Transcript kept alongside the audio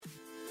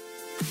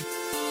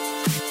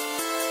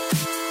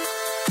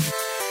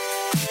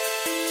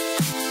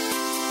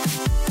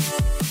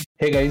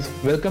Hey guys,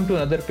 welcome to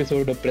another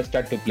episode of Press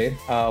Start to Play.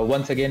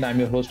 Once again, I'm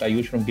your host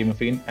Ayush from Game of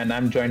Fiend, and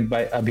I'm joined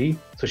by Abhi,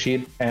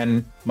 Sushil,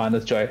 and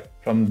Manas Joy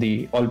from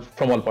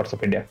all parts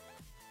of India.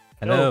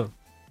 Hello.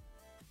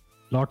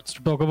 Lots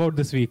to talk about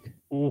this week.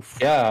 Oof.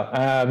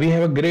 Yeah, we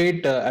have a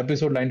great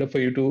episode lined up for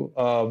you too.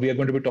 We are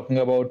going to be talking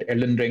about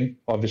Elden Ring.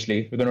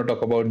 Obviously, we're going to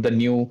talk about the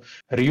new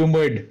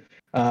rumored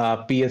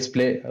PS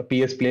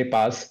Play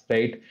Pass,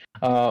 right?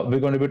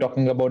 We're going to be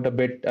talking about a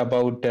bit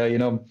about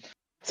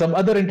some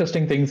other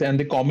interesting things and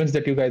the comments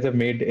that you guys have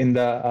made in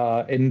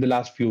the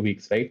last few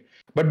weeks, right?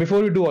 But before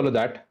we do all of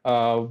that,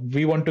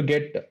 we want to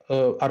get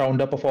a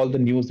roundup of all the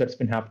news that's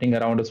been happening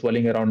around us,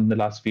 swirling around in the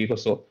last week or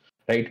so,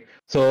 right?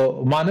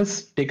 So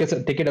Manas, take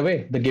it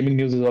away. The gaming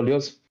news is all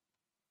yours.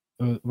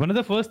 One of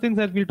the first things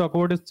that we'll talk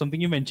about is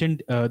something you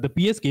mentioned, the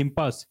PS Game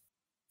Pass.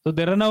 So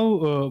there are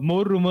now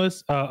more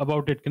rumors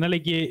about it, ना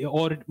like ये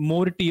और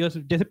more tiers.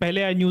 जैसे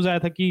पहले news आया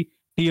था कि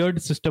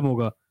tiered system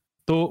होगा.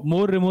 So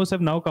more rumors have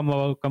now come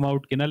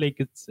out कि ना like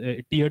it's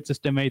tiered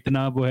system है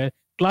इतना वो है.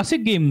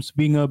 Classic games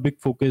being a big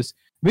focus,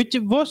 which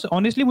was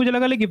honestly मुझे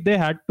लगा like if they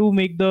had to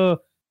make the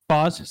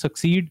pass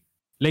succeed,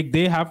 like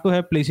they have to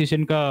have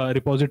PlayStation का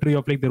repository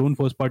of like their own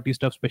first party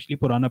stuff, especially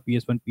पुराना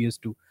PS1,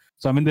 PS2.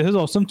 So I mean this is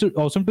awesome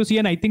to see,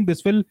 and I think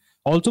this will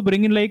also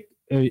bring in like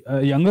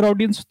a younger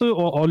audience तो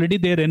already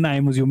there in, I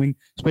am assuming,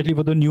 especially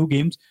for the new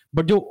games.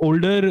 But जो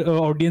older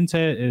audience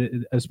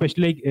है,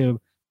 especially like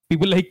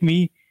people like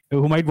me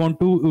who might want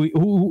to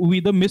who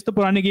either miss the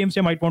purane games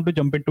or might want to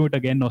jump into it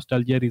again,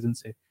 nostalgia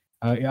reasons say.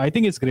 I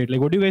think it's great. Like,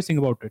 what do you guys think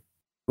about it?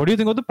 What do you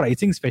think of the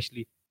pricing,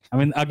 especially? I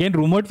mean, again,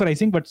 rumored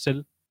pricing, but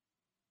still.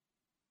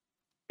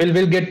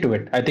 We'll get to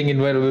it. I think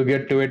we'll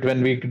get to it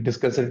when we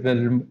discuss it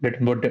in a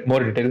little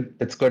more detail.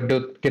 Let's get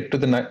to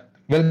the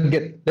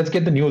let's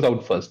get the news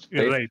out first.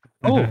 Right.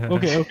 Oh,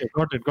 okay.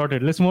 Got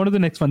it. Let's move on to the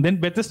next one. Then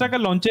Bethesda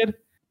का launcher,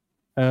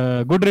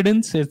 good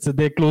riddance.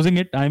 They're closing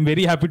it. I'm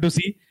very happy to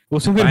see.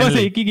 उसमें मेरे पास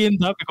एक ही game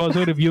था because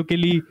वो review के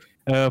लिए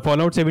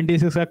Fallout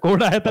 76 का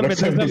कोड आया था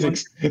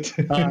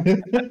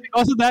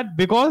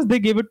because they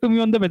gave it to me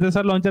on the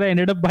Bethesda launcher. I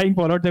ended up buying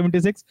Fallout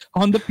 76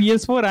 on the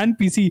PS4 and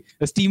PC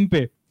Steam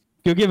पे,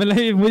 क्योंकि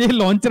मतलब मुझे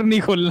लॉन्चर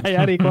नहीं खोलना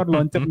यार, एक और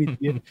लॉन्चर नहीं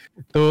चाहिए.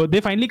 तो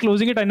they finally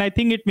closing it, and I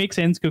think it makes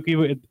sense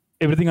क्योंकि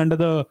everything under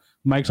the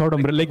Microsoft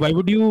umbrella. Like, why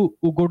would you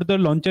go to the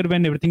launcher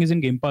when everything is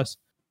in Game Pass?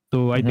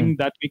 So I think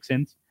that makes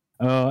sense.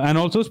 And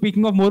also,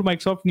 speaking of more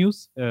Microsoft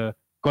news,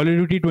 Call of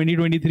Duty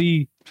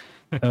 2023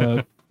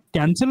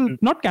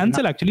 not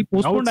cancel actually,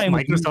 postponed. Now it's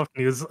Microsoft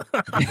news.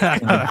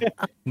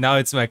 Now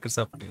it's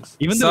Microsoft news.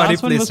 Even the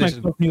last one was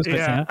Microsoft news.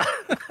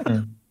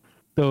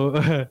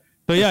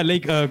 So yeah,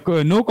 like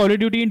no Call of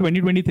Duty in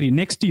 2023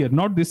 next year,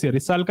 not this year.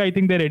 इस साल का I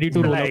think they're ready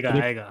to roll out.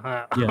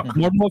 Yeah,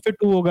 Modern Warfare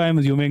 2 होगा, I'm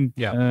assuming.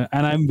 Yeah.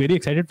 And I'm very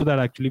excited for that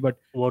actually. But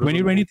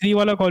 2023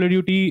 वाला Call of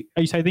Duty,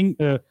 I think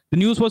the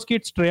news was कि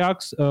it's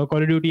Treyarch's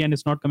Call of Duty and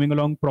it's not coming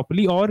along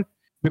properly, or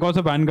because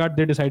of Vanguard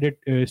they decided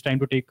it's time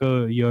to take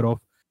a year off.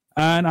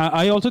 And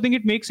I also think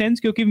it makes sense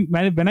क्योंकि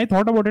when I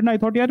thought about it, I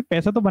thought यार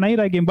पैसा तो बना ही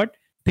रहा है game, but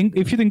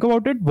if you think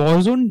about it,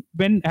 Warzone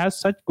when has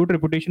such good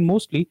reputation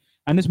mostly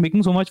and is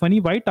making so much money,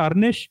 why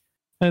tarnish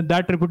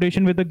that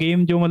reputation with a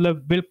game जो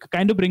मतलब will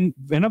kind of bring,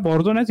 when a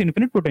Warzone has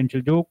infinite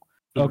potential जो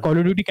Call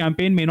of Duty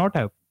campaign may not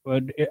have,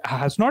 it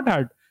has not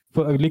had,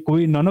 like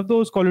none of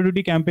those Call of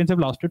Duty campaigns have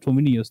lasted so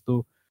many years.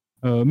 So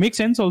makes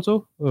sense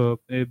also.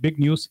 Big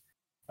news.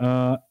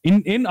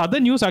 In other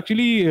news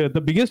actually,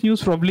 the biggest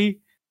news probably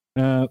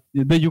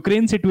the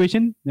Ukraine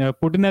situation.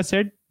 Putin has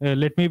said,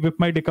 let me whip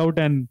my dick out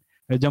and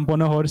jump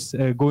on a horse,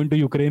 go into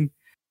Ukraine.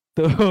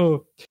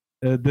 So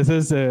this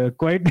is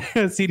quite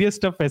serious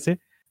stuff ऐसे.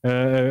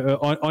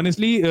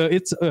 Honestly,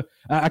 it's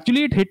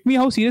actually it hit me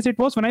how serious it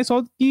was when I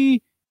saw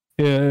कि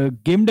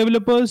game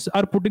developers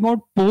are putting out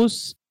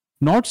posts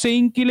not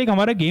saying कि like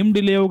हमारा game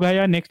delay होगा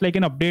या next like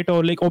an update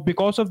or like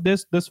because of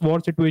this war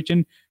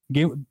situation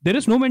game, there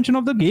is no mention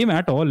of the game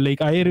at all.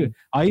 Like I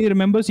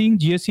remember seeing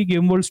GSC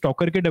Game World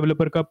Stalker के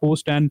developer का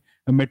post and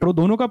Metro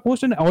दोनों का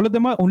post, and all of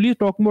them are only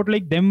talking about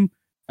like them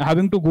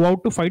having to go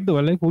out to fight the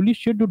war. Like holy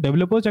shit, do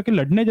developers जाके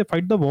लड़ने जब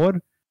fight the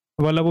war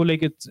वाला वो,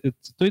 like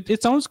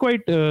it sounds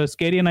quite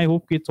scary, and I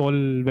hope it's all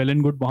well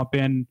and good वहाँ पे,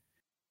 and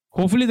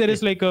hopefully there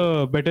is like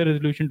a better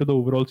resolution to the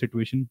overall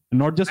situation,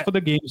 not just for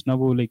the games now,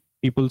 like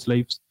people's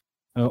lives.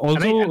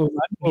 Also,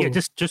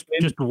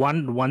 just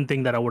one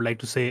thing that I would like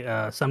to say.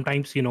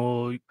 Sometimes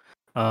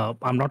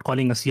I'm not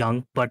calling us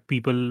young, but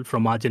people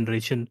from our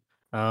generation,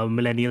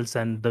 millennials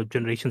and the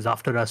generations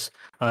after us,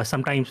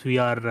 sometimes we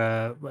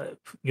are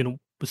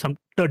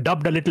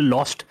dubbed a little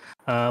lost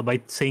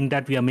by saying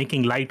that we are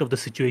making light of the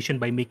situation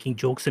by making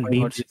jokes and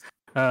memes.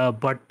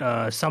 But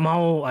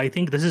somehow I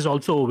think this is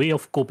also a way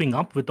of coping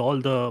up with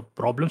all the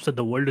problems that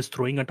the world is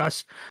throwing at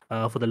us.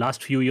 For the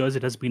last few years,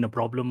 it has been a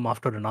problem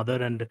after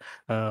another, and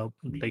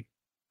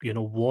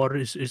war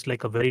is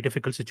like a very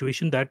difficult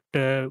situation that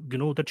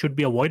that should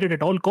be avoided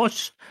at all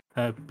costs.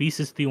 Peace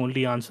is the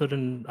only answer,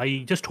 and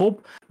I just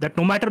hope that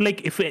no matter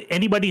like if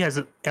anybody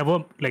has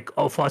ever like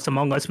of us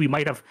among us, we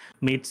might have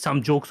made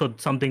some jokes or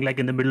something like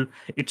in the middle.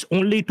 It's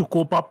only to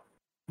cope up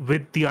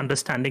with the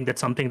understanding that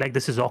something like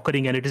this is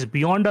occurring and it is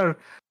beyond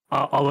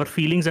our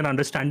feelings and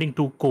understanding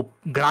to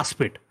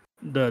grasp it,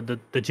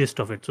 the gist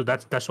of it. So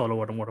that's all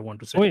what I want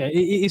to say. Oh yeah,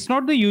 it's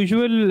not the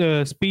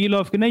usual spiel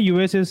of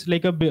US is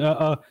like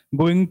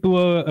going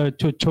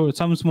to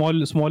some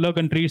smaller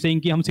country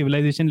saying कि हम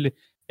civilization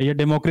या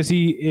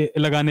democracy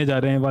लगाने जा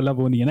रहे हैं वाला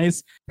वो नहीं है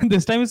ना.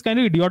 This time it's kind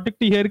of idiotic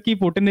to hear कि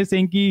Putin is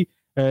saying कि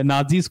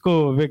Nazis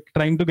को we're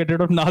trying to get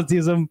rid of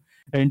Nazism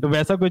and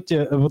वैसा कुछ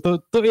वो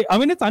तो I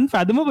mean it's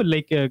unfathomable.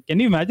 Like can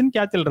you imagine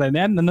क्या चल रहा है?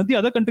 And none of the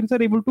other countries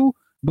are able to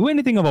do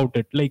anything about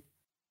it. Like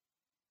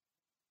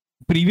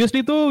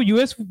previously तो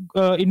US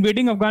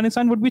invading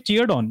Afghanistan would be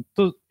cheered on.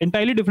 So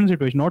entirely different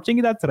situation. Not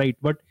saying that's right,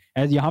 but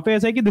as यहाँ पे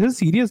ऐसा है कि this is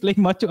serious, like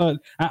much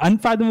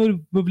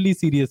unfathomably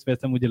serious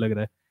वैसा मुझे लग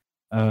रहा है.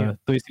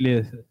 तो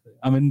इसलिए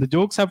I mean the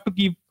jokes have to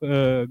keep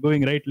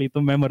going, right?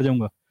 तो मैं मर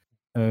जाऊंगा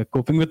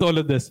coping with all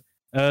of this.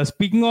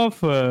 Speaking of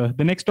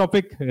the next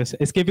topic,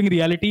 escaping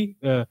reality,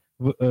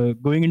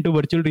 going into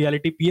virtual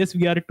reality,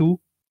 PSVR 2.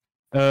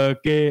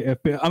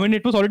 I mean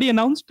it was already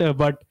announced,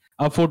 but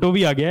a photo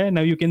bhi aa gaya hai.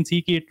 Now you can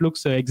see कि it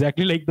looks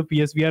exactly like the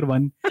PSVR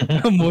 1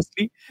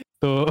 mostly.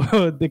 So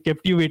they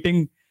kept you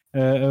waiting.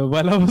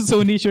 While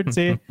Sony should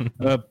say,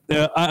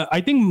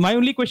 I think my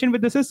only question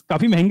with this is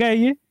काफी महंगा है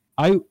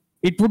ये.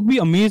 It would be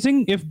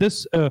amazing if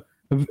this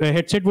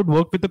headset would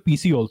work with the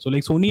PC also.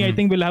 Like Sony, I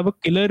think will have a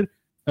killer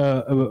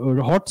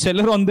hot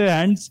seller on their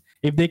hands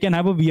if they can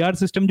have a VR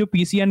system जो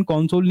PC and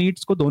console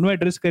needs को दोनों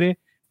address करे.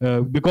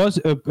 Because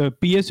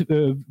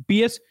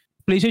PS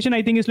PlayStation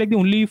I think is like the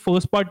only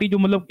first party जो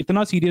मतलब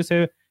इतना serious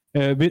है.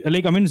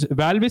 Like I mean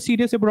Valve is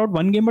serious about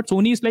one game, but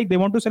Sony is like they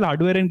want to sell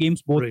hardware and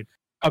games both. Right.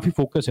 काफी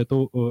focus है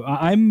तो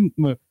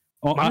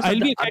I'll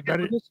be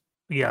excited.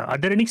 Yeah, are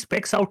there any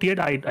specs out yet?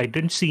 I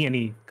didn't see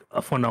any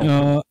for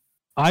now.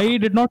 I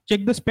did not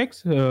check the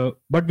specs,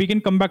 but we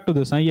can come back to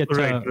this.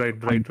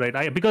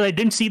 Right. Because I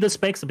didn't see the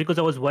specs because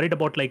I was worried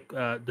about like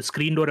the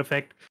screen door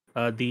effect,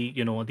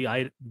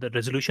 the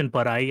resolution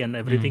per eye and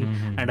everything,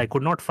 and I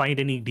could not find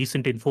any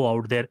decent info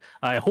out there.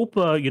 I hope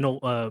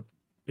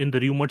in the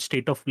rumored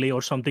state of play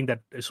or something that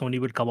Sony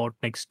will come out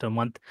next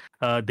month,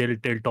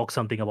 they'll talk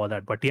something about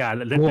that. But yeah,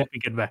 let me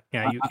get back.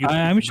 Yeah,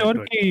 I'm sure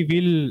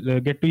we'll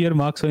get to hear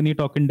Mark Cerny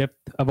talk in depth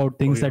about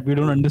things that we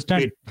don't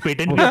understand.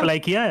 Patent पे apply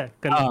किया है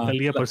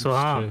कल या परसों.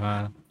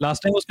 हाँ.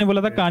 Last time उसने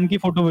बोला था कान की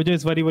फोटो भेजो,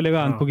 इस बारी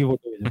बोलेगा आंखों की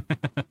फोटो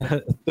भेजो.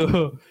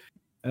 तो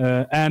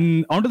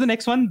and on to the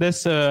next one.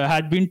 This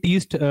had been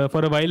teased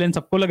for a while and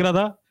सबको लग रहा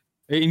था,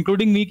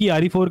 including me, कि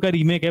RE4 का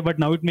remake है, but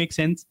now it makes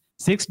sense.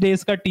 6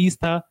 days का tease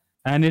था.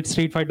 And it's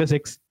Street Fighter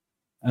 6.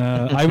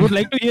 I would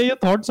like to hear your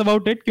thoughts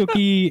about it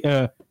क्योंकि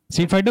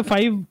Street Fighter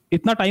 5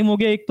 इतना time हो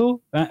गया एक तो,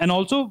 and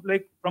also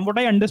like from what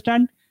I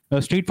understand,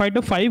 Street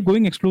Fighter 5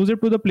 going exclusive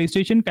to the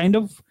PlayStation kind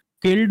of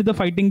killed the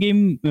fighting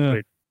game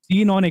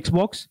scene on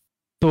Xbox.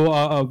 So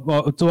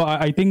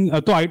I think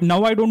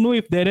now I don't know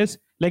if there is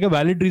like a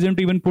valid reason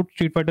to even put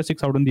Street Fighter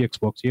 6 out on the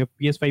Xbox. ये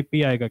PS5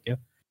 पे आएगा क्या?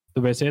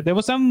 तो वैसे there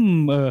was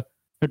some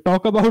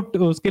talk about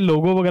उसके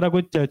logo वगैरह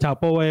कुछ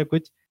छापा हुआ है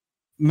कुछ.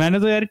 मैंने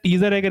तो यार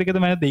टीजर है करके तो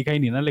मैंने देखा ही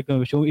नहीं ना. Like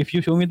if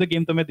you show me the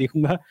game तो मैं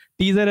देखूंगा.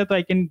 टीजर है तो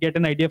I can get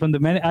an idea from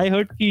the. मैंने आई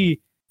हर्ड कि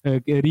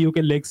रियो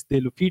के legs they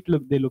look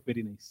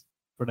very nice.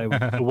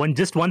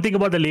 Just one thing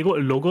about the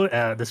logo,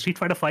 the Street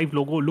Fighter 5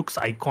 logo looks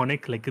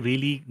iconic, like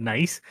really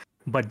nice.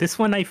 But this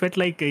one I felt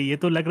like ये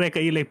तो लग रहा है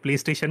कहीं like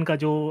PlayStation का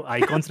जो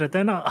icons रहता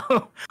है ना,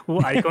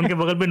 वो icon के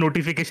बगल में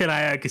notification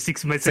आया कि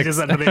 6 messages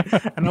आ रहे हैं,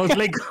 and I was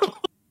like.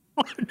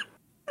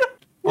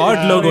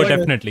 Odd logo,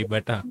 definitely,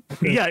 but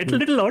yeah, it's a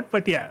little odd,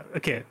 but yeah,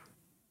 okay.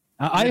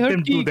 I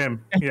heard कि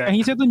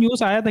कहीं से तो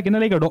न्यूज़ आया था कि ना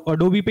like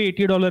Adobe पे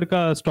 $80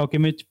 का stock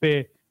image पे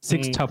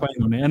 6 छापा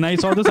इन्होंने, and I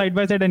saw the side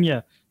by side and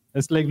yeah,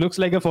 it's like looks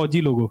like a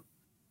 4G logo.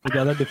 तो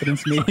ज़्यादा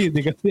difference नहीं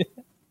दिखती.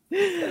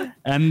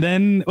 And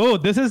then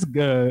this is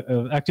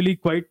actually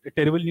quite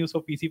terrible news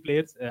for PC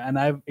players, and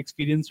I've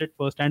experienced it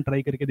firsthand.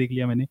 Try करके देख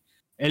लिया मैंने.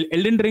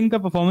 Elden Ring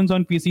का performance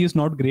on PC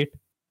is not great.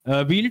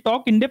 We'll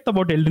talk in depth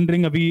about Elden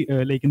Ring abhi,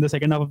 like in the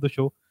second half of the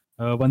show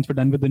once we're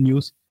done with the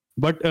news.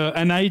 But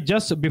and I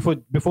just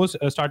before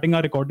starting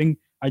our recording,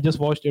 I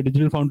just watched a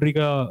Digital Foundry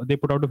they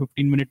put out a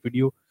 15-minute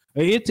video.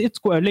 It's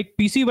like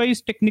PC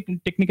wise,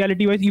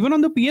 technicality wise, even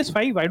on the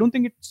PS5, I don't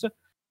think it's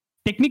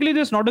technically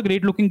there's not a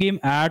great looking game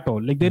at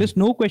all. Like there is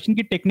no question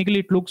that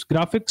technically it looks,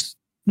 graphics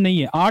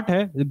nahi hai, art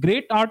hai,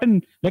 great art,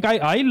 and like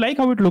I like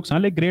how it looks,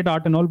 like great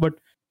art and all, but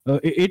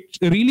it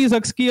really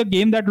sucks कि a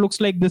game that looks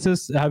like this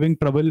is having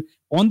trouble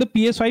on the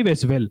PS5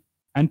 as well.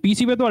 And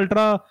PC पे तो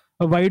ultra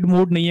wide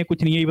mode नहीं है,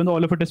 कुछ नहीं है, even though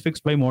all of it is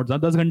fixed by mods.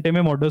 10 घंटे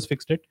में modders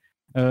fixed it.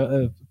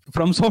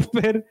 From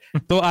Software.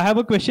 So I have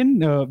a question.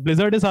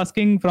 Blizzard is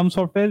asking From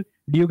Software,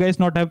 do you guys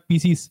not have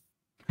PCs?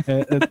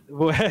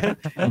 वो है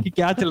कि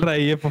क्या चल रहा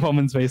है ये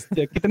performance wise?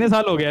 कितने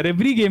साल हो गए यार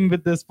every game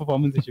with this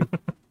performance issue.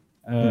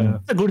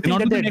 It's a good thing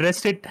that they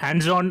addressed it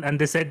hands on and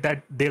they said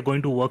that they're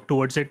going to work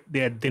towards it.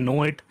 They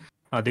know it.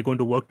 They're going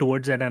to work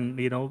towards it, and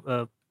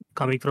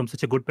coming from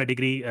such a good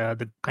pedigree,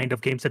 the kind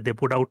of games that they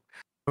put out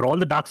for all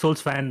the Dark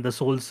Souls fans, the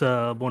Souls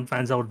Bone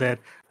fans out there,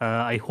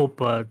 I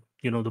hope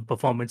the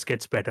performance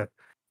gets better.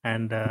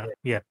 And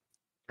yeah.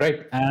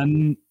 Right.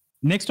 And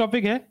next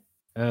topic है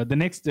the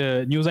next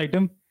news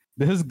item.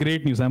 This is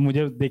great news.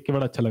 मुझे देख के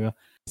बड़ा अच्छा लगा.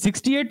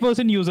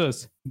 68%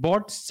 users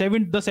bought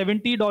the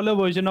 $70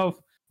 version of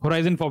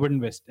Horizon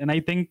Forbidden West, and I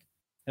think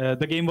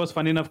the game was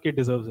fun enough. It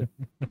deserves it.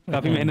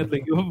 काफी मेहनत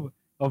लगी हो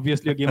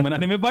obviously game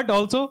बनाने में, but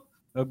also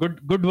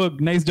good work,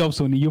 nice job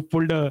Sony. You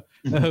pulled a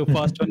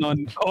fast one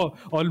on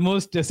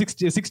almost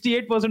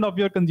 68% of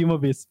your consumer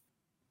base.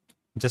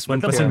 Just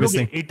 1%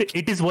 missing.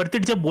 It is worth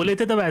it जब बोले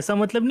थे तब ऐसा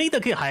मतलब नहीं था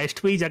कि हाईएस्ट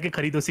पे ही जाके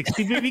खरीदो,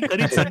 60 पे भी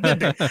खरीद सकते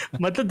थे.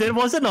 मतलब देयर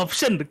वाज एन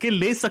ऑप्शन कि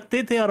ले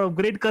सकते थे और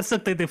अपग्रेड कर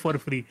सकते थे फॉर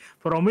फ्री.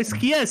 प्रॉमिस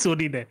किया है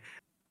सोनी ने,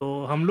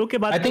 तो हम लोग के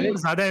बात में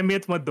ज्यादा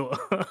अहमियत मत दो.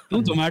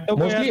 तू जोमेटो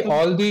को मोस्टली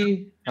ऑल दी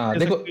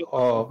देखो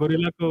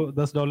गोरिल्ला को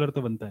 $10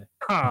 तो बनता है.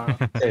 हाँ,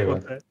 सही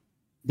बात है.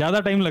 ज्यादा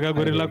टाइम लगा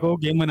गोरिल्ला को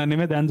गेम बनाने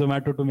में than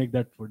Zomato to make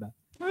that food.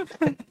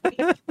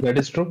 That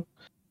is true.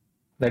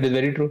 That is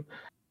very true.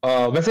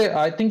 वैसे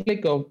I think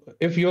like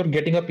if you're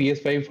getting a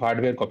PS5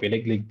 hardware copy,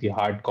 like the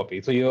hard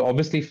copy, so you're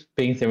obviously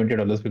paying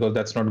 $70 because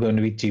that's not going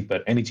to be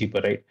any cheaper,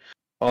 right?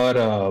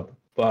 Or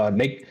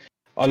like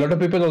a lot of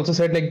people also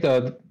said like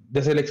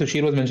they say like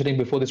Sushir was mentioning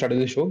before they started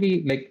the show,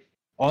 like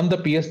on the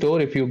PS Store,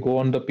 if you go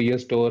on the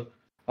PS Store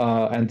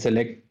and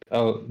select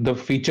the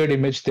featured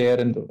image there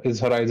and is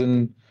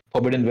Horizon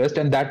Forbidden West,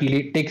 and that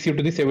takes you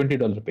to the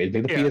 $70 page,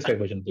 like the PS5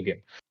 version of the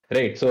game,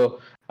 right?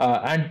 So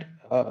and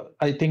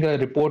I think a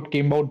report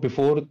came out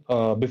before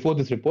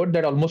this report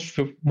that almost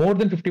more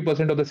than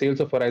 50% of the sales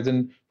of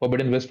Horizon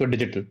Forbidden West were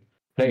digital,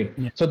 right?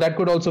 Yeah. So that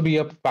could also be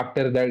a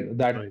factor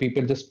that right.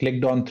 People just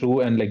clicked on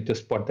through and like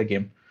just bought the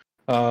game.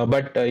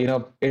 But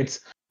it's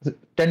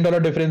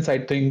 $10 difference. I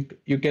think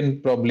you can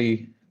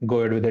probably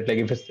go ahead with it. Like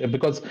if it's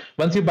because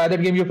once you buy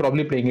that game, you're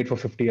probably playing it for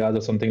 50 hours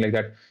or something like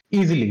that.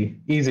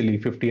 Easily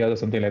 50 hours or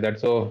something like that.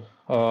 So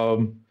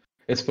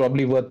it's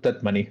probably worth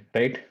that money,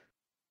 right?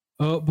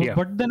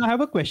 But then I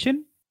have a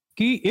question.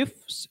 If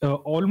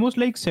almost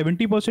like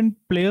 70%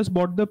 players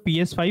bought the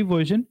PS5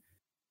 version,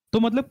 तो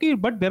मतलब कि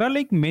but there are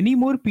like many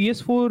more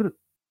PS4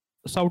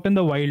 out in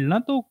the wild ना,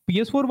 तो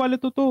PS4 वाले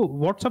तो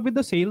what's up with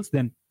the sales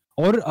then?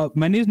 और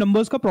मैंने इस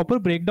numbers का proper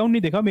breakdown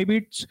नहीं देखा. Maybe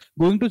it's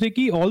going to say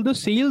कि all the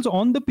sales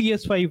on the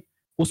PS5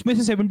 उसमें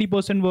से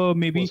 70% were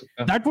maybe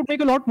that would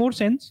make a lot more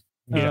sense.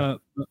 है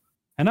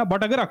ना?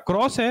 But अगर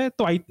across है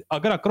तो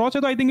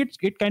I think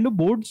it kind of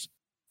bodes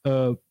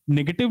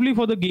negatively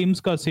for the games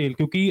का sale,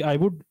 क्योंकि I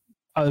would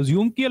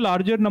assume कि a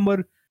larger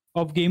number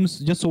of games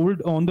just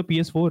sold on the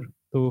PS4.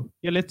 So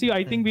yeah, let's see.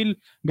 I think we'll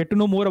get to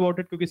know more about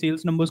it क्योंकि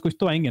sales numbers कुछ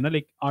तो आएंगे ना,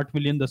 like 8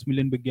 million 10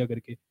 million बिक गया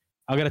करके.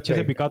 अगर अच्छे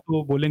से बिका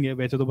तो बोलेंगे,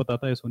 वैसे तो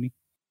बताता है Soni.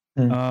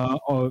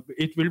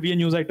 It will be a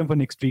news item for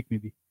next week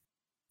maybe.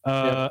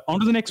 On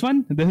to the next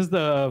one. This is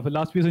the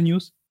last piece of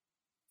news.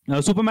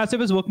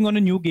 Supermassive is working on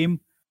a new game.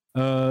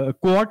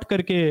 Cohort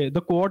करके,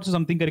 the Cohort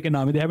something करके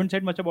नाम है. They haven't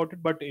said much about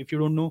it, but if you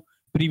don't know,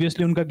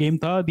 previously उनका game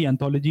था the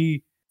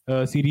anthology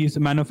series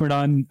Man of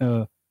Medan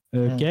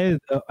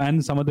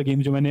and some other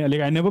games जो मैंने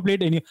like I never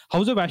played any.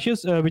 House of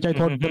Ashes, which I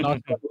thought the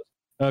last part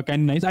was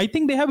kind of nice. I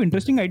think they have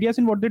interesting ideas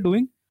in what they're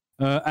doing,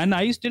 and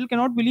I still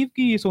cannot believe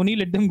कि Sony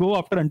let them go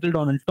after Until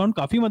Dawn. Until Dawn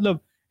काफी मतलब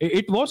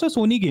it was a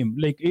Sony game.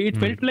 Like it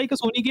felt like a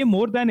Sony game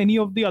more than any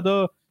of the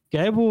other.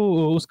 क्या है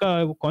वो उसका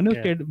कौन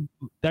है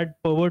that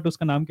pervert,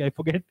 उसका नाम क्या है, I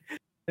forget.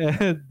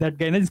 That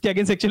guy ना जिसके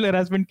against sexual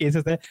harassment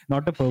cases है,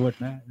 not a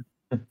pervert ना.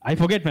 I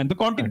forget man. The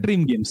Quantic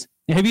Dream games,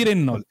 Heavy Rain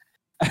and all.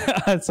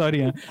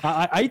 Sorry,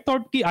 I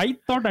thought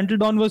Until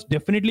Dawn was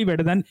definitely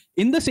better than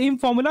in the same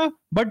formula,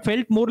 but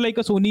felt more like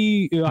a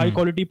Sony high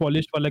quality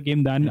polished wala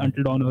game than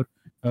Until Dawn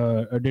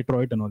or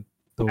Detroit and all.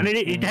 So, and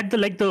it had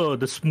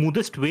the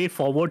smoothest way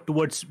forward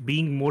towards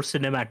being more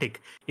cinematic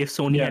if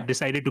Sony had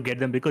decided to get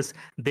them, because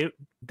the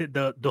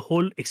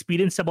whole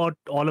experience about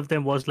all of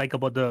them was like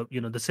about the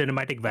the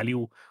cinematic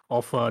value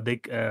of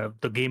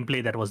the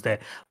gameplay that was there.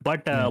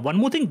 But one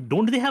more thing,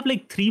 don't they have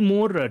like 3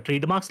 more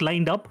trademarks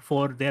lined up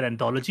for their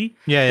anthology?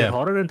 Their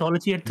horror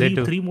anthology had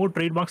three more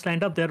trademarks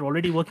lined up. They're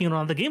already working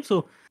on the game,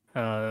 so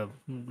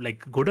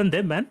like good on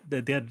them, man.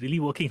 They're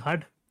really working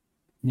hard.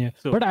 Yeah,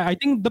 so, but I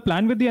think the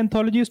plan with the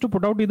anthology is to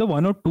put out either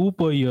 1 or 2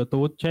 per year.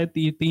 So शायद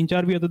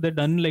 3-4 भी है तो they're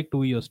done in like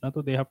 2 years ना,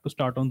 so they have to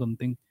start on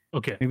something.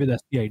 Okay, maybe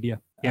that's the idea.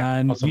 Yeah,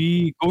 and awesome.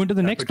 We go into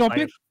the next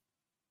topic,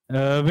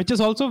 which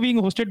is also being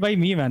hosted by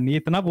me, man. ये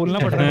इतना बोलना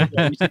पड़ रहा है.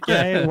 क्या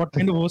है? What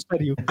kind of host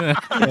are you?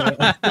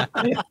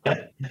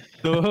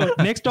 So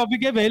next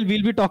topic है, well,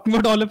 we'll be talking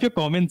about all of your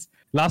comments.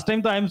 Last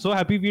time, I'm so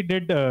happy we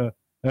did.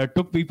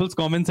 Took people's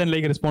comments and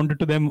like responded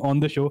to them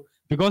on the show,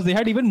 because they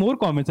had even more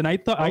comments, and I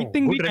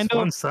think we kind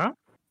response, of. Huh?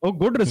 Oh,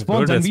 good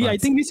response. And I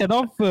think we set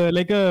off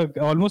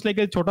almost like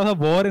a chota sa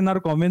war in our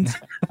comments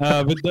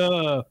with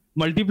the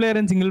multiplayer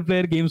and single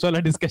player games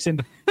wala discussion.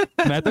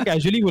 मैं तो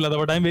casually बोला था,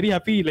 but I'm very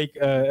happy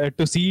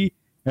to see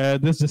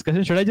this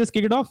discussion. Should I just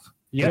kick it off?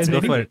 Yes,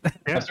 go for it.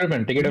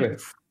 Absolutely, take it away.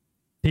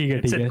 ठीक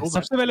है.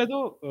 सबसे पहले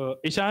तो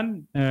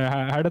Ishan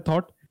had a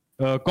thought.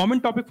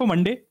 Comment topic for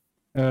Monday: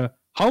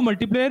 how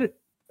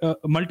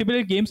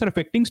multiplayer games are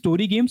affecting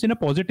story games in a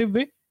positive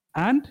way,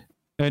 and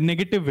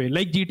negative way.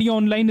 Like GT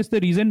Online is the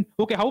reason.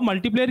 Okay, how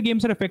multiplayer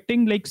games are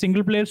affecting like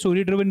single player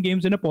story driven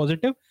games in a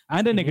positive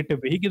and a negative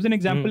way. He gives an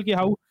example ki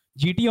how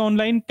GT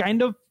Online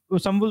kind of,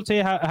 some will say,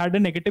 had a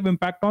negative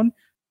impact on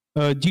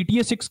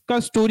GTA 6 ka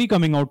story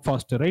coming out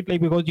faster, right?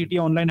 Like because GTA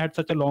Online had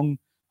such a long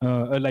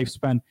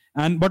lifespan.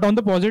 But on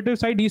the positive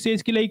side, he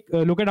says ki like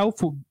look at how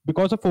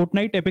because of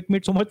Fortnite, Epic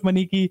made so much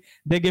money ki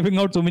they're giving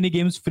out so many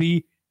games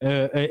free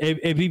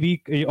every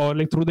week or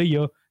like through the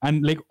year,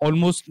 and like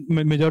almost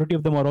majority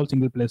of them are all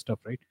single player stuff,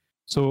 right?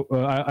 So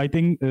I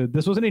think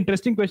this was an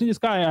interesting question.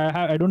 Jiska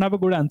I don't have a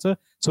good answer,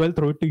 so I'll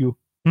throw it to you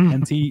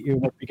and see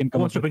what we can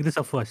come Who up wants to with. pick this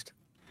up first?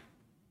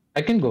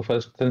 I can go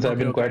first since I've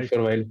been quiet for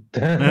a while.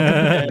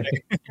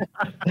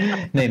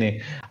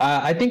 नहीं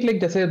I think like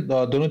जैसे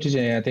दोनों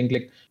चीजें हैं. I think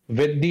like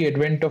with the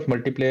advent of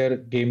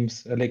multiplayer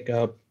games like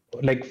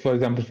for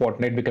example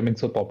Fortnite becoming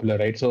so popular,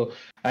 right? So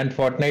and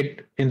Fortnite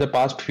in the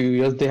past few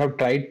years they have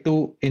tried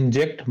to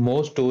inject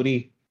more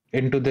story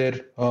into their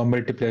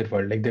multiplayer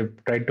world. Like they've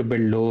tried to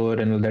build lore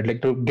and all that,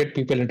 like to get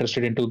people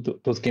interested into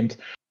those games.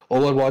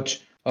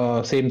 Overwatch,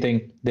 same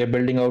thing. They're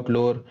building out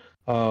lore.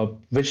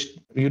 Which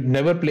you'd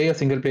never play a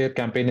single player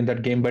campaign in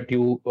that game, but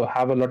you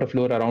have a lot of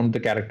lore around the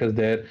characters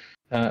there.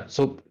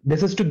 So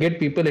this is to get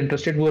people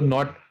interested who are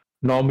not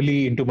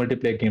normally into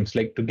multiplayer games,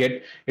 like to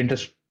get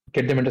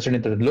them interested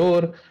into the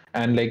lore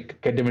and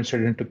like get them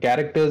interested into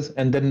characters,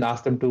 and then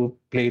ask them to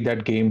play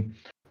that game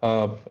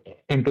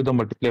into the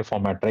multiplayer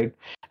format, right?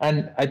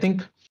 And I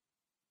think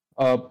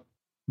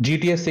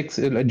GTA 6,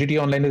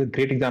 GTA Online is a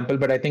great example,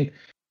 but I think,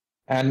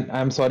 and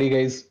I'm sorry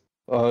guys,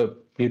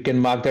 you can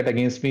mark that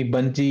against me.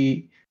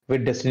 Bungie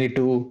with Destiny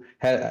 2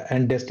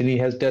 and Destiny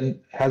has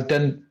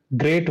done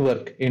great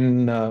work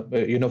in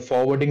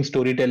forwarding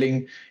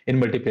storytelling in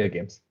multiplayer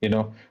games. You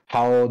know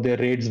how their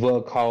raids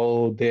work,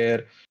 how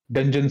their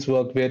dungeons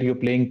work, where you're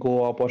playing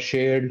co-op or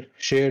shared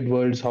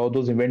worlds, how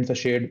those events are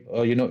shared.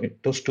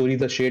 Those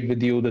stories are shared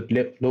with you.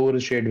 The lore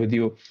is shared with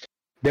you.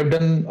 They've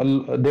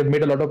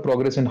made a lot of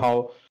progress in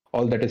how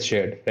all that is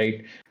shared,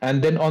 right?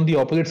 And then on the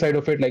opposite side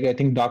of it, like I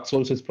think Dark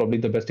Souls is probably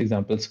the best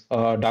examples.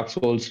 Dark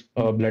Souls,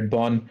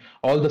 Bloodborne,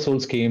 all the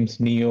Souls games,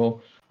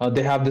 Neo,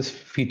 they have this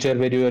feature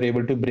where you are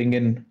able to bring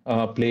in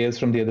players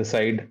from the other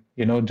side,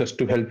 just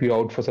to help you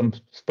out for some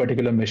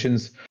particular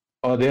missions.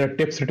 There are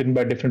tips written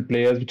by different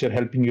players which are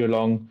helping you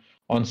along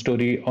on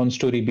story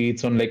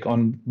beats,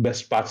 on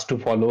best paths to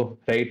follow,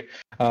 right?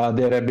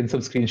 There have been some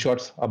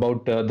screenshots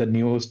about the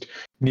newest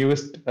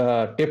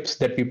tips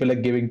that people are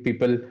giving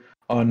people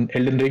on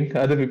Elden Ring,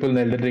 other people in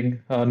Elden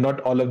Ring. Not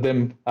all of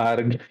them are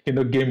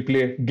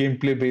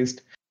gameplay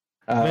based.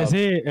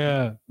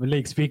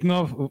 Like speaking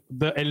of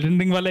the Elden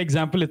Ring wala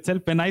example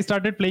itself, when I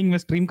started playing, मैं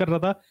stream कर रहा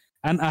था,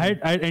 and I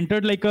had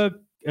entered like a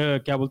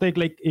क्या बोलते हैं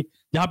like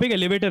यहाँ पे एक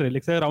elevator है,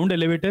 like a round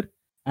elevator,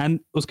 and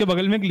उसके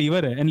बगल में एक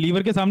lever है, and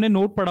lever के सामने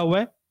note पड़ा हुआ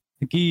है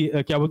कि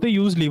क्या बोलते हैं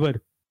use lever,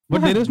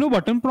 but there is no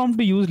button prompt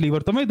to use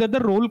lever. तो मैं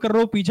इधर roll कर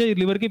रहा हूँ पीछे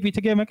lever के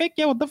पीछे, क्या मैं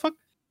क्या what the fuck.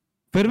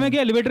 फिर मैं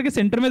क्या elevator के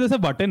center में जैसे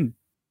button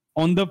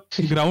on the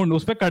ground,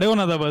 उस पे खड़े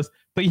होना था बस.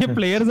 तो ये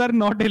players are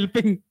not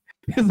helping.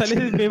 साले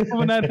बेवकूफ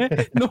बना रहे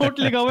हैं. नोट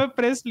लिखा हुआ है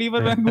प्रेस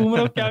लीवर, मैं घूम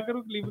रहा हूँ, क्या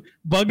करूँ, लीवर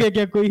बग है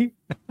क्या कोई?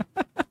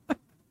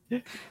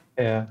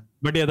 Yeah,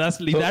 but yeah,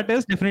 that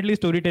is definitely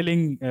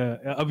storytelling,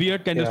 a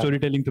weird kind of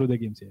storytelling through the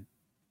games.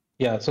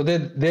 Yeah, so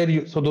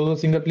so those are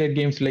single player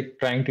games like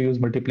trying to use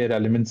multiplayer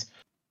elements.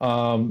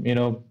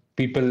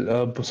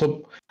 People.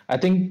 So I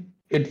think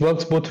it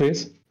works both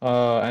ways,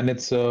 and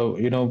it's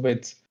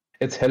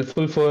it's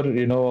helpful for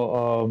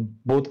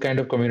both kind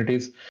of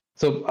communities.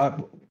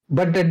 So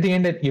but at the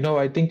end,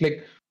 I think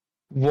like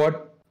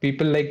what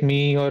people like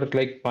me or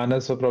like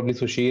Manas or probably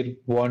Sushir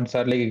wants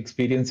are like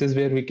experiences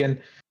where we can.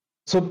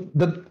 So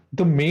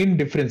the main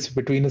difference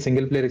between a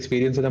single player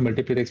experience and a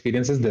multiplayer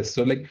experience is this.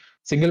 So like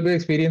single player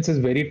experience is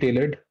very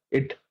tailored.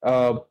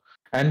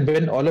 And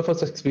when all of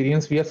us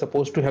experience, we are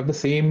supposed to have the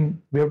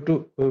same. We have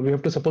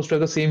to supposed to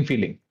have the same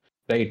feeling,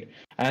 right?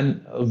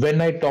 And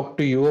when I talk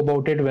to you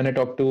about it, when I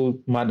talk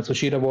to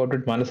Sushir about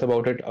it, Manas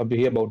about it,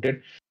 Abhi about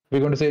it, we're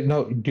going to say,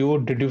 no,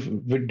 dude,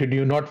 did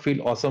you not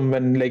feel awesome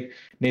when like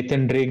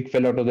Nathan Drake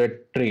fell out of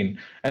that train?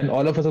 And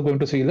all of us are going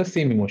to feel the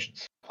same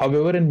emotions.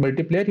 However, in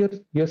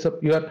multiplayer,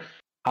 you are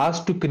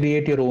asked to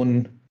create your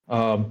own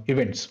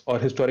events or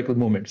historical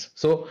moments.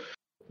 So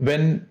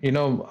when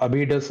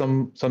Abhi does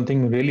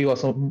something really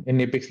awesome in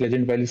Apex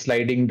Legend while he's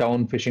sliding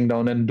down, fishing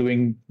down, and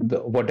doing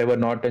whatever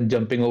not, and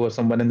jumping over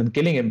someone and then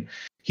killing him,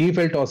 he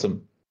felt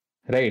awesome,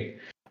 right?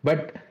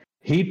 But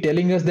he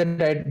telling us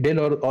that I did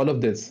all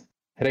of this,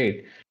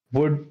 right,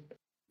 would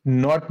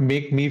not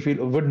make me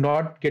would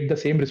not get the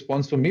same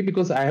response from me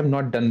because I have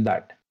not done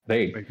that,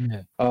 right?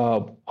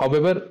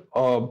 However,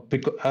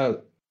 because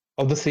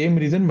of the same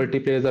reason,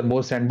 multiplayers are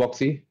more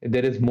sandboxy.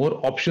 There is more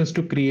options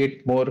to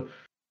create more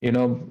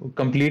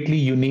completely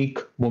unique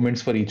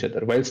moments for each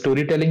other, while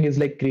storytelling is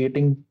like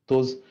creating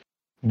those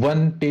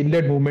one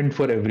tailored moment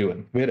for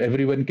everyone where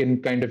everyone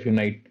can kind of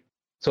unite.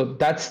 So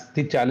that's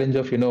the challenge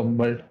of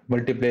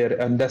multiplayer,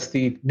 and that's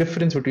the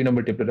difference between a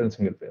multiplayer and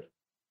single player.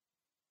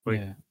 Right.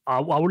 Yeah. I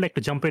would like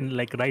to jump in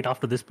like right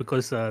after this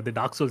because the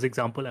Dark Souls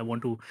example, I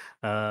want to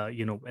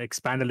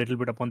expand a little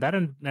bit upon that,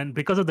 and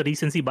because of the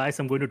recency bias,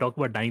 I'm going to talk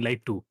about Dying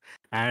Light 2.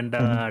 And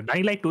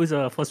Dying Light 2 is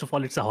first of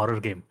all, it's a horror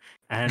game,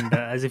 and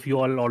as if you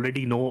all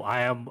already know,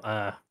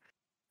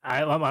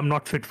 I'm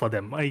not fit for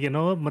them.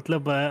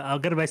 मतलब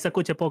अगर वैसा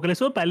कुछ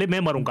apocalypse हो पहले मैं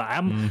मरूंगा.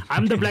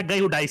 I'm the black guy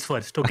who dies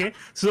first. Okay,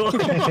 so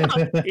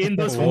in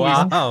those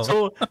movies. Wow.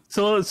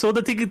 So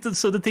the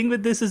thing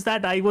with this is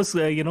that I was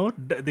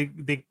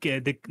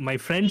my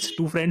friends,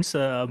 two friends,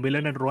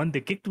 Milan and Rohan,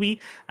 they kicked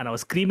me and I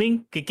was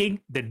screaming, kicking.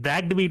 They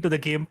dragged me to the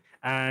game,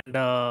 and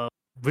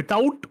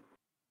without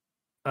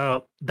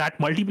that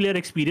multiplayer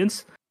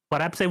experience,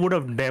 perhaps I would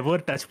have never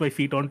touched my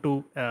feet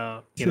onto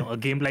a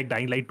game like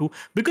Dying Light 2,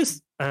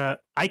 because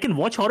I can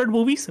watch horror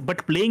movies,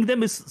 but playing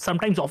them is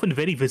sometimes often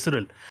very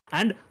visceral.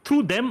 And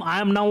through them, I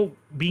am now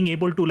being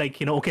able to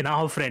okay, now I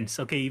have friends.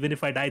 Okay, even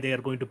if I die, they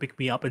are going to pick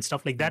me up and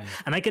stuff like that.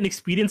 And I can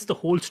experience the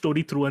whole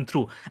story through and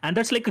through. And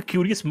that's like a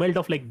curious meld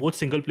of like both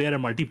single player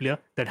and multiplayer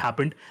that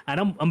happened.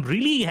 And I'm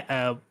really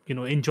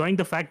enjoying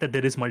the fact that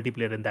there is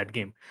multiplayer in that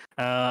game.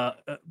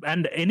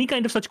 And any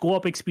kind of such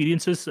co-op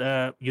experiences,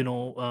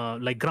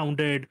 like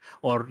Grounded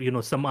or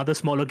some other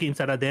smaller games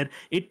that are there,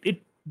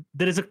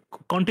 there is a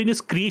continuous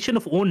creation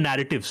of own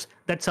narratives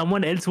that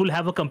someone else will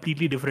have a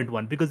completely different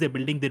one because they're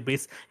building their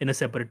base in a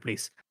separate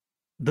place.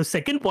 The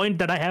second point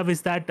that I have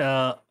is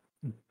that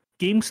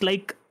games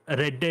like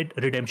Red Dead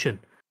Redemption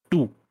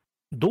 2,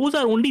 those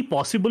are only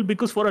possible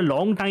because for a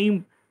long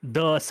time,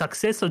 the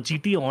success of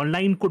GTA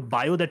Online could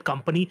bio that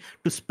company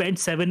to spend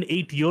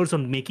 7-8 years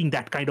on making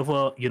that kind of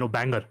a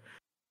banger.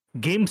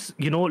 Games,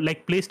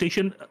 like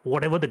PlayStation,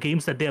 whatever the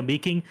games that they are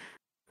making,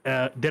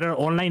 there are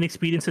online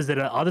experiences, there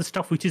are other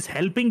stuff which is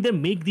helping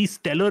them make these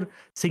stellar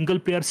single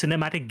player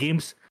cinematic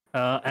games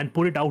and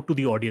put it out to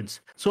the audience.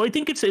 So I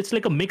think it's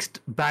like a mixed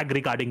bag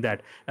regarding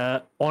that.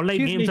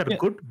 Online games are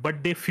good,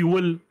 but they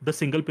fuel the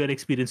single player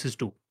experiences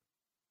too.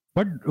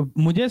 But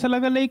मुझे ऐसा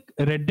लगा like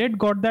Red Dead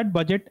got that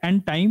budget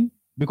and time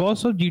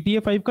because of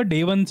GTA 5 का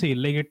day one sale.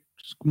 Like it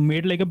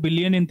made like $1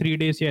 billion in 3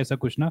 days या ऐसा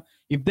कुछ ना.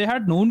 If they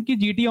had known कि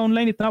GTA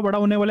Online इतना बड़ा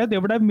होने वाला है, they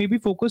would have maybe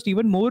focused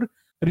even more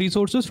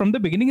resources from the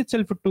beginning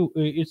itself to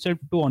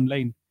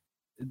online.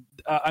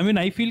 I mean,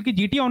 I feel that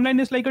GTA Online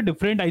is like a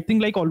different, I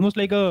think like almost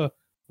like a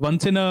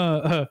once in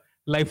a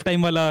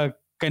lifetime wala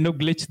kind of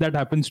glitch that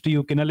happens to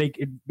you. Like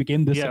it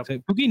became this success.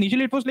 Because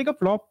initially it was like a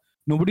flop.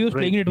 Nobody was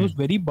playing it. It was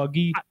very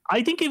buggy.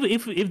 I think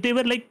if they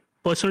were like,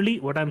 personally,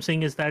 what I'm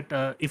saying is that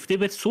if they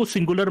were so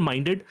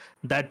singular-minded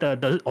that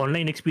the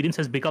online experience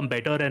has become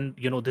better, and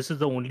this is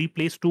the only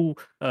place to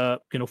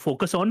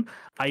focus on,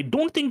 I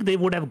don't think they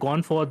would have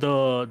gone for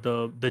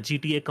the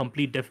GTA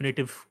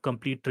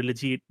complete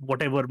trilogy,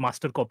 whatever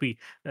master copy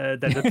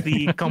that the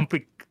three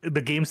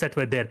the games that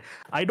were there.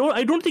 I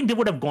don't think they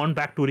would have gone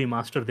back to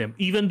remaster them,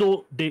 even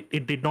though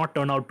it did not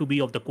turn out to be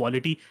of the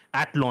quality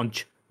at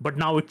launch. But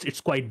now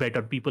it's quite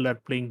better. People are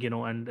playing,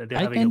 and they're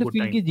having a good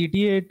time. I kind of feel that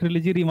GTA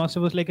Trilogy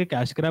Remaster was like a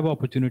cash grab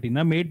opportunity,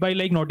 made by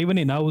like not even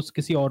in-house,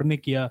 किसी और ने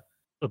किया,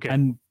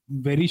 and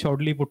very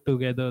shortly put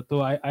together. So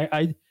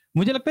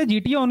मुझे लगता है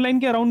GTA Online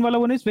के around वाला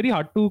one is very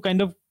hard to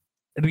kind of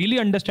really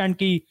understand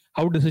कि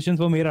how decisions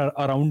were made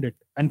around it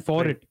and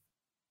for it.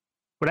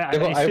 But I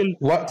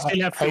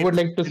still have faith. I would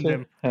like to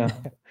say.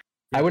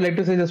 I would like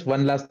to say just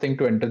one last thing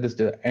to enter this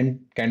end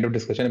kind of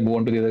discussion and move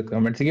on to the other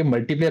comments.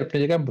 Multiplayer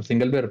अपनी जगह,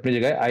 single player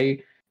अपनी जगह. I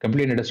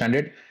completely understand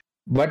it,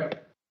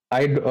 but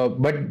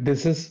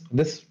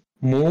this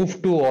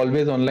move to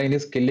always online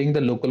is killing the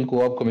local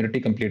co-op community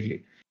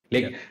completely.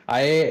 Like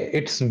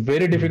it's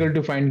very difficult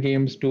to find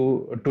games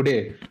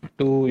today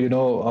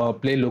to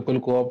play local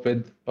co-op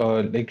with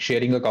like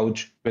sharing a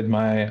couch with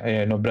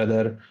my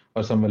brother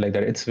or someone like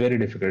that. It's very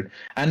difficult.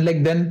 And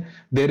like then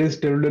there is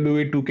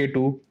WWE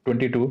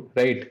 2K22,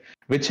 right,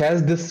 which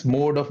has this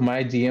mode of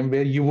my GM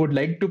where you would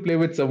like to play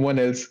with someone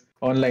else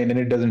online and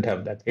it doesn't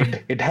have that.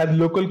 It has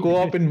local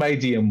co-op in my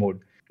GM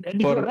mode.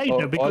 And you're right,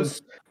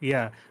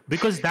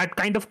 because that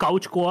kind of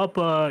couch co-op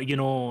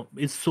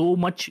is so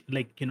much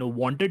like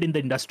wanted in the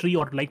industry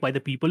or like by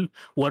the people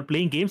who are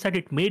playing games that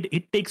it made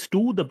It Takes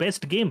Two the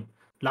best game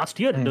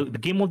last year, the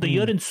game of the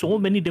year in so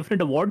many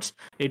different awards.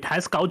 It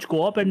has couch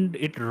co-op and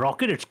it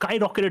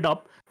skyrocketed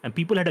up, and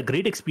people had a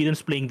great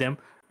experience playing them.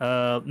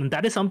 And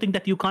that is something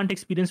that you can't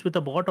experience with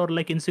a bot or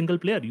like in single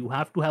player. You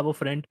have to have a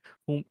friend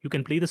whom you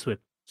can play this with.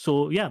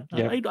 So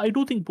I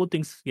do think both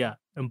things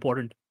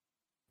important.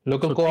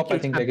 Local co-op, I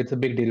think like it's a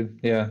big deal.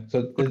 Yeah.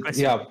 So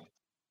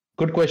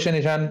good question,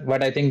 Ishan.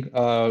 But I think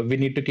we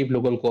need to keep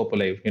local co-op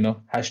alive.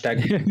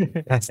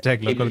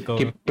 Hashtag local co-op.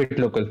 Keep it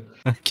local.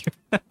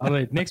 All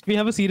right. Next, we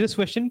have a serious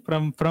question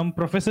from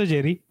Professor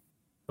Jerry.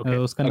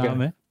 Uska naam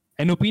hai.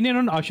 An opinion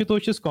on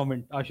Ashutosh's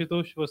comment.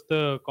 Ashutosh was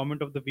the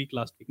comment of the week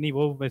last week. नहीं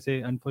वो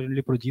वैसे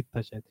unfortunately Projit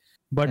था शायद.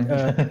 But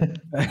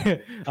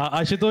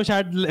Ashutosh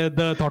had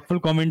the thoughtful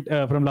comment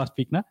from last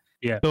week, na?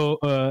 Yeah.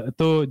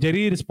 So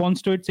Jerry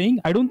responds to it saying,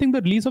 I don't think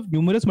the release of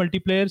numerous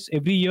multiplayers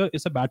every year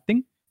is a bad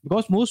thing,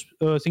 because most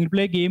single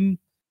player games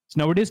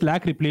nowadays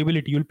lack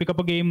replayability. You'll pick up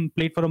a game,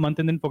 play it for a month,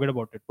 and then forget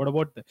about it. What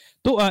about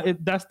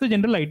that's the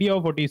general idea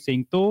of what he's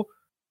saying. So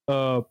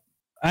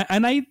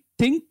and I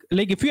think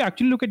like if you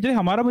actually look at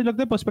हमारा मुझे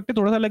लगता है perspective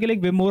थोड़ा सा अलग है,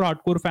 like we're more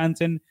hardcore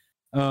fans and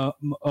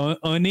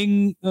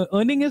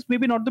earning is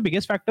maybe not the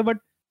biggest factor, but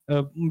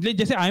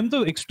जैसे I am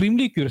तो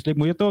extremely curious, like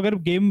मुझे तो अगर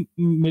game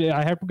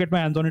I have to get my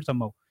hands on it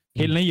somehow,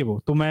 खेलना ही है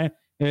वो, तो मैं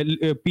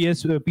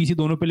PC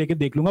दोनों पे लेके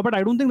देख लूंगा, but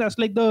I don't think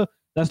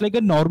that's like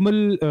a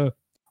normal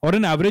or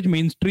an average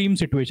mainstream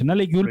situation ना,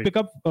 like you'll pick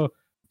up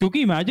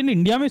क्योंकि imagine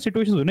India में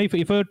situations हो ना,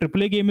 if a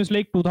AAA game is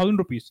like 2,000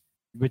 rupees,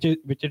 which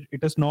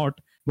it is not,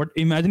 but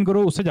imagine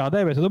करो उससे ज्यादा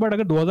है वैसे तो, but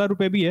अगर 2,000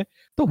 रुपए भी है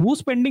तो who's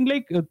spending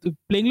like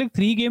playing like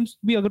 3 games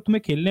भी अगर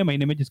तुम्हें खेलने हैं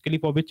महीने में, जिसके लिए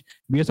for which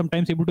we are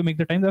sometimes able to make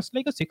the time, that's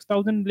like a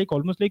 6,000, like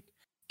almost like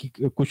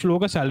कुछ लोगों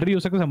का salary हो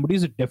सकता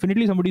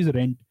है, somebody's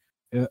rent,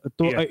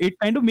 तो it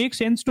kind of makes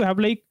sense to have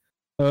like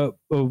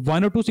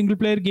 1 or 2 single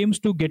player games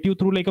to get you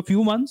through like a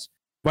few months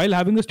while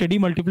having a steady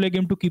multiplayer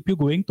game to keep you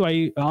going. So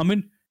I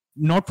mean,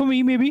 not for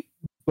me maybe,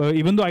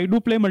 even though I do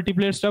play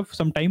multiplayer stuff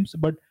sometimes,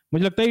 but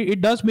मुझे लगता है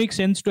it does make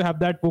sense to have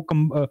that.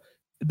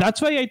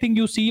 That's why I think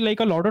you see like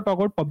a lot of talk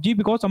about PUBG,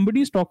 because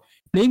somebody is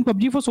playing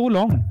PUBG for so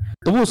long.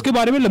 तो वो उसके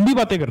बारे में लंबी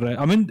बातें कर रहा है.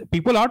 I mean,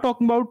 people are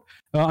talking about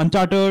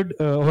Uncharted,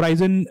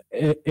 Horizon,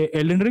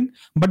 Elden Ring,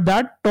 but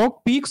that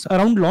talk peaks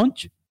around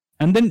launch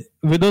and then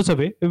withers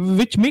away,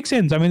 which makes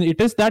sense. I mean, it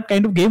is that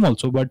kind of game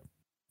also, but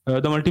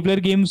the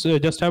multiplayer games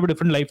just have a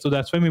different life, so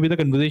that's why maybe the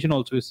conversation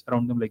also is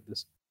around them like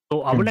this.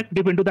 So I would like to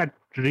dip into that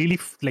really,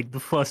 like the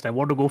first. I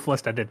want to go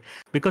first at it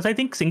because I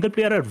think single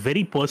player are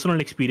very personal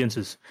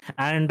experiences,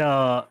 and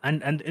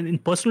in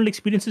personal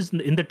experiences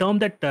in the term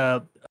that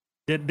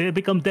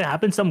there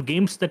happen some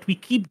games that we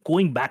keep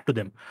going back to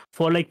them.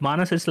 For like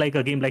Manas, it's like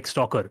a game like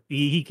Stalker.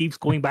 He keeps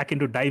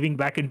diving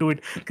back into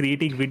it,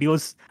 creating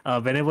videos.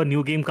 Whenever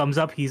new game comes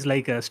up, he's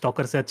like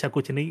Stalker se acha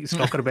kuch nahi,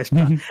 Stalker best.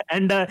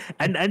 And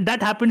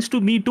that happens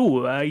to me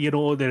too.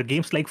 There are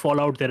games like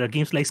Fallout, there are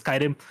games like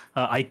Skyrim.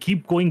 I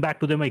keep going back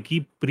to them. I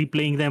keep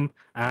replaying them,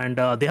 and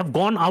they have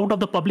gone out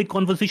of the public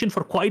conversation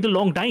for quite a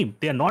long time.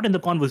 They are not in the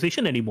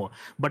conversation anymore.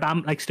 But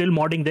I'm like still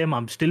modding them.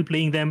 I'm still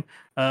playing them.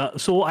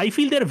 So I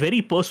feel they're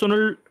very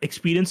personal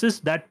experiences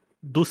that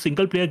those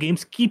single player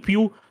games keep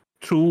you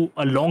through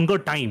a longer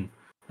time,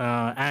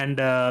 and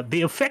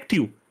they affect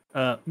you.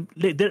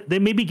 There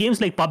may be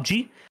games like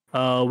PUBG,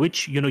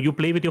 which you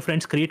play with your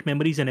friends, create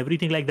memories and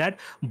everything like that.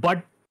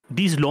 But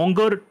these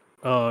longer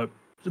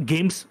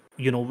games,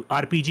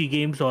 RPG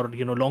games or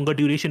longer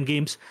duration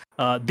games,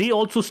 they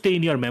also stay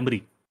in your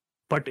memory.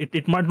 But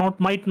it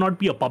might not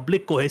be a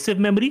public cohesive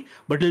memory,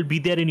 but it'll be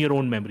there in your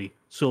own memory.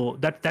 So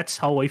that's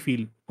how I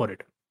feel for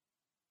it.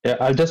 Yeah,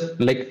 I'll just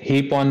like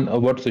heap on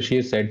what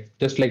Sushi said.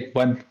 Just like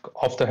one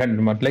off the hand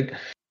remark. Like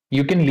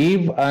you can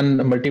leave a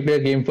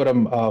multiplayer game for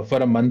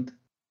a month,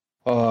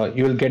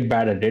 you will get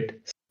bad at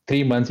it.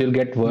 3 months you'll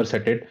get worse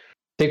at it.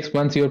 6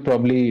 months you're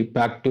probably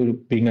back to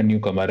being a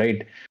newcomer,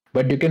 right?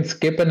 But you can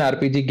skip an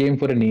RPG game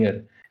for a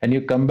year and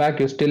you come back,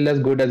 you're still as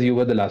good as you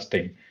were the last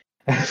time.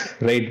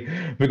 Right?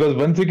 Because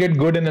once you get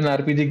good in an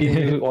RPG game,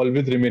 you will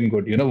always remain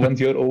good. Once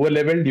you're over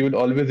leveled, you will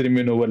always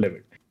remain over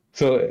leveled.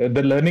 So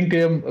the learning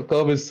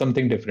curve is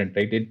something different,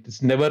 right?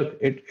 It's never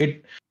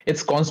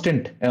it's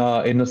constant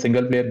in a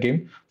single player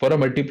game. For a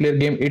multiplayer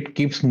game, it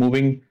keeps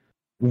moving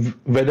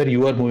whether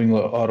you are moving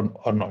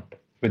or not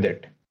with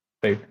it,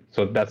 right?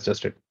 So that's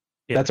just it.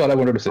 Yeah. That's all I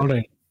wanted to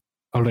say.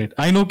 All right.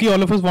 I know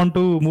all of us want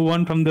to move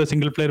on from the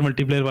single player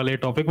multiplayer wale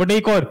topic, but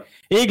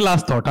एक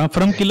last thought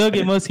from Killer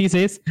Gamers. He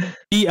says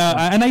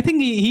and I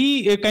think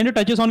he kind of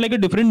touches on like a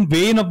different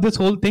vein of this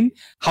whole thing,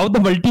 how the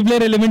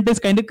multiplayer element is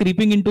kind of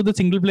creeping into the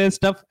single player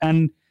stuff,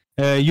 and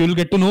you'll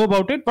get to know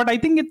about it. But I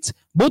think it's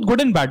both good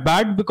and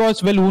bad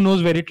because, well, who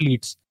knows where it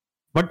leads.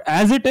 But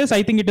as it is,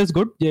 I think it is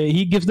good.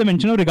 He gives the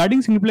mention of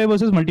regarding single player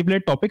versus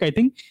multiplayer topic. I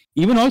think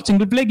even all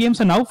single player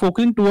games are now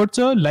focusing towards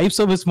a live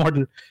service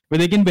model where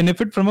they can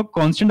benefit from a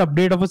constant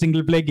update of a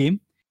single player game.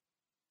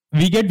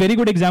 We get very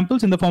good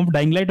examples in the form of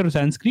Dying Light or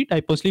Assassin's Creed. I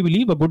personally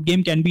believe a good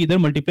game can be either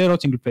multiplayer or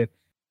single player.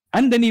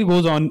 And then he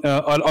goes on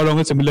along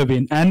a similar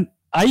vein. And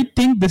I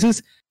think this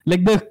is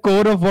like the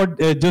core of what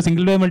the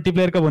single player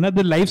multiplayer ka hona.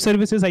 The live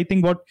services, I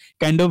think, what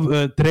kind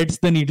of threads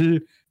the needle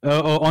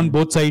on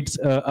both sides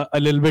a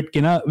little bit.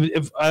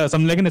 If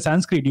something like an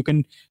Assassin's Creed, you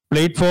can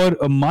play it for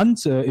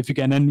months if you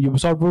can, and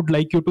Ubisoft would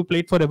like you to play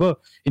it forever,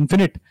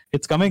 infinite.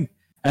 It's coming,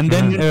 and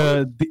then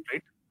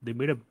they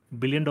made $1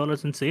 billion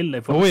in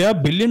sale. Oh yeah,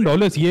 $1 billion.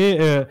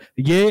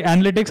 ये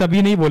analytics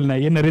अभी नहीं बोलना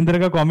है. ये नरेंद्र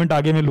का comment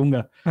आगे मैं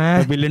लूंगा.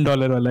 $1 billion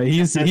वाला.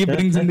 He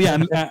brings in the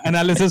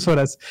analysis for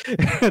us.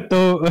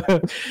 तो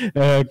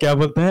क्या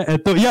बोलते हैं?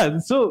 तो yeah.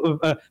 So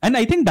and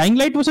I think Dying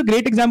Light was a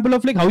great example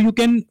of like how you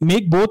can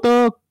make both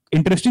a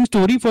interesting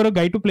story for a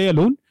guy to play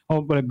alone,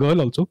 or for a girl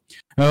also,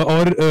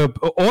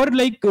 or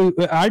like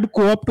add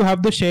co-op to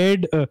have the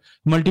shared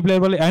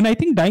multiplayer. And I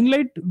think Dying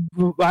Light,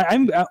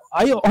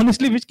 I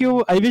honestly wish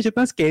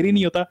इतना scary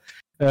नहीं होता,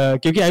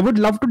 क्योंकि I would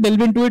love to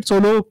delve into it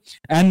solo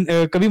and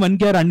कभी मन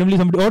किया randomly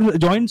somebody or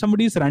join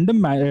somebody's random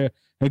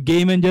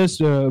game and just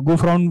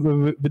goof around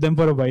with them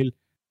for a while.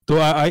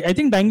 So I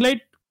think Dying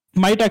Light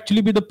might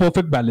actually be the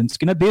perfect balance.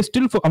 They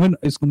still, I mean,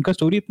 unka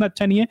story itna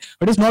acha nahi hai,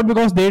 but it's not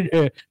because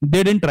they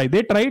didn't try.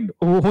 They tried,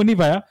 ho nahi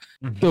paya.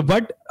 So,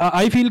 but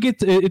I feel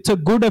it's a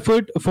good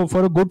effort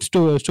for a good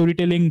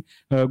storytelling,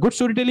 good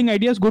storytelling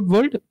ideas, good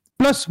world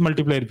plus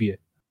multiplayer bhi hai.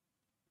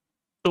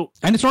 So,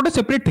 and it's not a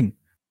separate thing.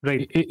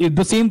 Right. It's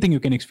the same thing you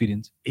can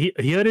experience.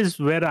 Here is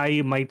where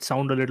I might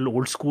sound a little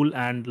old school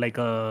and like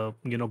a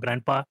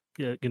grandpa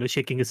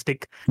shaking his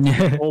stick.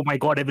 Oh my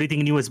god, everything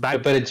new is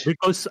back.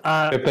 Because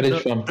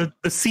the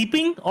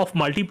seeping of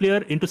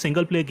multiplayer into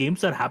single player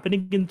games are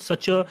happening in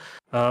such a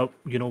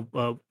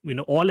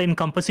all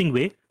encompassing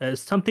way.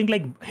 Something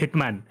like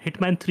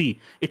Hitman 3.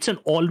 It's an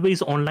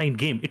always online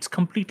game. It's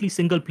completely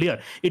single player.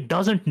 It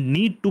doesn't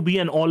need to be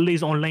an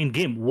always online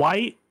game.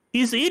 Why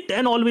is it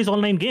an always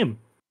online game?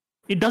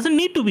 It doesn't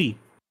need to be.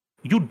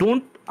 You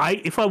don't.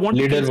 If I want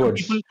to kill some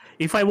people,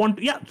 if I want,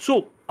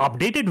 so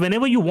update it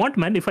whenever you want,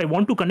 man. If I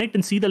want to connect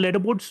and see the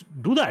leaderboards,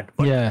 do that.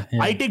 But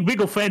I take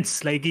big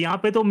offense. Like यहाँ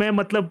पे तो मैं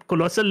मतलब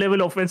colossal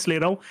level offense ले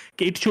रहा हूँ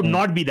कि it should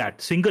not be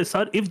that single.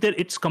 Sir, if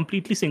it's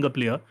completely single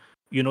player,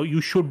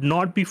 you should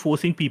not be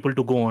forcing people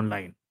to go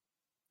online.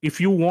 If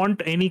you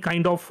want any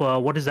kind of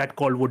what is that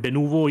called, वो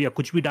Denuvo या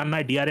कुछ भी डालना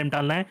है, DRM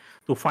डालना है,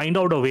 तो find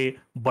out a way,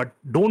 but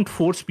don't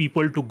force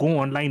people to go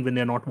online when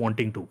they're not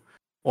wanting to.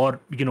 Or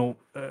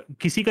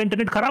किसी का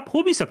इंटरनेट खराब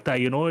हो भी सकता है.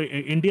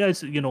 India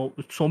is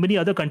so many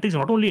other countries,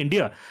 not only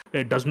India,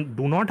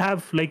 do not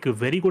have like a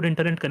very good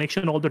internet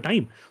connection all the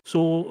time.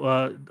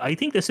 So I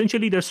think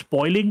essentially they're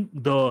spoiling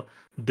the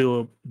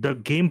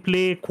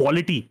gameplay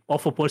quality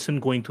of a person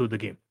going through the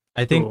game.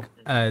 I think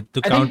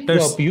to counter,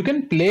 you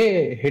can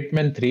play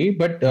Hitman 3,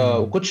 but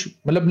कुछ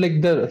मतलब like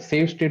the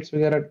save states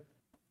वगैरह,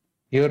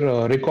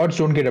 your records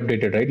don't get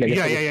updated, right? Like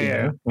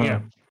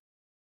yeah.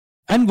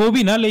 And wo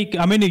bhi na, like,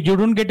 I mean, you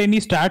don't get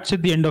any stats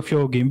at the end of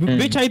your game,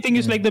 which I think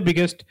is like the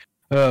biggest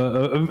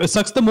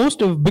sucks the most,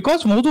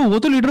 because wo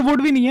to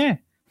leaderboard bhi nahi hai.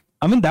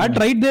 I mean, that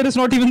right there is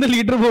not even the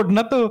leaderboard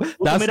na, to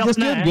that's just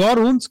your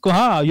own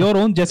your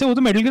own. Jaise wo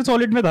to Metal Gear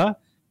Solid mein tha,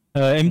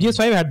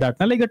 MGS5 had that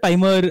na, like a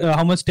timer,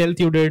 how much stealth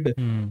you did.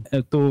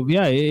 So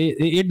yeah,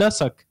 it does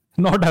suck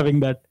not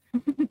having that.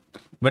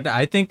 But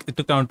I think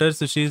to counter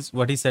Sushi's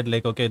what he said,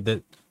 like, okay,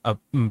 the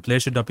player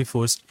should not be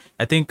forced.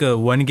 I think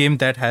one game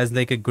that has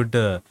like a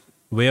good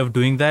way of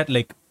doing that,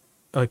 like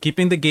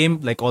keeping the game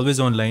like always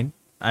online,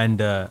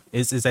 and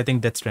is I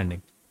think Death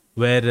Stranding,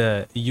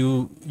 where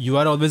you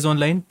are always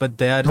online, but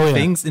there are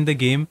things in the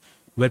game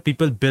where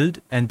people build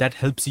and that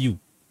helps you.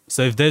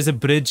 So if there's a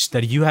bridge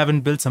that you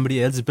haven't built,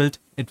 somebody else built,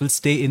 it will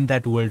stay in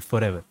that world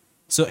forever.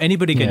 So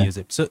anybody can use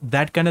it. So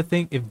that kind of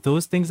thing, if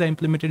those things are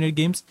implemented in your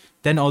games,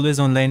 then always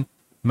online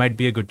might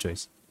be a good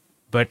choice.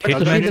 But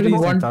Hitman doesn't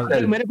want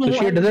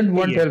help. Doesn't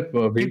want help.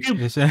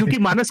 क्योंकि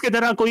मानस के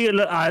तरह कोई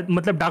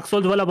मतलब dark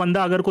souls वाला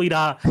बंदा अगर कोई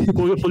रहा,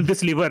 कोई पुल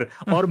दिस लीवर,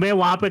 और मैं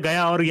वहां पे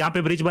गया और यहाँ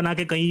पे ब्रिज बना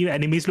के कहीं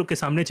एनिमीज लोग के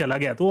सामने चला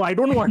गया, तो आई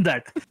डोंट वांट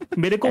दैट.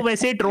 मेरे को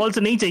वैसे ट्रोल्स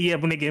नहीं चाहिए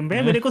अपने गेम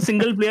में. मेरे को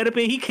सिंगल प्लेयर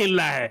पे ही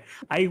खेलना है.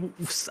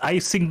 I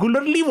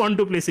singularly want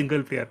to play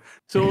single player.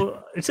 So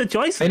it's a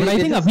choice. And I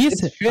think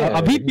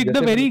Abhi picked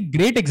a very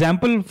great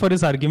example for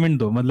his argument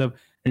though. मतलब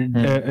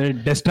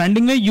Death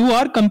Stranding में you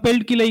are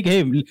compelled कि like,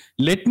 hey,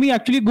 let me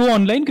actually go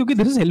online because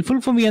this is helpful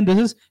for me and this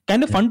is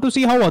kind of fun to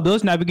see how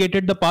others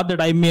navigated the path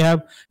that I may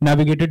have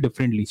navigated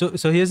differently.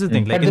 So here's the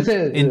thing, like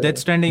in Death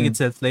Stranding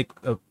itself, like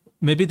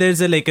maybe there's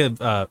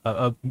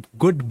a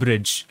good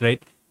bridge,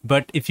 right?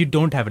 But if you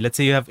don't have it, let's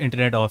say you have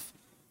internet off,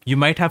 you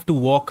might have to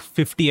walk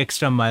 50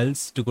 extra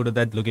miles to go to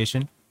that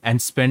location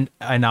and spend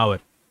an hour,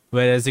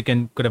 whereas you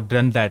could have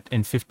done that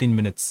in 15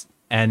 minutes.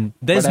 And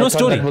there's no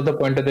story. That was the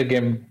point of the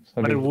game.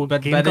 But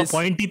game का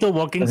point ही तो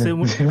walking से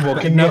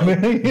walking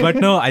but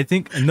no, I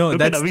think no, look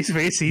that's at Avi's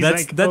face. He's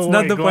that's like, that's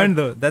not the point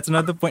though. That's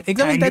not the point.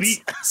 Exactly, that's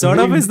sort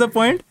of is the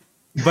point.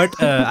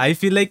 But I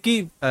feel like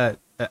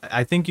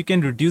I think you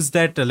can reduce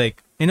that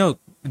like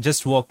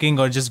just walking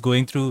or just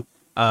going through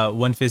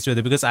one phase to the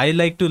other, because I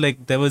like to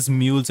like there was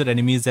mules or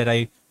enemies that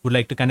I would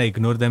like to kind of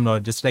ignore them or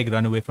just like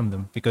run away from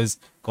them because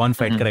कौन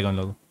fight करेगा उन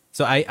लोगों.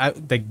 So I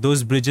like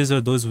those bridges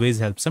or those ways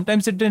help.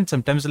 Sometimes it didn't.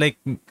 Sometimes like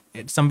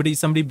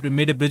somebody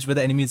made a bridge where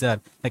the enemies are.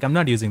 Like I'm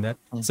not using that.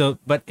 So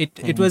but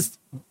it was,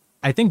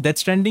 I think Death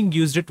Stranding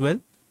used it well,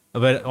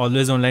 where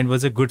always online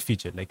was a good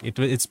feature. Like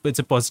it's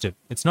a positive.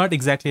 It's not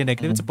exactly a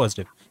negative. It's a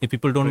positive. If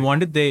people don't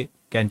want it, they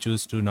can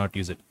choose to not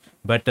use it.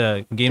 But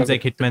games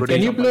like Hitman.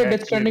 Can you play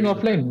Death Stranding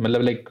offline?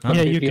 Like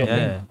yeah, you can.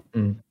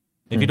 Yeah.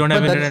 If you don't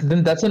have internet,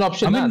 then that's an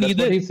option. I mean, that's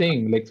what he's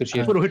saying. Like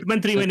Sushi. For Hitman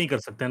 3 में नहीं कर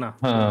सकते ना.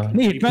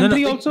 नहीं, Hitman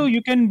 3 also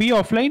you can be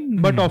offline,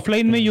 but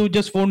offline में you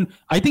just won't.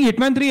 I think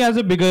Hitman 3 has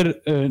a bigger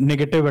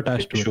negative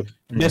attached to it.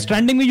 Death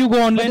Stranding में you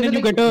go online and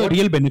you get a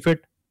real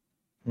benefit.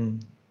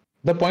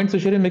 The point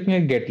Sushi is making, I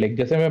get. Like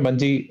जैसे मैं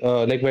Bungie,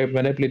 like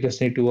when I play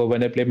Destiny 2 or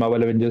when I play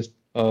Marvel Avengers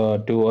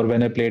 2, or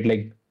when I played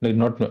like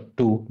not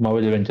 2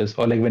 Marvel Adventures,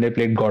 or like when I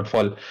played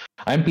Godfall,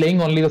 I'm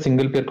playing only the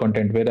single player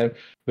content where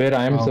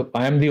I am Wow.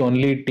 I am the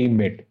only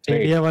teammate.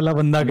 Stadia वाला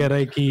बंदा कह रहा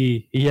है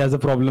कि he has a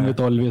problem with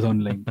always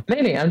online.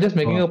 नहीं, I'm just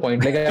making a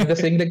point. Like I'm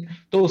just saying like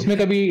तो उसमें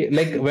कभी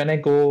like when I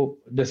go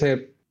जैसे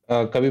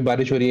कभी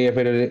बारिश हो रही है या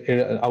फिर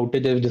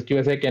आउटेज है जिसकी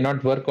वजह से I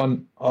cannot work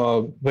on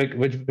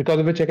because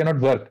of which I cannot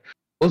work.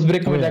 उस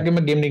ब्रेक में जाके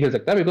मैं गेम नहीं खेल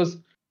सकता because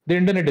the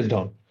internet is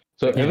down.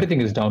 So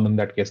everything is down in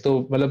that case.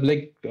 So मतलब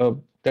like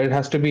there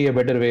has to be a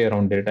better way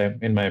around it,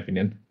 in my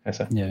opinion.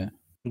 ऐसा. Yeah.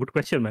 Good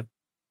question, man.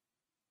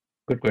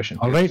 Good question.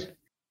 All right.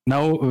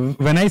 Now,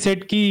 when I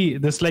said कि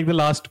that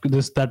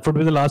would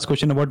be the last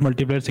question about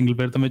multiplayer single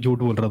player, तो मैं झूठ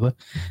बोल रहा था.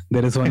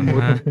 There is one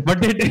more, but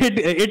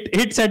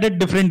it said a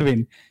different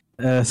way.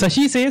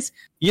 Sashi says,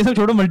 ये सब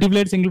छोड़ो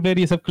multiplayer single player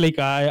ये सब like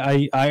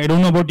I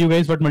don't know about you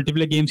guys, but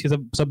multiplayer games ये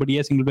सब बढ़िया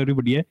है, single player भी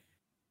बढ़िया है.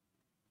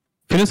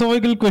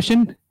 Philosophical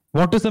question: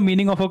 what is the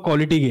meaning of a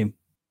quality game?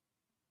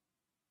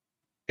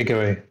 Take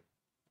away.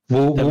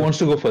 Who wants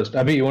to go first?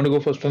 Abhi, you want to go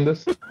first on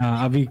this?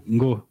 Abhi,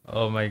 go.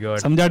 Oh my god.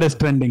 समझा Death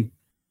Stranding.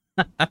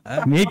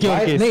 Make your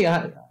case.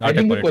 I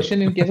think the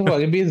question in case of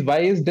Abhi is why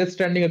is Death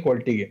Stranding a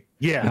quality game?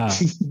 Yeah.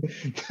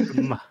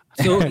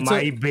 So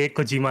my big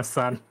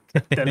Kojima-san.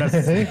 Tell us.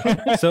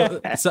 So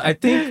I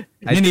think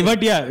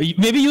but yeah,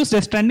 maybe use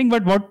Death Stranding,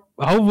 but what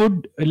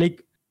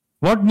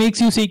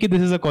makes you say that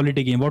this is a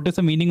quality game? What is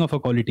the meaning of a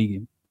quality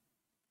game?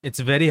 It's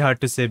very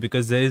hard to say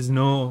because there is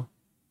no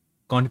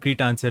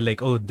concrete answer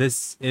like, oh,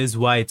 this is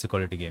why it's a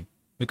quality game.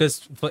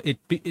 Because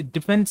it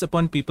depends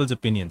upon people's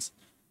opinions.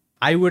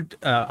 I would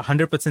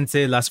 100%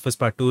 say Last of Us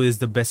Part 2 is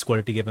the best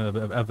quality game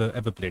I've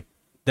ever played.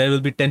 There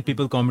will be 10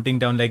 people commenting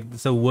down like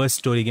it's the worst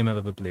story game I've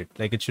ever played.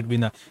 Like it should be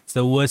it's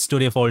the worst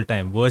story of all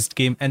time, worst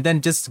game, and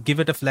then just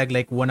give it a flag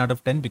like 1 out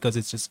of 10 because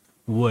it's just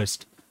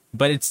worst.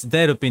 But it's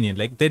their opinion.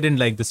 Like they didn't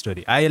like the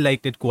story. I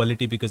liked it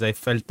quality because I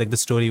felt like the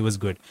story was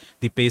good.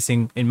 The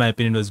pacing, in my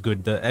opinion, was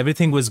good.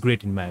 Everything was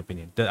great in my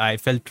opinion. I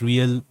felt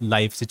real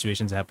life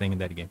situations happening in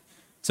that game.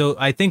 So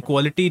I think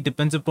quality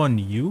depends upon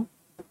you.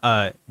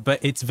 But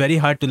it's very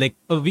hard to like.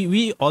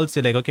 We all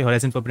say like, okay,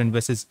 Horizon Forbidden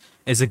West is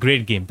a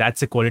great game.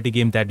 That's a quality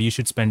game that you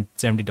should spend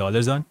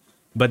 $70 on.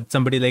 But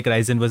somebody like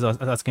Ryzen was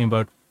asking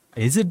about,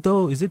 is it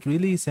though? Is it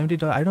really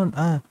 $70? I don't.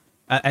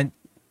 And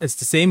it's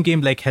the same game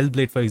like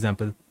Hellblade, for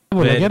example.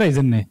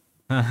 Ryzen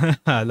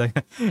like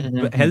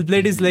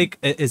Hellblade is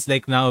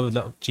like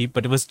now cheap,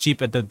 but it was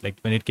cheap at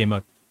when it came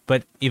out.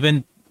 But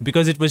even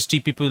because it was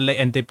cheap, people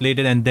and they played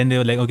it, and then they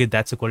were like, okay,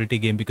 that's a quality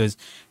game because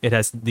it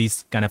has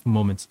these kind of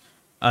moments.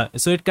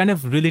 So it kind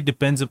of really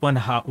depends upon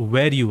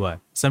where you are.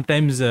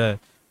 Sometimes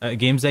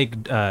games like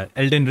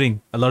Elden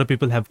Ring, a lot of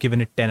people have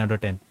given it 10 out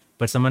of 10.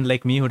 But someone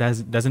like me who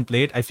doesn't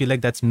play it, I feel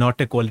like that's not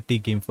a quality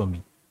game for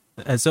me.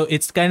 So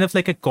it's kind of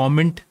like a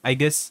comment, I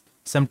guess,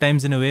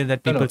 sometimes in a way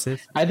that people say.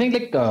 I think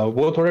like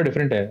वो थोड़ा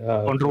different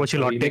है.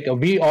 Controversial. Like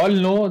we all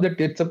know that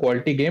it's a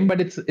quality game,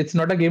 but it's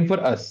not a game for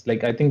us.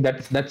 Like I think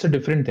that's a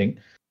different thing.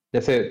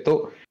 जैसे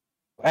तो.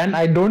 And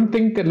I don't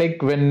think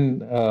like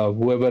when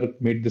whoever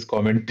made this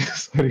comment,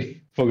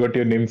 sorry, forgot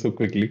your name so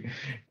quickly.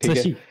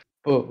 Sashi.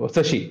 Oh,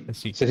 Sashi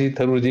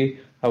Tharuji,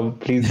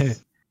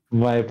 please,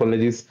 my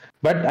apologies.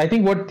 But I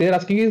think what they're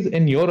asking is,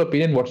 in your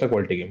opinion, what's a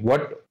quality game?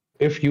 What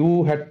if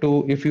you had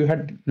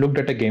looked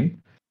at a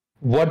game,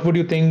 what would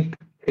you think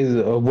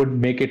would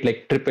make it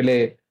like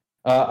AAA,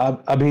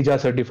 Abhija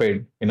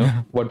certified? You know,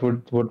 what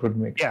would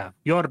make? Yeah,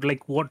 you're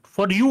like what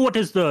for you? What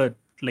is the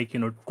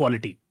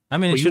quality? I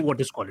mean, what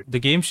is quality? The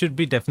game should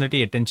be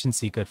definitely attention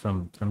seeker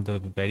from the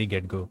very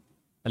get-go.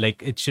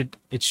 Like it should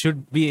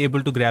be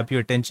able to grab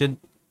your attention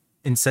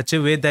in such a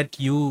way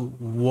that you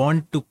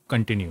want to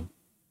continue.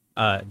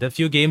 There are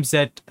few games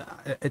that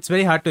it's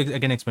very hard to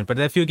again explain, but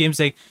there are few games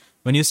like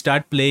when you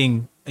start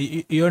playing,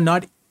 you're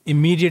not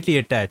immediately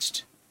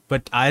attached.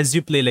 But as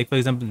you play, like for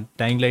example,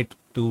 Dying Light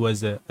 2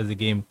 was a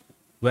game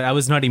where I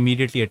was not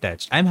immediately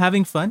attached. I'm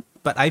having fun,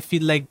 but I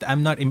feel like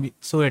I'm not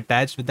so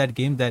attached with that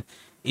game that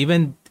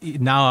even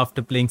now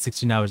after playing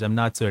 16 hours, I'm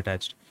not so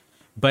attached.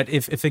 But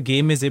if a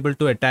game is able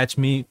to attach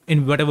me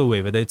in whatever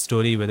way, whether it's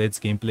story, whether it's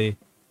gameplay,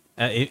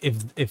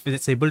 if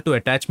it's able to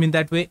attach me in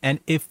that way, and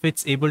if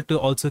it's able to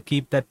also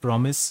keep that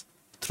promise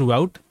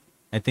throughout,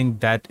 I think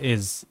that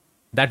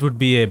would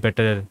be a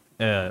better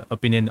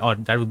opinion, or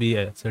that would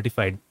be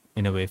certified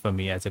in a way for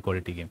me as a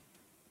quality game.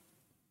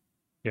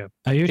 Yeah.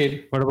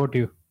 Ayush, what about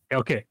you?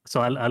 Okay,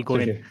 so I'll go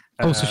in.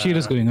 Sushir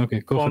is going. Okay,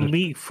 go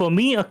for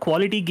me, a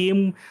quality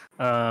game.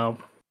 I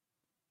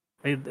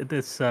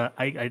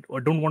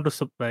don't want to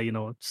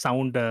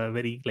sound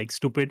very like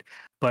stupid,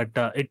 but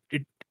it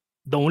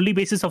the only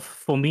basis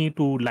for me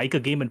to like a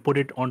game and put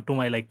it onto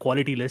my like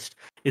quality list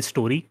is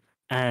story,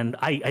 and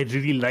I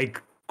really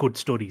like good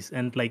stories,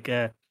 and like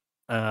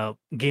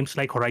games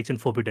like Horizon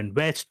Forbidden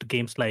West,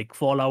 games like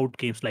Fallout,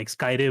 games like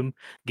Skyrim,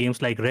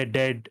 games like Red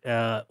Dead,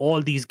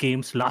 all these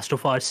games, Last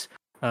of Us.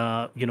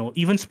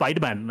 Even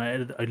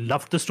Spider-Man, I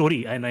loved the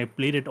story and I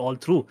played it all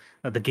through.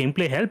 The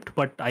gameplay helped,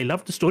 but I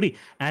loved the story.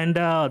 And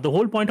the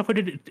whole point of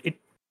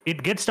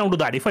it gets down to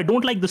that. If I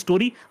don't like the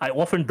story, I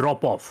often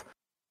drop off.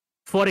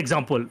 for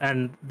example,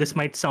 and this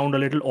might sound a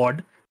little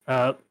odd,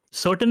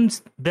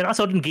 there are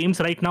certain games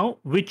right now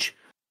which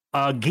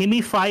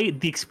gamify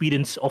the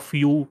experience of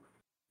you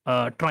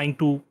trying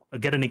to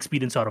get an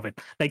experience out of it.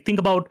 Like think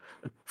about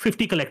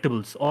 50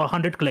 collectibles or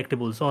 100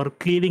 collectibles or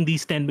clearing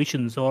these 10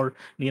 missions or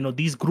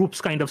these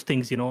groups kind of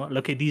things.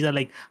 Okay, these are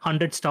like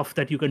 100 stuff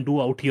that you can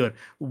do out here.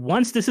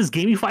 Once this is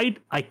gamified,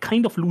 I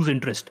kind of lose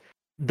interest.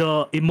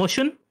 The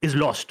immersion is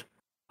lost.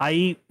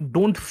 I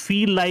don't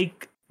feel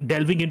like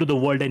delving into the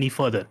world any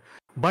further.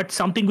 But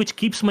something which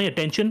keeps my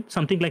attention,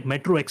 something like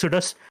Metro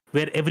Exodus,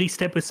 where every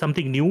step is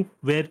something new,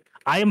 where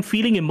I am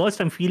feeling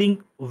immersed, I'm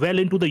feeling well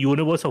into the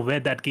universe of where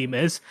that game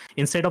is,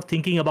 instead of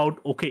thinking about,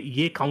 okay,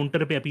 ye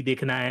counter pe abhi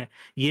dekhna hai,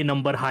 ye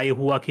number high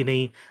hua ki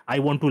nahi, I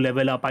want to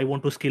level up, I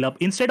want to skill up.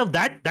 Instead of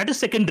that, that is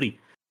secondary.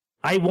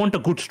 I want a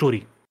good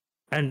story.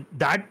 And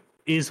that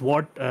is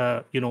what,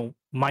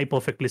 my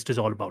perfect list is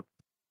all about.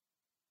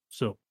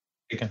 So.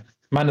 Okay.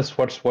 Manas,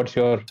 what's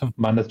your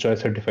Manas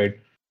Choice certified?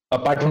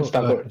 Apart from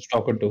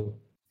Stalker 2.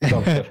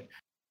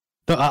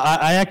 So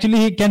I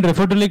actually can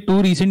refer to like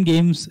two recent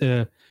games.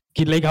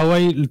 Like how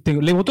I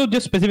think, like,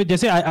 just specific.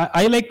 Jesse,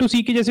 I like to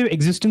see that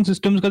existing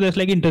systems, there's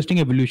like interesting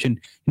evolution.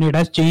 It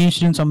has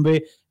changed in some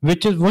way,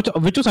 which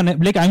was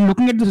like I'm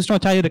looking at the system.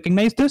 I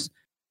recognize this,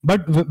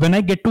 but when I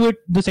get to it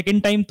the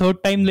second time,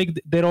 third time,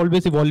 like they're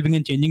always evolving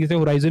and changing.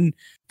 Horizon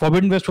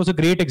Forbidden West was a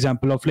great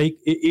example of like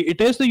it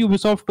is the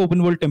Ubisoft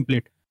open world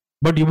template.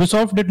 But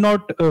Ubisoft did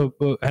not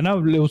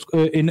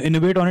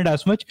innovate on it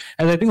as much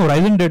as I think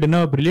Horizon did in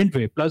a brilliant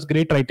way. Plus,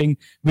 great writing.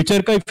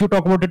 Witcher, if you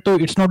talk about it,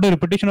 it's not a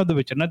repetition of The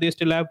Witcher. They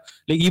still have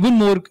like even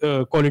more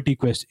quality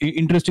quests,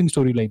 interesting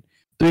storyline.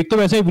 So, एक तो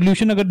वैसा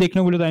evolution अगर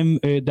देखने को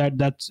मिले तो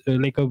that's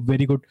like a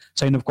very good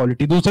sign of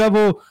quality. दूसरा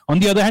वो on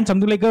the other hand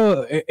something like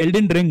a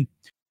Elden Ring.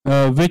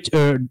 Which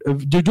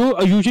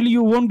usually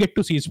you won't get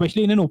to see,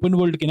 especially in an open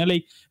world,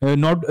 like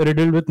not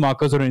riddled with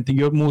markers or anything.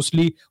 You're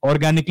mostly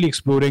organically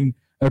exploring.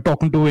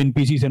 Talking to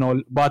NPCs and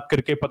all, बात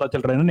करके पता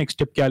चल रहा है ना next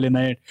step क्या लेना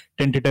है,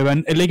 tentative,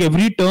 and like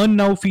every turn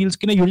now feels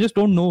कि ना you just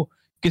don't know,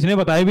 किसने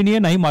बताया भी नहीं है,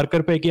 ना ही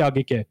marker पे कि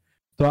आगे क्या है.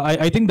 So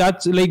I think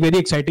that's like very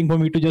exciting for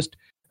me to just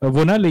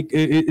like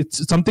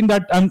it's something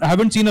that I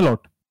haven't seen a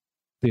lot.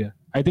 So, yeah,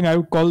 I think I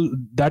would call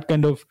that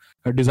kind of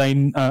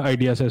design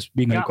ideas as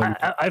being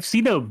iconic. I've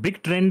seen a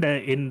big trend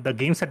in the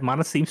games that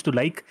Manas seems to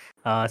like,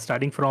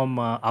 starting from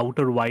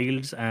Outer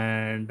Wilds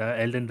and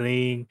Elden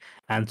Ring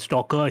and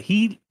Stalker.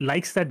 He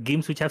likes that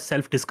games which have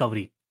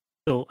self-discovery.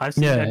 So I've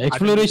seen that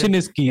exploration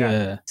is key.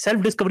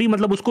 Self-discovery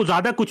मतलब उसको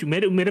ज़्यादा कुछ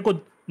मेरे को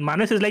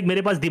Manas is like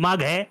मेरे पास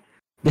दिमाग है,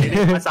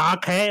 मेरे पास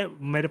आँख है,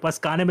 मेरे पास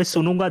कान है, मैं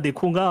सुनूंगा,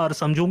 देखूंगा और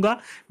समझूंगा,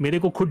 मेरे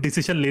को खुद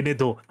डिसीजन लेने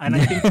दो. And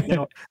I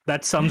think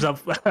that sums up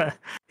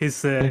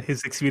his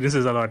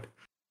experiences a lot.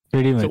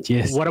 Pretty much, so,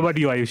 yes. What about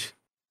you, Ayush?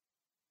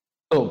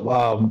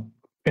 So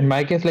in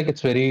my case, like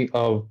it's very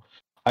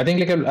I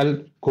think like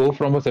I'll go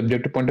from a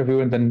subjective point of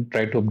view and then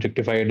try to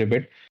objectify it a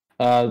bit.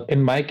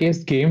 In my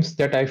case, games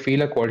that I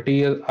feel are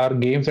quality are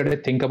games that I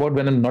think about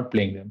when I'm not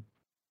playing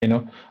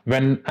them.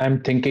 When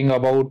I'm thinking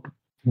about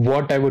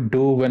what I would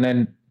do when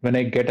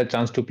I get a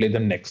chance to play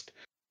them next.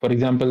 For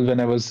example, when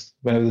I was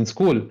in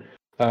school,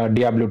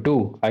 Diablo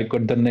 2,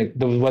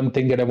 the one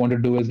thing that I wanted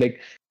to do is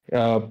like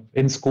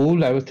in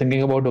school, I was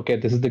thinking about, okay,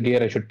 this is the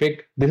gear I should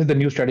pick. This is the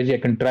new strategy I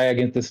can try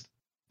against this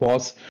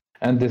boss,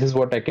 and this is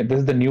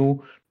the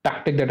new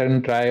tactic that I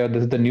can try, or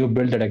this is the new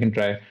build that I can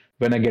try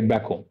when I get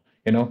back home.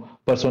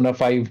 Persona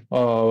 5.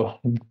 I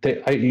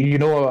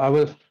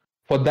was,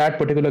 for that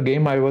particular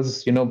game, I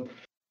was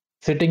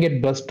sitting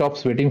at bus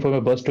stops waiting for my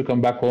bus to come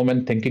back home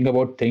and thinking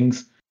about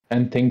things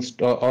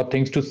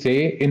to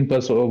say in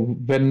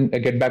person when I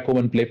get back home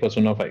and play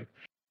Persona 5.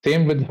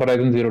 Same with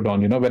Horizon Zero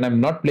Dawn. When I'm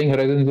not playing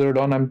Horizon Zero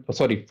Dawn,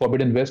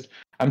 Forbidden West,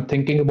 I'm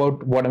thinking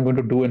about what I'm going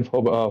to do in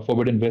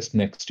Forbidden West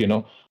next.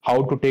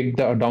 How to take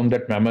down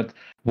that mammoth,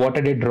 what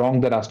I did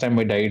wrong the last time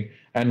I died,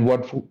 and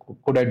what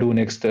could I do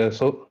next.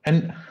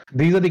 And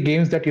these are the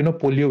games that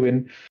pull you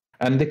in,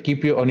 and they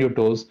keep you on your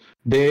toes.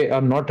 They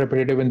are not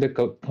repetitive in the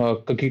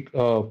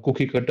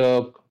cookie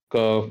cutter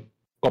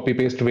copy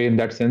paste way in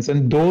that sense.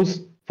 And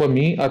those for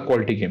me are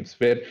quality games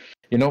where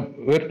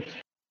where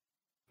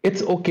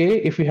it's okay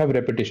if you have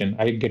repetition.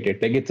 I get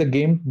it. Like it's a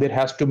game, there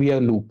has to be a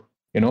loop.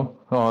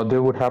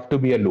 There would have to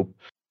be a loop.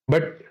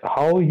 But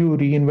how you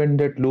reinvent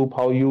that loop,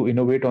 how you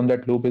innovate on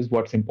that loop is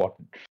what's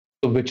important.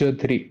 So Witcher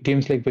 3,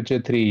 games like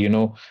Witcher 3,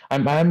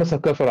 I'm a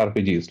sucker for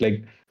RPGs.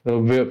 Like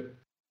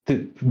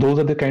those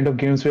are the kind of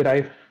games where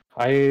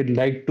I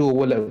like to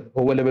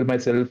overlevel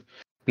myself,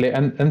 play,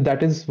 and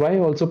that is why I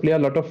also play a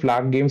lot of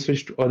flag games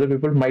which other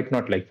people might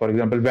not like. For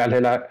example,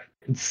 Valhalla,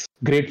 it's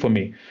great for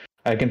me.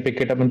 I can pick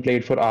it up and play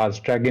it for hours.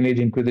 Dragon Age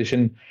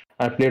Inquisition,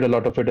 I played a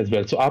lot of it as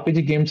well. So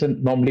RPG games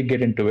normally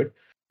get into it.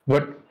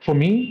 But for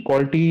me,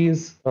 quality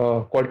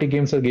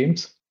games are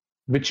games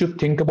which you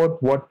think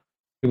about what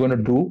you're going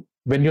to do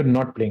when you're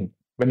not playing.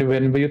 When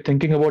you're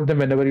thinking about them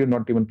whenever you're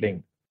not even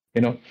playing.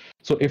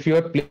 So if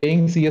you're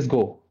playing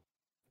CSGO,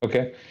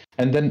 okay,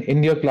 and then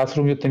in your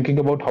classroom you're thinking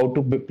about how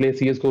to play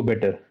CSGO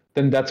better,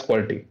 then that's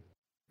quality,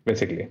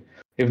 basically.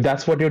 If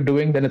that's what you're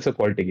doing, then it's a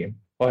quality game,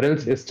 or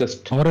else it's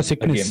just or a a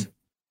sickness.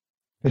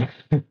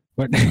 game.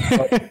 But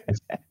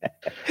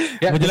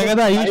Yeah, मुझे लगा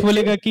था Ayush I-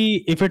 बोलेगा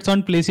कि if it's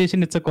on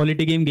PlayStation, it's a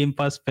quality game. Game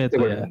Pass पे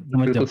तो यार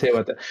समझ बिल्कुल जाओ. सही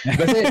बात है.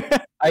 वैसे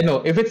I know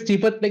if it's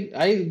cheaper, like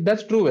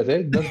that's true. वैसे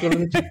 $10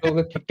 में cheap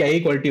होगा, क्या ही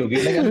quality होगी.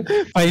 Like,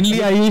 Finally,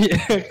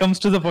 Ayush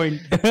comes to the point.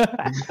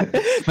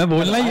 मैं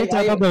बोलना ये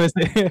चाहता था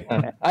वैसे.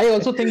 I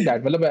also think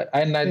that. मतलब,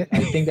 and I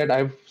think that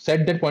I've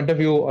said that point of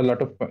view a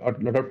lot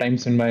of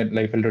times in my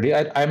life already.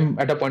 I'm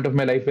at a point of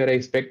my life where I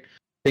expect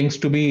things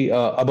to be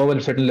above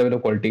a certain level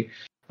of quality.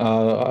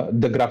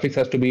 The graphics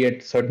has to be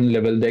at certain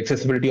level. The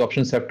accessibility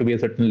options have to be a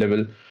certain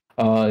level.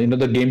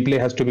 The gameplay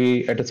has to be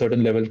at a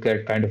certain level,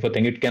 kind of a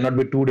thing. It cannot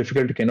be too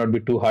difficult. It cannot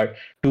be too hard,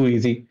 too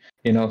easy.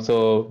 So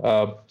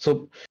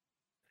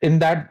in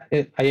that,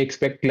 I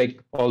expect like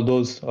all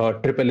those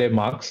AAA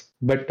marks.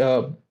 But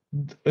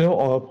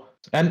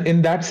and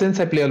in that sense,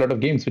 I play a lot of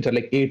games which are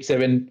like 8,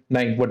 7,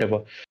 9,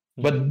 whatever.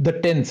 But the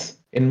 10s,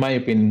 in my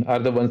opinion, are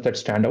the ones that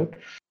stand out,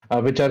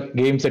 which are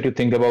games that you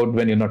think about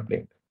when you're not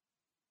playing.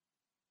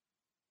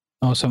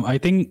 Awesome. I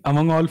think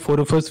among all four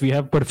of us, we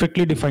have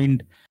perfectly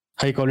defined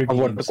high quality Of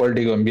what the games.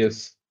 quality game,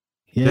 yes.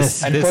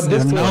 Yes. And This- for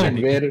this this question,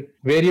 now-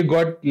 where you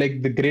got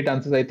like the great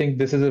answers, I think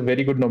this is a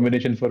very good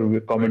nomination for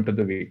comment of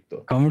the week.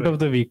 Though. Comment of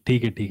the week.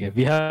 ठीक है.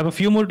 We have a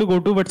few more to go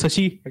to, but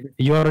Sashi,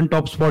 you are on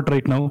top spot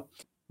right now.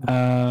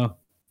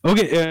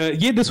 Okay,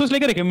 this was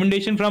like a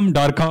recommendation from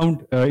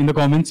Darkhound in the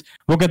comments.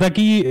 वो कहता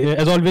कि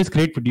as always,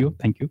 great video.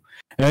 Thank you.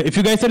 If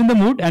you guys are in the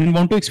mood and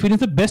want to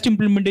experience the best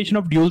implementation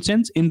of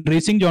DualSense in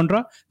racing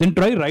genre, then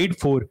try Ride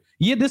 4.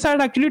 This I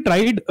had actually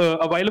tried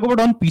a while ago,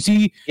 but on PC.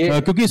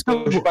 ये क्योंकि इसका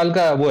पुष्पाल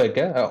का वो है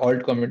क्या?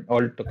 Alt comment.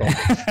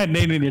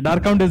 नहीं.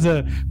 Darkhound is a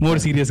more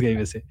serious guy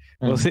वैसे.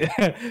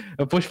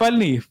 पुष्पाल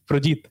नहीं,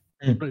 प्रजीत.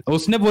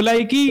 उसने बोला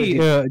है कि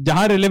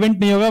जहां रिलेवेंट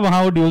नहीं होगा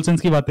वहां वो ड्यूल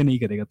सेंस की बातें नहीं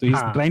करेगा, तो he is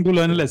trying to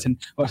learn a lesson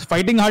और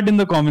fighting hard in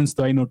the comments,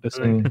 तो आई नोटिस.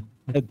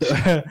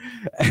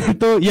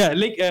 तो yeah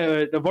like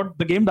what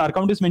the game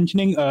Darkhound is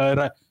mentioning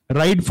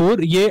ride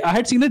 4, yeah I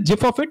had seen a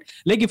gif of it.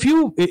 Like if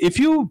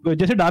you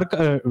जैसे dark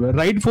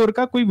ride 4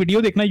 का कोई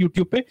video देखना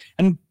YouTube पे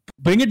and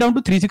bring it down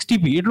to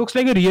 360p, it looks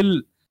like a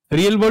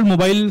real world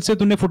mobile से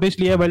तूने footage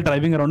लिया while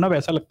driving around ना,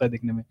 वैसा लगता है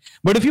देखने में.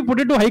 But if you put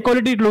it to high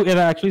quality, it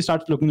actually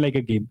starts looking like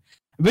a game,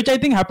 which I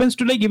think happens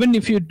to like even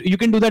if you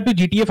can do that to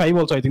GTA 5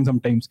 also. I think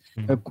sometimes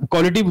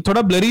quality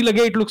thoda blurry lage,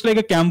 it looks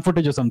like a cam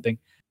footage or something.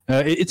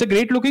 It's a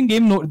great looking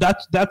game. No,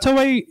 that's how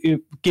I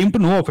came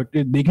to know of it.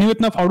 Dekhne mein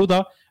itna faadu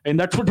tha,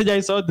 in that footage I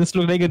saw this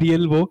looked like a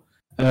real wo.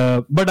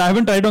 But I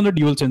haven't tried on the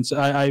DualSense.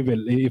 I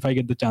will if I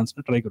get the chance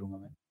to try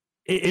karunga main.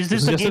 Is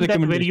this a game that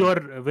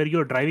where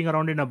you're driving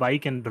around in a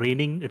bike and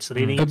raining? It's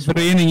raining. It's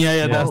raining.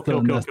 Yeah. That's the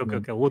one.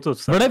 Okay. वो तो.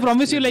 But I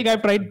promise you, like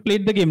I've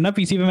played the game ना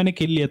PC पे मैंने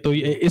खेल लिया, तो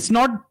it's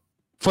not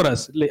for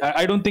us. Like,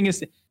 I don't think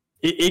it's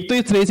एक तो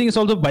it's racing, it's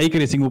also bike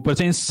racing, ऊपर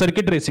से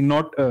circuit racing,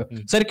 not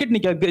circuit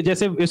नहीं क्या,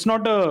 जैसे it's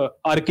not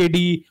arcade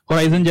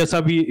Horizon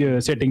जैसा भी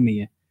setting नहीं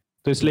है,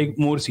 तो it's like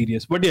more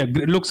serious. But yeah,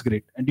 it looks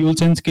great and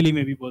DualSense के लिए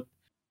maybe both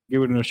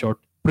give it a shot.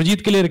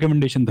 प्रजीत के लिए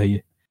recommendation था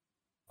ये.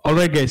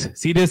 Alright guys,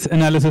 serious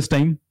analysis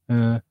time.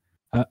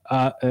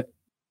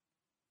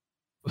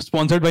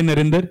 Sponsored by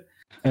Narinder.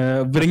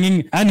 Bringing,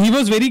 and he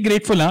was very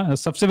grateful.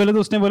 सबसे पहले तो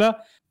उसने बोला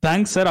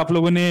thanks sir, आप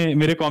लोगों ने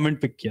मेरे comment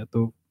pick किया,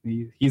 तो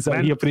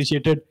he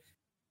appreciated.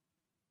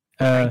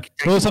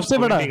 तो सबसे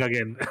बड़ा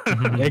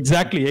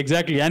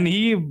exactly and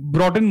he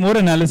brought in more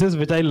analysis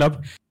which I loved.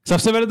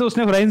 सबसे पहले तो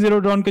उसने Horizon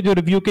Zero Dawn के जो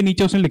रिव्यू के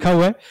नीचे उसने लिखा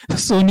हुआ है,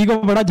 सोनी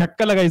को बड़ा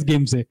झटका लगा इस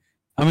गेम से.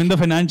 I mean the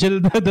financial,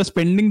 the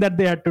spending that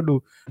they had to do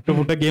to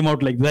put a game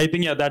out like this. I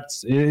think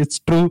it's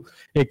true.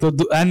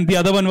 And the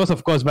other one was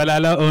of course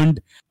Valhalla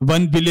earned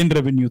 1 billion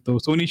revenue. So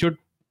Sony should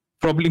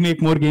probably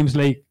make more games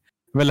like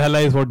Valhalla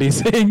is what he's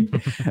saying.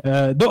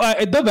 Though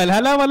the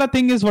Valhalla wala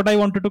thing is what I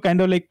wanted to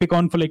kind of like pick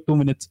on for like 2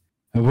 minutes.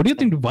 What do you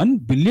think?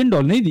 $1 billion?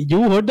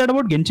 You heard that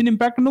about Genshin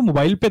Impact on the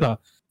mobile pe tha.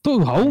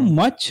 So how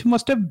much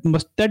must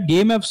that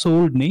game have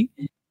sold?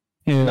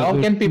 Now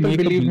can people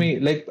believe me?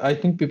 Like I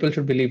think people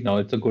should believe now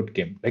it's a good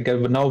game. Like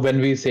now when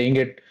we saying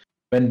it,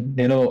 when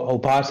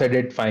Upar said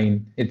it,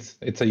 fine, it's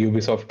a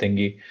Ubisoft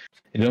thingy.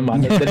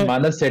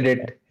 Manas said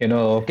it,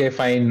 okay,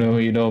 fine,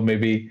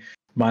 maybe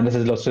Manas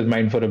has lost his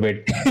mind for a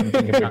bit.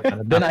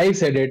 Then I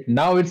said it.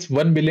 Now it's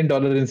 $1 billion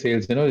in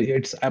sales.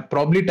 It's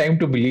probably time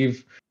to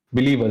believe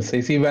us.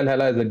 I see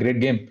Valhalla is a great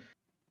game.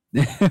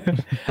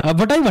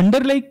 But I wonder,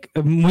 like,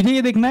 मुझे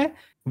ये देखना है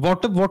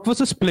what was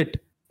the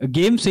split?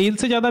 Game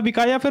sales से ज्यादा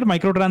बिका या फिर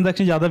micro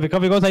transaction ज्यादा बिका?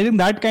 Because I think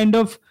that kind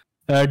of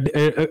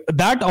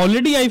that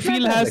already I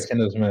feel has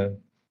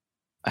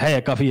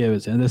है काफी है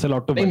वैसे. There's a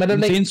lot to buy.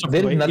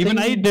 Even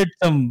I did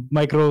some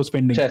micro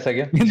spending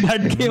in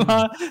that game.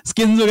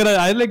 Skins वगैरह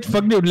I like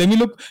fuck dude, let me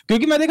look,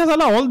 क्योंकि मैं देखा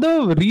साला all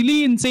the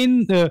really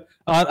insane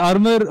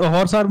armor,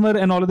 horse armor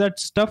and all of that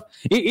stuff.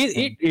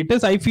 It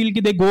is, I feel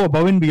कि they go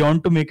above and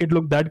beyond to make it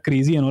look that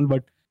crazy and all,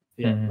 but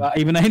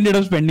even I ended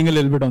up spending a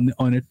little bit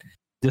on it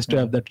just to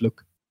have that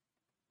look.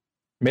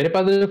 मेरे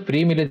पास जो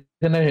free मिले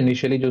थे ना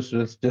initially,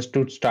 just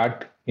to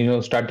start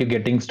you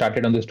getting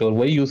started on the store,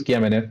 वही use किया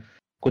मैंने.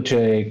 कुछ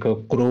एक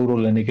करोड़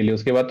लेने के लिए,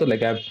 उसके बाद तो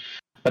like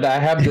but I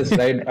have this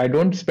right. I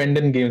don't spend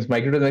in games.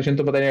 Microtransaction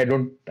तो पता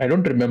नहीं. I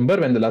don't remember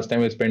when the last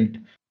time I spent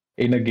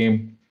in a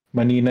game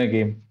money in a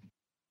game.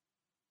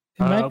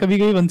 मैं कभी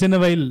कभी once in a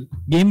while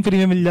game free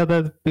में मिल जाता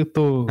है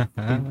तो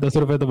 10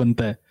 रुपए तो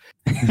बनता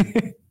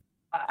है.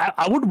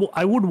 I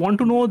would want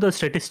to know the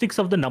statistics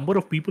of the number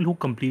of people who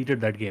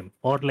completed that game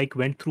or like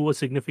went through a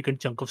significant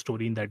chunk of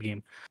story in that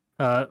game.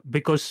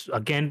 Because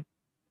again,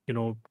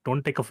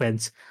 don't take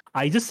offense.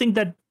 I just think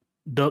that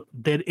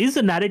there is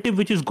a narrative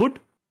which is good,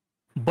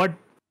 but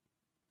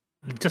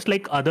just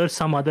like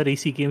some other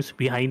AC games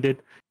behind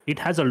it, it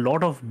has a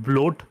lot of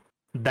bloat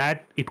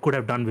that it could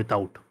have done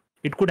without.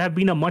 It could have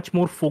been a much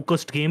more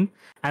focused game,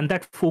 and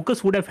that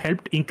focus would have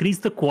helped increase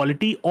the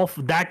quality of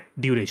that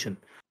duration.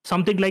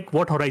 Something like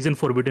what Horizon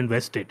Forbidden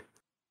West did.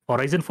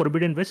 Horizon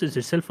Forbidden West is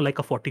itself like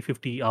a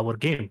 40-50 hour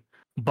game,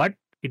 but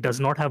it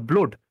does not have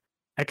bloat.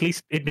 At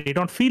least it did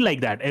not feel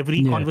like that.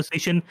 Every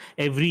conversation,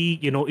 every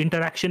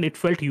interaction, it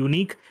felt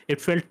unique.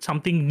 It felt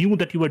something new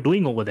that you were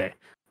doing over there.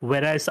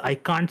 Whereas I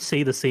can't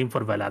say the same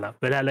for Valhalla.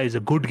 Valhalla is a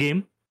good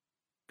game.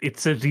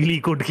 It's a really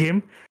good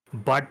game,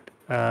 but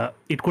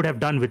it could have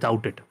done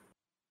without it.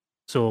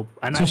 So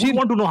I would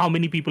want to know how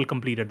many people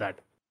completed that.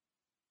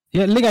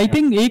 Yeah, like I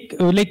think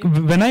like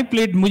when I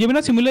played, मुझे भी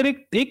ना similar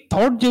एक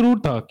thought जरूर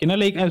था कि ना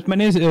like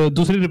मैंने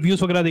दूसरे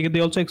reviews वगैरह देखे,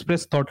 they also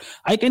expressed thought.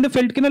 I kind of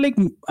felt कि ना like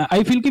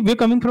I feel कि we're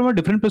coming from a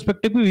different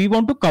perspective. We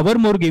want to cover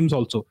more games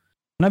also.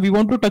 ना we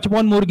want to touch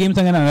upon more games.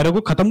 अगर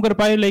वो खत्म कर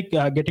पाए like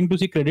getting to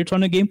see credits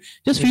on a game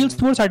just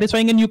feels more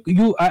satisfying, and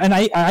you and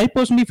I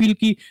personally feel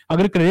कि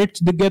अगर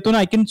credits दिख गए तो ना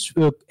I can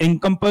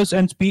encompass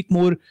and speak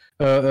more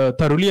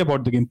thoroughly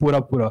about the game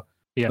पूरा.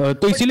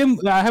 तो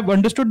इसीलिए I have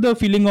understood the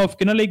feeling of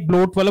कि ना लाइक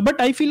ब्लोट वाला,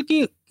 बट आई फील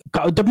कि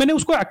जब मैंने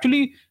उसको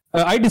एक्चुअली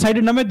आई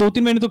डिसाइडेड ना मैं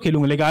 2-3 महीने तो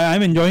खेलूंगा, like I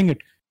am enjoying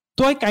it,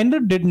 तो I kind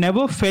of did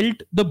never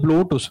felt the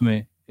bloat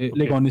उसमें,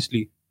 like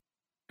honestly,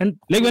 and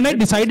like when I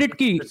decided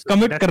कि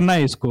कमिट करना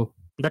है इसको.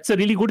 That's a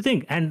really good thing,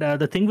 and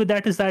the thing with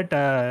that is that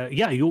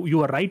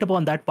you are right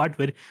upon that part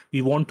where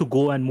we want to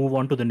go and move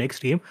on to the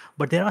next game,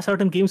 but there are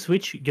certain games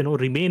which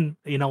remain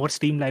in our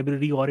Steam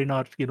library or in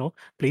our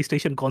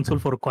PlayStation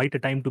console for quite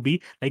a time to be,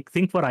 like,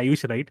 think for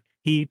Ayush, right?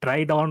 He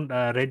tried on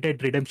Red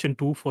Dead Redemption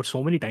 2 for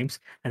so many times,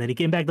 and then he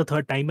came back the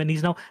third time, and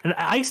he's now, and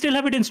I still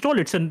have it installed.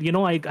 It's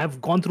I've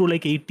gone through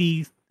like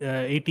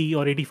 80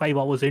 or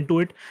 85 hours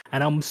into it,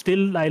 and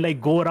I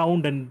like go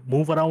around and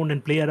move around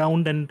and play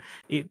around, and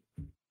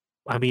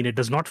I mean, it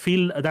does not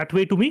feel that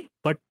way to me,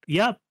 but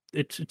yeah,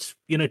 it's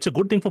it's a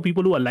good thing for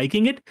people who are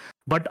liking it.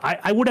 But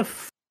I would have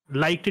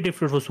liked it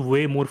if it was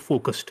way more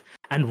focused.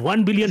 And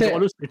 $1 billion,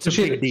 it's a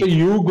big deal. So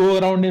you go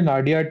around in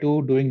RDR2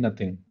 doing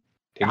nothing.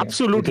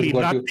 Absolutely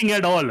nothing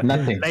at all.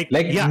 Nothing.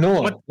 Like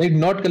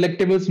not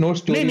collectibles, no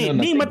story.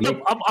 नहीं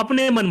मतलब अब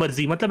अपने मन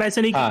मर्जी, मतलब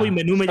ऐसे नहीं कि कोई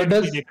मेनू में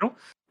जाके देख रहा हूँ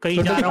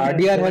कहीं जा रहा हूँ.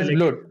 RDR has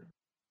bloat.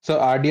 So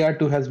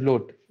RDR2 has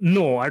bloat.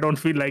 No, I don't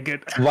feel like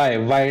it. Why?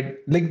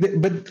 Like,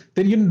 but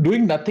then you're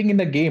doing nothing in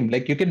the game.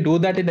 Like, you can do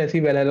that in SE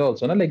Valhalla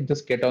also, na? Like,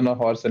 just get on a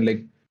horse and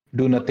like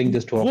do nothing,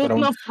 just walk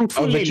around.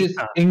 Which is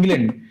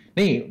England.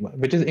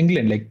 Which is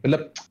England. Like,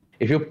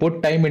 if you put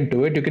time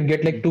into it, you can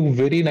get like two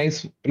very nice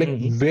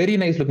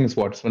looking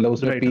spots. मतलब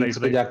उसमें peaks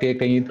पे जाके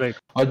कहीं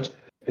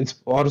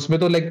और उसमें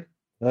तो like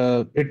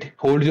it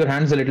holds your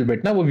hands a little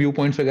bit, na? वो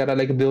viewpoints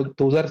वगैरह, like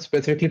those are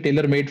specifically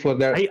tailor made for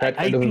that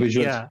kind of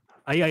visuals. Yeah.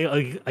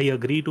 I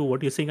agree to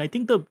what you're saying. I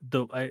think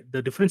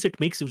the difference it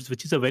makes,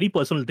 which is a very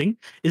personal thing,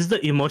 is the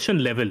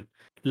immersion level.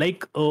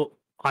 Like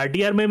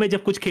RDR में मैं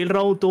जब कुछ खेल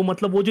रहा हूँ तो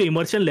मतलब वो जो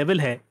immersion level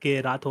है कि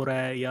रात हो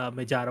रहा है या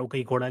मैं जा रहा हूँ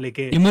कहीं घोड़ा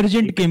लेके,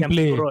 emergent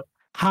gameplay,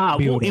 हाँ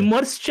वो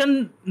immersion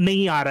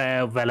नहीं आ रहा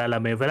है Valhalla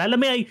में. Valhalla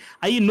में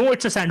I know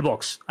it's a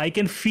sandbox. I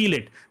can feel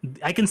it.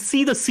 I can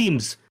see the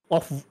seams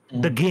of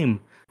the game.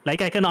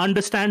 Like I can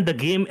understand the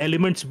game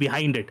elements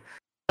behind it.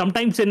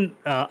 Sometimes in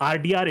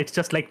RDR it's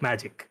just like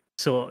magic.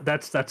 So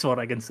that's what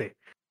I can say.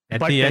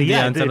 At the end, the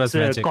answer was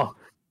magic.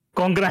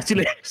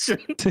 Congratulations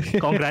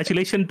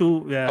to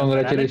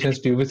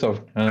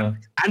Ubisoft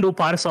and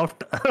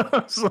Oparasoft.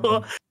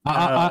 So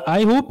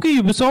I hope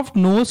that Ubisoft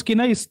knows कि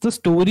ना it's the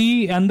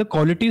story and the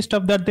quality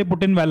stuff that they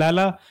put in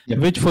Valhalla,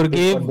 which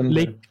forgave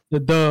like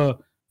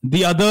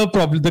the other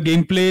problem, the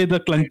gameplay, the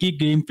clunky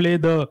gameplay,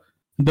 the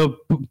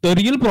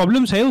real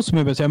problems है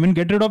उसमें वैसे. I mean,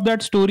 get rid of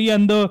that story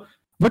and the.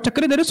 But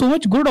Chakra, there is so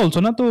much good also,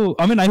 na? So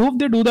I mean, I hope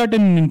they do that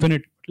in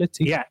Infinite. Let's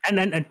see. Yeah,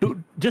 and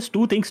just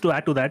two things to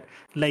add to that.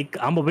 Like,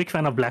 I'm a big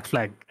fan of Black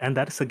Flag, and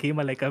that's a game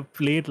I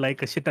played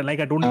like a shit.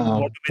 Like, I don't even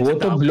want to mention. वो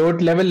तो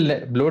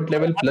bloat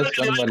level plus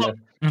one वाला.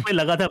 मैं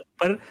लगा था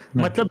पर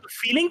मतलब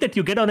feeling that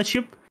you get on a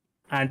ship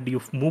and you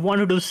move on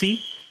to the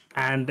sea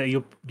and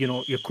your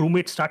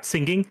crewmates start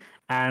singing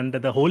and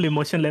the whole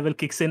emotion level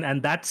kicks in,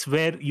 and that's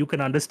where you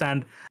can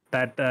understand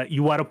that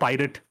you are a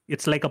pirate.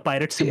 It's like a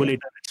pirate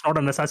simulator. It's not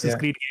an Assassin's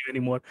Creed game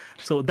anymore.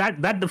 So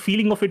that the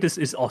feeling of it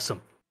is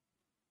awesome.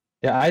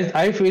 Yeah,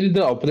 I feel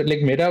the opposite.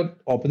 Like, mera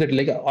opposite.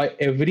 Like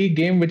every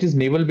game which is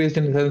naval based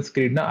in Assassin's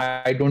Creed,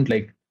 I don't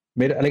like.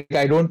 मेरा like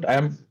I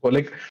am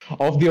like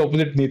of the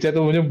opposite nature,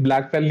 तो मुझे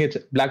black flag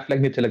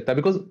नहीं अच्छा लगता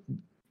because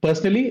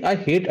personally I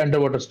hate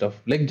underwater stuff.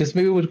 Like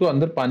जिसमें भी मुझको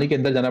अंदर पानी के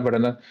अंदर जाना पड़ा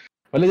ना,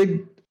 मतलब like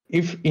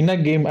if in a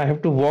game I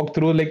have to walk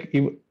through like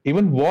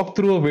even walk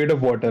through a wade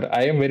of water,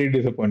 I am very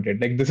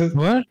disappointed. Like this is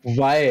What?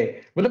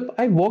 why. मतलब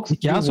I walk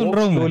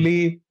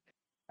slowly.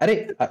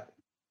 अरे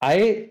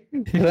I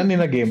run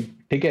in a game,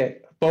 ठीक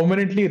है?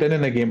 Permanently run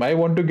in a game. I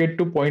want to get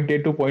to point A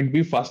to point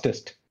B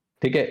fastest.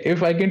 ठीक है?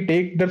 If I can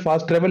take the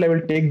fast travel, I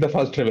will take the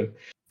fast travel.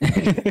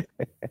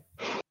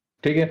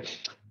 ठीक है?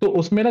 तो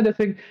उसमें ना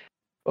जैसे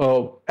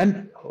and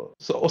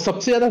so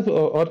सबसे ज्यादा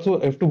also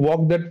have to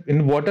walk that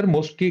in water,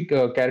 most की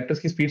characters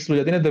की speed slow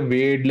जाती है ना, the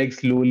wade like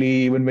slowly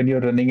even when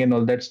you're running and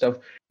all that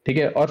stuff. ठीक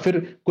है? और फिर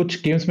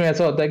कुछ गेम्स में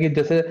ऐसा होता है कि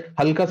जैसे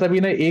हल्का सा भी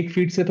ना 1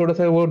 फीट से थोड़ा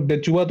सा वो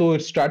डच हुआ तो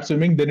it starts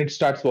swimming, then it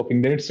starts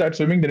walking, then it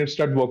starts swimming, then it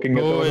starts walking.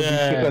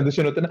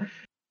 Transition होता है ना,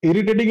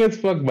 irritating as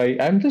fuck, bhai.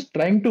 I'm just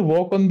trying to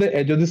walk on the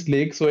edge of this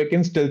lake so I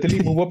can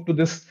stealthily move up to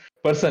this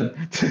person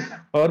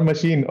or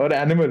machine or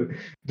animal.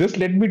 Just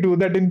let me do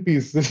that in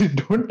peace.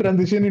 Don't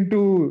transition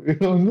into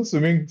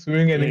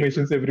swimming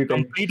animations every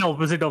time. Complete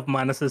opposite of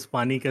Manas's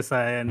पानी कैसा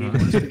है and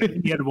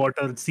near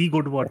water, see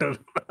good water.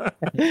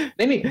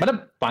 नहीं मतलब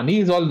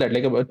पानी is all that.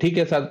 Like ठीक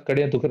है साथ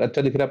खड़े हैं तो फिर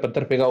अच्छा दिख रहा है,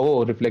 पत्थर फेंका,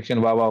 ओ रिफ्लेक्शन,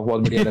 वाह वाह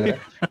बहुत बढ़िया लग रहा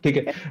है, ठीक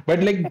है. But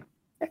like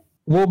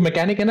वो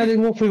मैकेनिक है ना,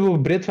 वो फिर वो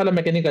ब्रेथ वाला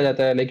मैकेनिक आ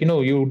जाता है, like you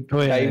know you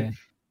dive,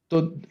 तो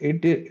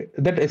it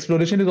that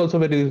exploration is also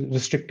very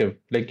restrictive.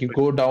 Like you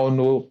go down,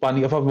 वो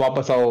पानी अब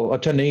वापस आओ,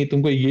 अच्छा नहीं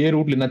तुमको ये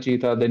रूट लेना चाहिए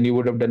था, then you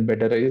would have done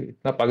better.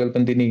 इतना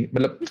पागलपंती नहीं,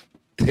 मतलब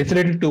it's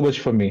rated too much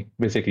for me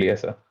basically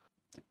ऐसा.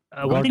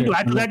 One thing to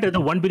add to that, the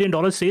 $1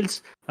 billion sales,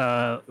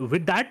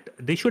 with that,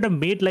 they should have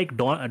made like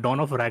Dawn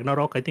of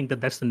Ragnarok. I think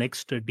that's the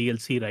next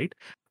DLC, right?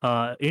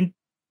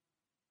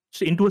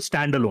 Into a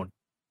standalone.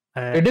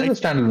 It is a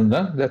standalone, na?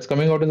 That's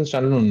coming out as a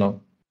standalone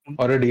now.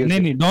 Or a DLC.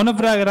 नहीं, Dawn of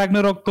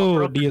Ragnarok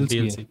तो DLC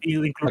है.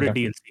 Included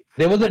DLC.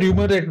 There was a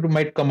rumor that it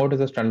might come out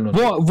as a standalone.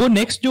 वो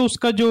next जो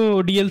उसका जो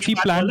DLC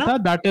plan था,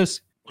 that is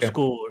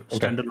उसको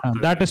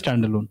standalone. That is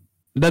standalone.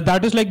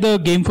 That is like the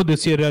game for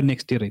this year or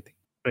next year, I think.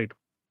 Right.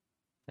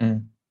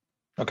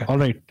 Okay. All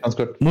right. Sounds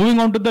good. Moving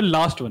on to the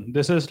last one.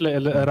 This is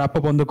a wrap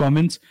up on the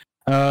comments.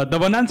 The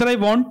one answer I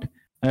want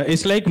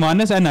is like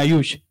Manas and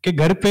Ayush के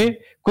घर पे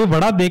कोई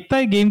बड़ा देखता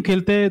है game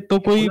खेलते तो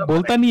कोई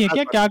बोलता नहीं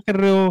है क्या कर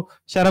रहे हो,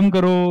 शर्म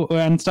करो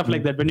and stuff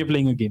like that when you're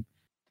playing a game.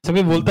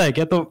 सभी बोलता है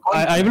क्या? तो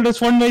I will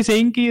respond by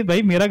saying कि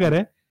भाई मेरा घर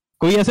है,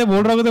 कोई ऐसे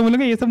बोल रहा होगा तो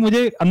बोलेंगे ये सब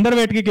मुझे अंदर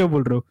बैठ के क्यों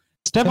बोल रहे हो,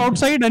 step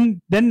outside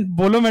and then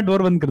बोलो मैं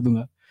डोर बंद कर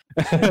दूंगा.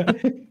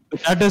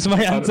 That is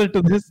my answer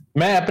to this.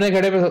 मैं अपने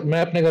घर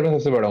में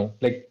सबसे बड़ा हूँ,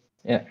 like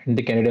in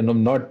the Canadian,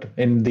 I'm not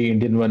in the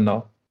Indian one now,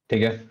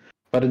 ठीक है,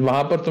 पर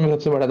वहां पर तो मैं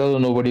सबसे बड़ा था, तो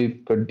nobody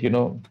could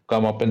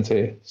come up and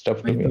say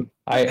stuff to me.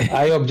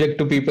 I object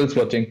to people's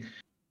watching,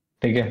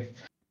 ठीक है.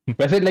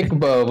 वैसे like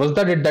was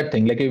that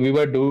thing, like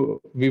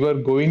we were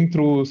going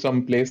through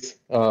some place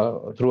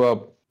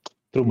through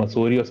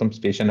Mussoorie or some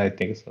station, I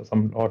think,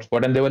 some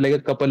hotspot, and there were like a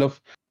couple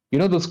of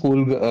the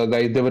school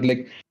guys. They were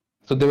like,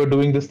 so they were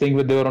doing this thing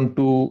where they were on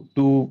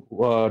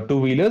two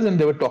wheelers and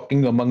they were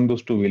talking among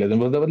those two wheelers,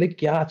 and they were like,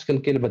 क्या आजकल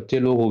के बच्चे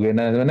लोग हो गए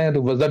ना,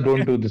 was that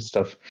don't do this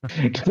stuff.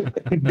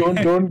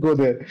 don't go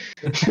there.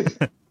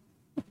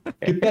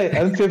 कितना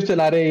unsafe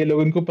चला रहे हैं ये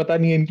लोग, इनको पता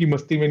नहीं है इनकी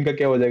मस्ती में इनका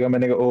क्या हो जाएगा.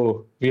 मैंने कहा oh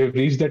we have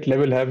reached that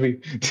level, have we.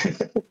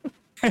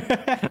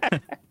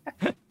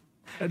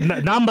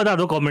 नाम बता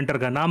दो, कमेंटर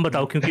का नाम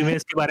बताओ, क्योंकि मैं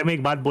इसके बारे में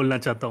एक बात बोलना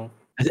चाहता हूँ.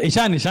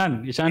 ईशान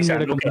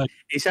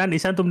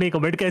तुमने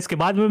कमेंट किया, इसके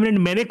बाद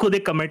मैंने खुद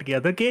एक कमेंट किया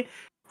था कि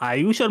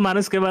आयुष और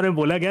मानस के बारे में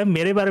बोला गया,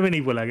 मेरे बारे में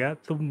नहीं बोला गया.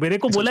 तो मेरे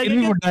को बोला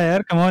गया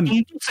यार कम ऑन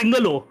तुम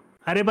सिंगल हो.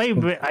 अरे भाई,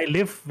 I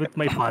live with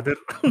my father.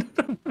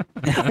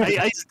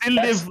 I still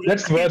live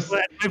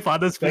at my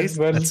father's place.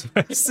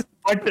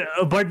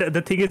 But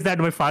the thing is that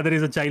my father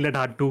is a child at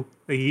heart too.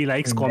 He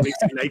likes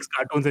comics, he likes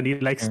cartoons, and he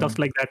likes stuff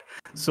like that.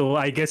 So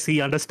I guess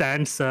he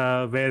understands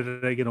where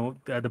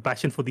the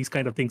passion for these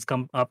kind of things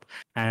come up.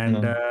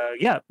 And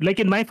yeah,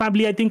 like in my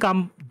family, I think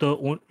I'm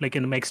like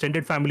in my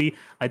extended family,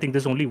 I think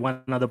there's only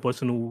one other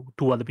person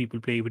two other people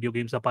play video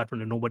games apart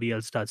from it. Nobody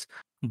else does.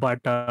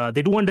 But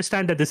they do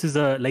understand that this is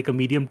like a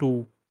medium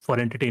for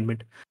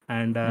entertainment.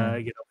 And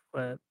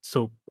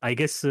so I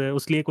guess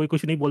उसलिए कोई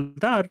कुछ नहीं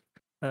बोलता. और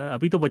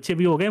अभी तो बच्चे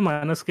भी हो गए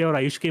मानस के और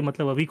आयुष के,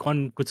 मतलब अभी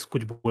कौन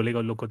कुछ बोलेगा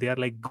उन लोग को. They are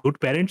like good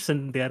parents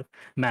and they are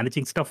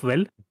managing stuff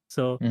well.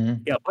 So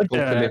या बट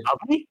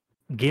अभी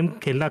गेम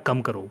खेलना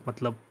कम करो,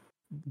 मतलब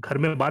घर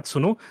में बात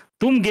सुनो.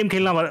 तुम गेम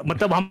खेलना,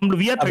 मतलब हम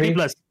वी आर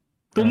 30+,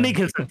 तुम नहीं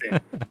खेल सकते.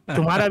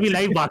 तुम्हारा अभी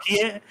लाइफ बाकी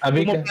है,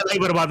 तुम अपना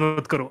लाइफ बर्बाद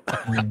मत करो.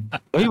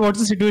 What's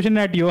the situation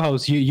at your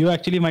house? You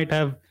actually might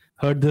have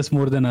heard this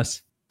more than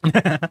us.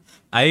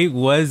 I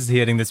was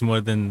hearing this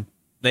more than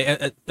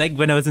like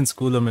when I was in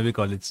school or maybe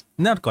college.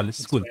 Not college,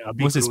 school.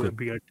 Mostly school.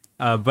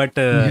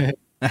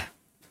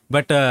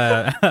 But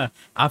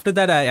after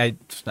that,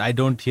 I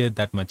don't hear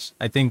that much.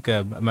 I think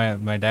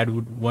my dad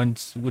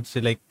would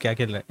say like, "Kya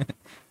khel raha hai?"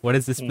 What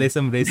is this? Play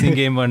some racing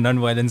game or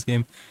non-violence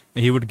game.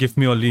 He would give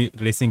me only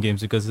racing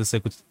games because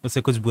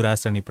usse kuch bura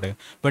asar nahi padega.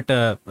 But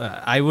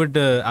I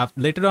would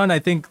later on, I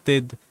think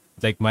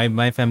like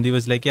my family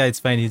was like, yeah,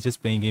 it's fine. He's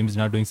just playing games,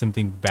 not doing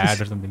something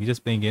bad or something. He's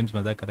just playing games.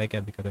 Maza kar raha hai,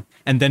 kya bhi kar raha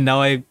hai. And then now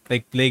I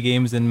like play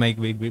games and make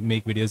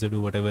videos or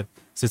do whatever.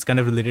 So it's kind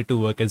of related to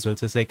work as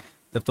well. So it's like,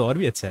 तब तो और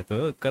भी अच्छा है,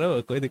 तो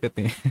करो, कोई दिक्कत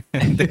नहीं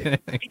है।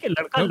 ठीक है,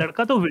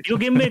 लड़का तो वीडियो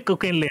गेम में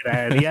कोकेन ले रहा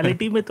है,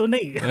 रियलिटी में तो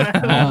नहीं।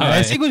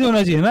 ऐसे कुछ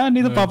होना चाहिए ना,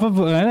 नहीं तो पापा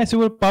है ना ऐसे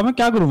बोल, पापा मैं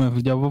क्या करूं,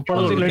 मैं जब वो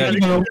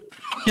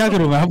क्या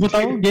करूं मैं, आप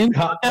बताओ गेम।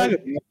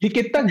 ये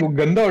कितना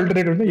गंदा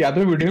अल्टरनेटिव है, या तो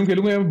मैं वीडियो गेम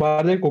खेलूंगा या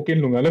बाहर जाके कोकेन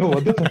लूंगा। लो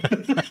वो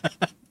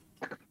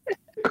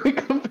कोई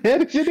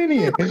कंपैरिजन ही नहीं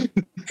है।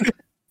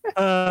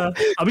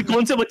 अभी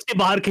कौन से बच्चे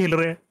बाहर खेल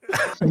रहे हैं?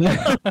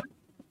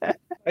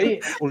 भाई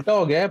उल्टा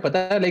हो गया है, पता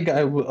है, लाइक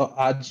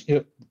आज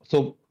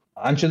so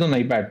Ansh is on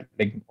iPad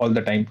like all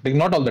the time, like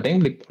not all the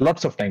time, like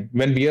lots of time.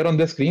 When we are on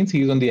the screens,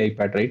 he is on the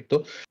iPad, right?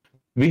 So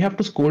we have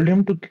to scold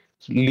him to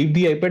leave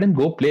the iPad and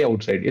go play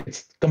outside. It's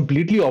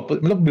completely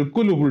opposite. मतलब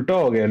बिल्कुल उल्टा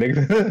हो गया like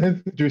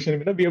situation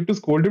में ना, we have to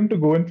scold him to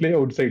go and play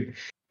outside.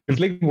 It's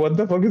like what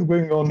the fuck is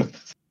going on?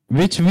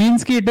 Which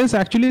means कि it is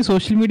actually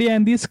social media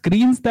and the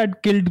screens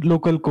that killed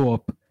local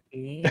co-op.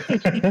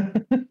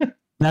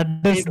 That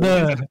is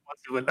the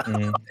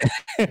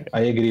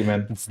I agree,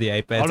 man. It's the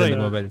iPads and the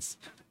mobiles.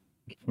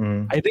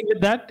 I think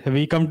with that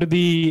we come to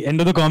the end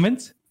of the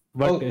comments.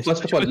 But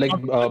first of all, like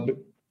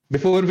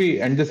before we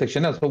end the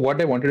section, so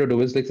what I wanted to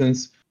do is, like,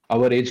 since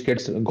our age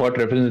got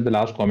referenced in the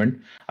last comment,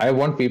 I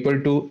want people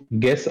to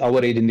guess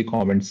our age in the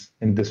comments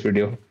in this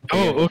video.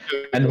 Oh,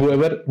 okay. And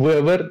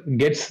whoever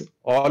gets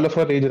all of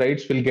our age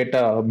rights will get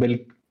a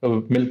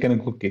milk and a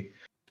cookie.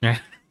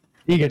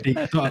 ठीक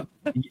है. So,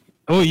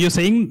 oh, you're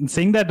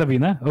saying that अभी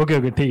ना? Okay,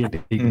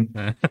 ठीक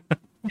है.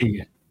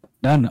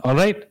 Done. All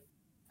right.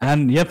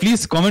 And yeah,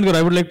 please comment करो.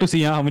 I would like to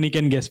see how many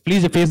can guess.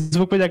 Please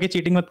Facebook पे जाके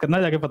cheating मत करना,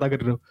 जाके पता कर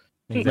रहे हो.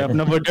 मैं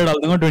अपना बर्थडे डाल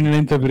दूंगा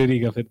 29 फरवरी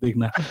का, फिर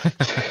देखना.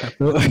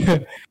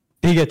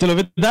 ठीक है, चलो.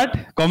 With that,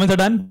 comments are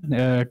done.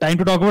 Time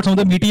to talk about some of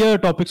the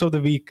meatier topics of the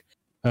week.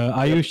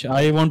 Ayush,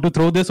 I want to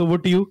throw this over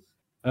to you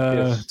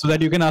so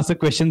that you can ask the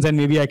questions and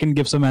maybe I can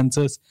give some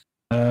answers.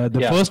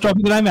 The first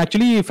topic that I'm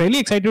actually fairly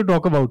excited to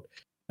talk about,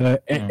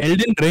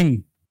 Elden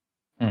Ring.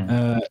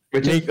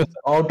 Which is,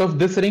 out of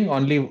this ring,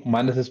 only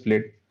Manas has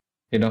played.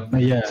 You know,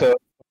 so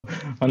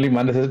only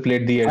Manas has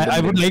played the Elden Ring. I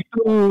would like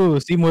to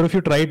see more of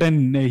you try it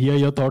and hear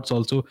your thoughts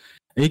also.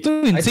 I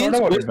thought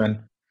about it,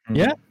 man.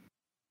 Yeah?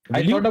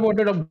 I thought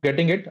about it of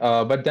getting it,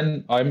 but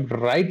then I'm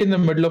right in the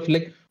middle of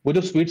like वो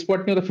जो sweet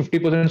spot नहीं होता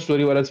 50%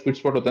 story वाला sweet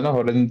spot होता है ना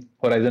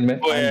Horizon में,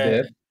 I'm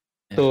there.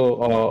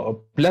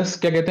 So plus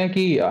क्या कहते हैं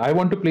कि I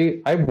want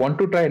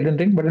to try Elden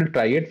Ring, but I'll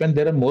try it when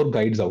there are more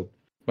guides out.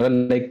 Well,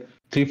 like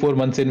 3-4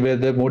 months in where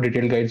there are more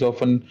detailed guides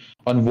on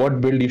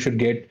what build you should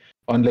get,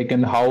 on like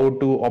and how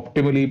to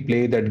optimally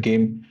play that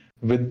game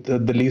with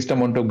the least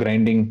amount of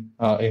grinding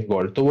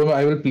involved. So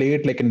I will play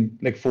it like in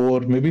like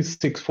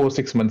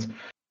 4-6 months.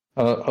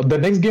 The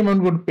next game I'm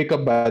going to pick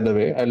up, by the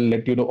way, I'll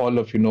let you know, all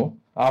of you know,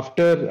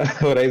 after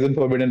Horizon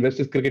Forbidden West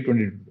is Cricket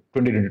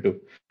 2022.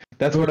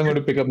 That's what I'm going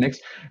to pick up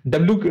next.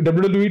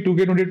 WWE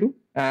 2K22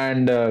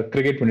 and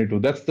Cricket 22.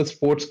 That's the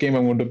sports game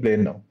I'm going to play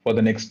now for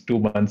the next 2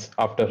 months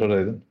after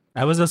Horizon.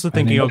 I was also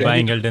thinking of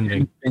buying Elden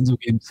Ring.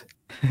 Games.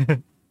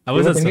 I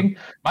was thinking,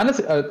 Manas,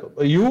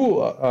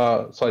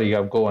 sorry,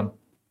 go on.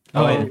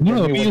 What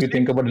do you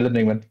think about Elden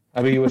Ring, man?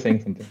 Abhi, you were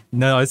saying something.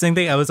 No,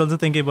 I was also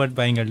thinking about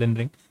buying Elden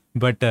Ring.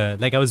 But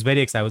like I was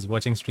very excited. I was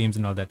watching streams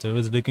and all that. So it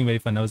was looking very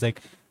fun. I was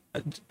like,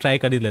 try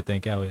kar hi lete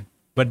hain, kya hoya.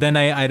 But then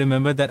I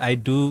remember that I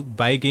do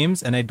buy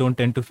games and I don't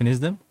tend to finish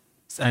them.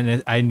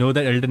 And I know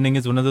that Elden Ring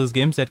is one of those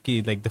games that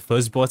like the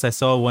first boss, I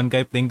saw one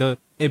guy playing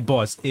a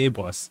boss.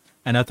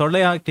 And I thought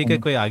like,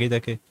 take koi aage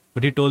jaake.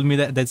 But he told me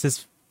that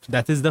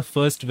that is the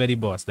first very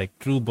boss, like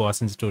true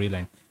boss in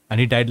storyline. And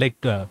he died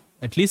like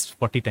at least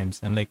 40 times.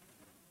 I'm like,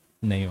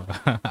 नहीं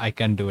होगा, I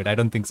can't do it. I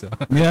don't think so.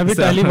 मेरा भी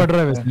tally बढ़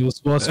रहा है वैसे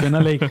उस boss पे ना,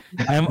 like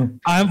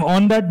I'm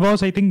on that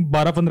boss. I think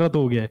 12-15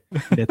 तो हो गया है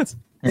deaths.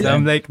 So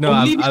I'm like, no,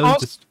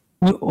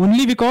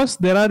 only because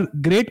there are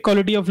great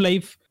quality of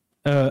life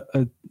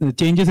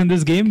changes in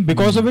this game,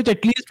 because of which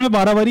at least मैं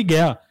 12 बारी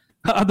गया.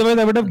 Otherwise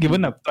I would have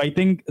given up. So I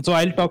think so.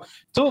 I'll talk.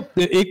 So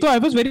एक तो I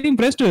was very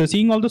impressed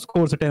seeing all the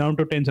scores, 10 out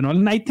of 10 and all.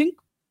 And I think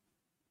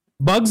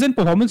bugs and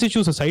performance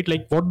issues aside,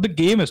 like what the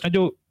game is, ना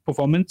जो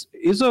performance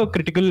is a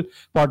critical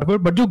part of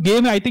it, but जो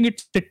game I think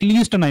it's at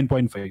least a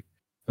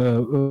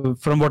 9.5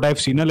 from what I've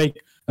seen.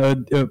 Like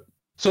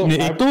so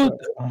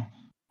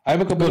I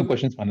have a couple of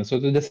questions, Manas. So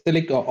just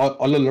like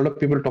a lot of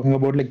people talking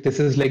about like this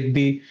is like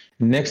the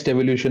next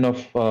evolution of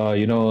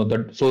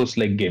the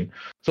Souls-like game.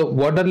 So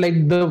what are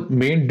like the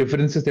main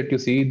differences that you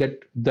see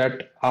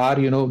that are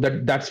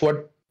that's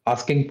what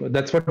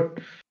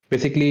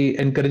basically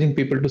encouraging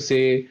people to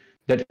say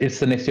that it's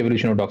the next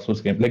evolution of Dark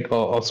Souls game, like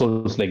a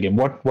Souls-like game.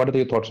 What are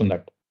your thoughts on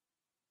that?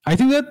 I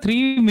think there are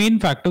 3 main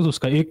factors.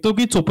 Uska ek to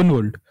ki it's open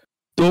world.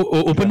 तो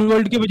open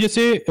world की वजह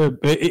से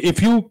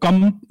if you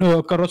come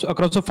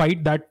across a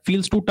fight that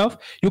feels to tough,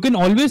 you can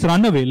always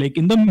run away like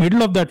in the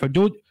middle of that fight,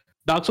 जो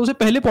dark souls से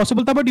पहले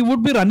possible था, but you would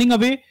be running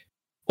away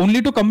only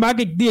to come back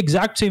the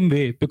exact same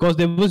way, because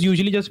there was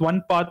usually just one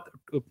path.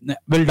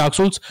 Well, Dark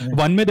Souls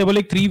 1 में there were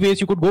like 3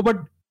 ways you could go, but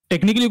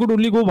technically you could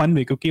only go one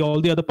way, because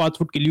all the other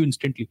paths would kill you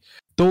instantly.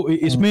 So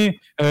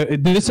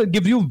इसमें this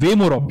gives you way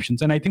more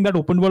options, and I think that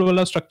open world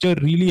wala structure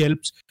really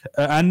helps.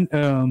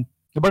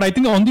 But I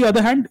think on the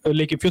other hand,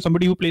 like if you're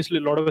somebody who plays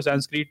a lot of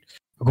Assassin's Creed,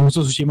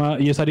 Ghost of Tsushima,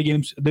 ये सारी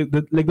games,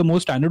 like the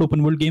most standard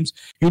open world games,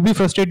 you'll be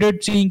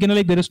frustrated seeing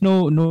like there is no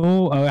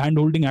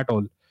hand holding at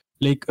all.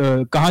 Like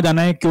कहाँ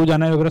जाना है, क्यों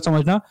जाना है वगैरह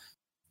समझना.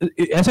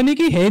 ऐसा नहीं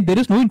कि है there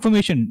is no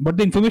information, but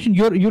the information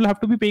you will have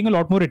to be paying a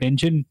lot more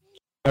attention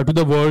to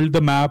the world,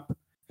 the map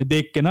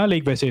देख के ना,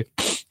 लाइक वैसे.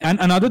 And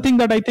another thing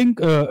that I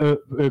think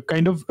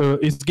kind of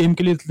इस game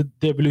के लिए the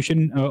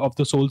evolution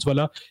of the souls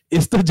वाला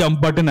is the jump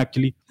button.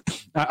 Actually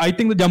I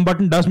think the jump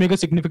button does make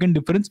a significant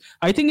difference.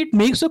 I think it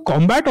makes the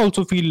combat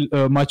also feel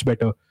much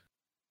better.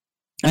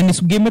 And इस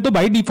game में तो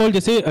by default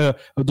जैसे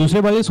दूसरे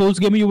वाले souls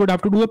game में you would have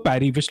to do a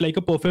Pairi which like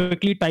a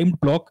perfectly timed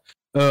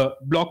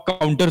block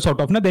counter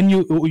sort of ना, then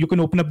you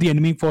can open up the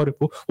enemy for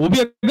वो भी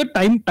अगर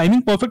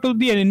timing perfect हो,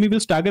 the enemy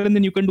will stagger and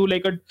then you can do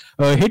like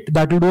a hit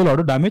that will do a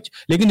lot of damage.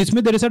 लेकिन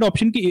इसमें there is that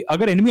option कि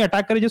अगर enemy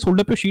attack करे, just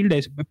hold up your shield,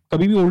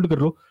 कभी भी hold कर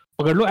लो,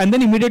 पकड़ लो, and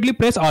then immediately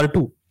press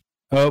R2.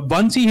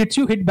 Once he hits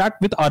you, hit back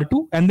with R2,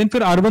 and then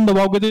फिर R1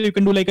 दबाओगे तो you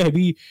can do like a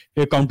heavy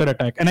counter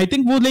attack. And I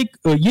think वो like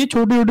ये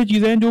छोटी छोटी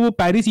चीजें हैं जो वो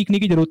पैरी सीखने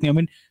की जरूरत नहीं है. I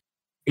mean,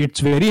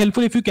 it's very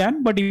helpful if you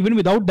can, but even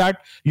without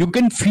that, you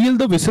can feel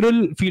the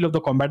visceral feel of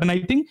the combat. And I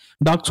think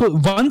Dark Souls,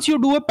 once you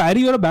do a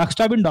parry or a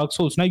backstab in Dark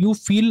Souls, now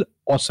you feel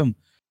awesome.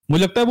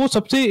 मुझे लगता है वो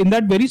सबसे in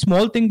that very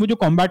small thing, वो जो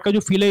combat का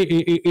जो feel है,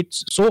 it's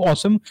so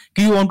awesome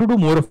कि you want to do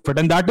more of it,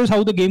 and that is how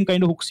the game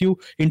kind of hooks you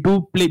into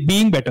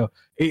being better.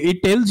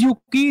 It tells you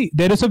कि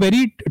there is a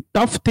very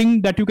tough thing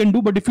that you can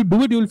do, but if you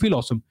do it, you will feel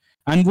awesome.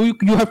 And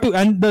you have to,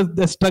 and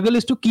the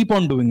struggle is to keep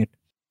on doing it.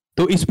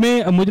 तो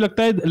इसमें मुझे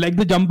लगता है like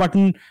the jump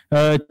button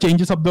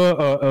changes of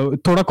the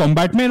थोड़ा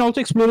combat में, and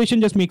also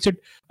exploration just makes it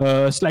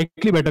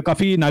slightly better.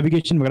 काफी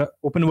navigation वगैरह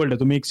open world है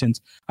तो make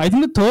sense. I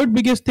think the third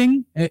biggest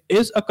thing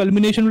is a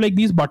culmination like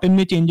these button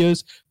में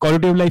changes,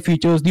 quality of life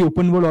features, the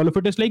open world, all of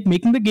it is like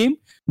making the game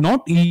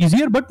not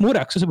easier but more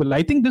accessible.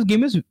 I think this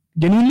game is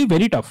genuinely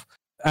very tough.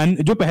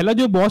 And जो पहला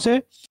जो boss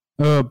है,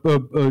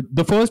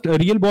 the first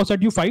real boss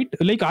that you fight,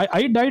 like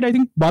I died I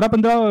think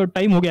 12-15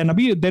 time हो गया ना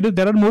अभी.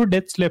 there are more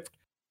deaths left,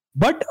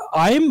 but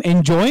I am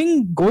enjoying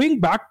going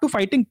back to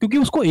fighting, क्योंकि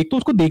उसको एक तो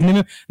उसको देखने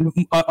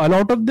में a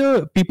lot of the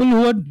people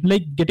who are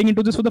like getting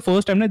into this for the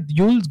first time,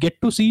 you'll get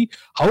to see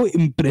how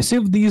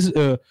impressive these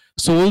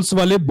souls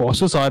वाले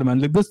bosses are,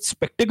 man. Like the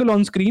spectacle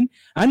on screen,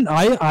 and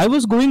I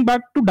was going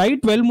back to die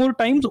 12 more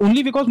times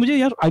only because मुझे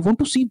यार I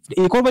want to see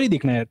एक और बारी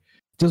देखना है यार.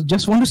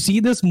 Just want to see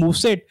this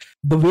moveset,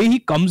 the way he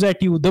comes at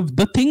you,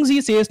 the things he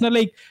says ना,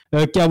 like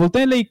क्या बोलते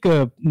हैं, like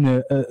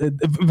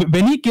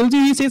when he kills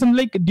you he says something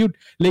like, dude,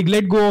 like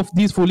let go of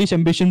these foolish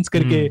ambitions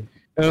करके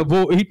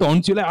वो he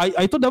taunts you. Like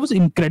I thought that was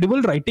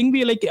incredible writing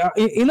भी, like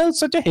in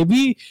such a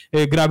heavy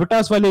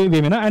gravitas वाले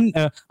way में ना, and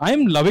I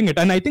am loving it.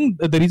 And I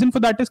think the reason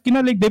for that is कि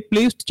ना, like they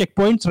placed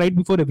checkpoints right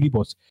before every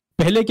boss.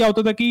 पहले क्या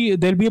होता था कि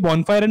there'll be a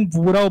bonfire and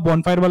पूरा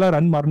bonfire वाला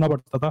रन मारना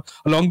पड़ता था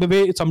along the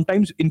way,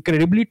 sometimes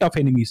incredibly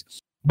tough enemies.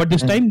 But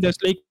this time there's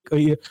like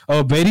a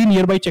very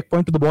nearby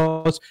checkpoint to the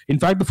boss.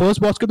 In fact, the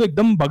first boss के तो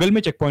एकदम बगल में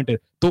checkpoint है,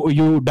 तो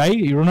you die,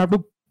 you don't have to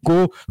go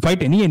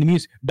fight any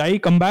enemies. Die,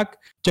 come back,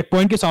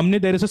 checkpoint के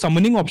सामने there is a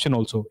summoning option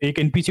also.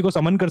 एक NPC को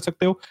summon कर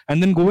सकते हो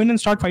and then go in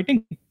and start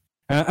fighting.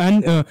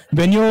 And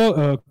when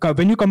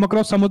you come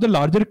across some of the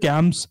larger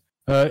camps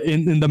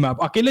in the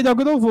map, अकेले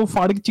जाओगे तो वो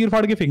चीर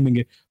फाड़ के फेंक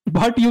देंगे.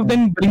 But you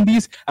then bring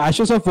these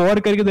ashes of war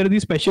करके, there are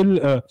these special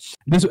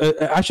this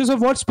ashes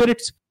of war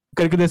spirits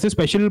करके, there's a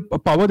special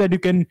power that you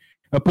can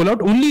pull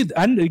out only,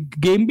 and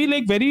game be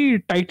like very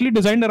tightly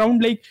designed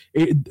around like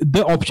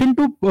the option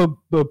to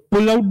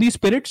pull out these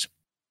spirits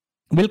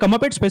will come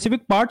up at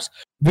specific parts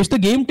which the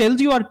game tells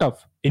you are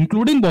tough,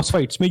 including boss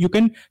fights where you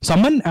can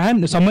summon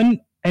an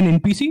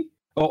NPC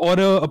or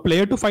a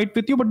player to fight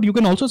with you, but you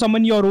can also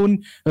summon your own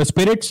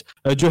spirits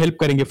जो help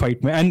करेंगे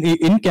fight में. And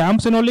in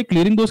camps and all, like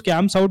clearing those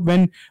camps out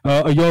when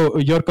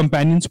your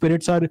companion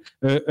spirits are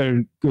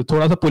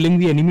थोड़ा सा pulling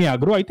the enemy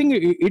aggro, I think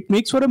it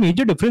makes for a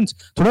major difference.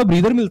 थोड़ा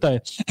breather मिलता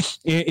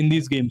है in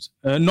these games.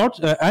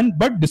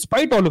 But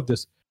despite all of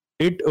this,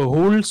 it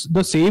holds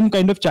the same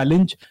kind of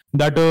challenge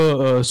that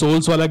a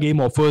Souls wala game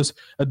offers.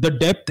 The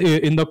depth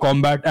in the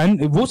combat,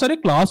 and वो सारे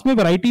class में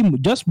variety,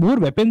 just more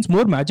weapons,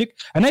 more magic,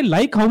 and I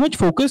like how much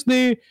focus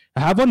they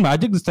have on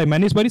magic this time.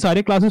 मैंने इस बारी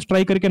सारे classes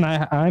try करके,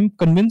 I am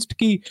convinced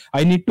कि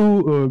I need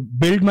to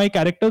build my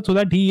character so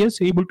that he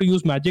is able to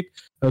use magic.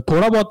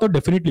 थोड़ा बहुत तो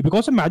definitely,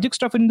 because the magic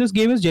stuff in this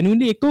game is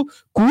genuinely एक तो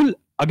cool,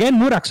 अगेन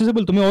मोर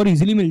एक्सेसिबल, तुम्हें और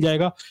easily मिल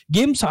जाएगा.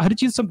 Game हर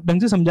चीज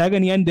ढंग से समझाएगा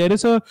नहीं, and there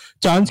is a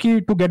chance कि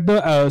टू गेट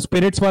द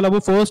स्पिरिट्स वाला वो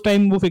फर्स्ट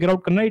टाइम वो फिगर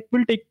आउट करना, it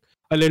will take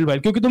a little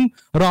while, क्योंकि तुम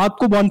रात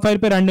को बॉनफायर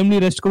पे रैंडमली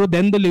रेस्ट करो,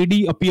 then the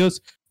lady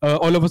appears,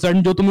 all of a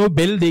sudden जो तुम्हें वो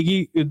बेल देगी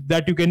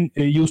that you can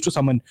use to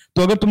summon.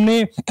 तो अगर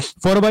तुमने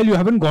for a while you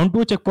haven't gone to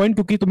a checkpoint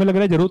क्योंकि तुम्हें लग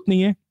रहा है जरूरत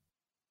नहीं है,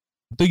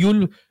 तो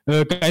you'll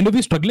kind of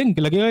be struggling,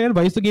 लगेगा यार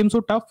why is the game so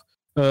tough.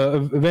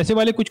 वैसे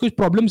वाले कुछ कुछ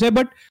प्रॉब्लम्स है,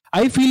 बट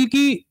आई फील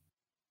कि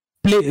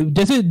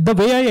जैसे the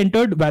way I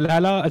entered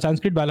वैलहला,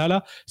 Sanskrit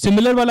वैलहला,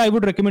 similar वाला I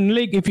would recommend.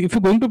 Like if you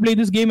going to play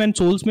this game and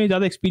souls में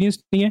ज्यादा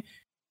एक्सपीरियंस नहीं है,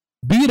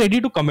 be ready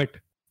to commit.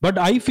 But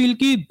I feel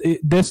कि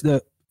this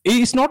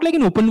it's not like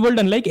an open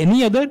world unlike any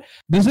other.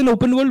 This is an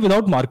open world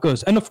without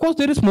markers, and of course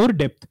there is more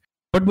depth,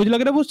 but मुझे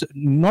लग रहा है वो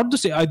not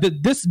the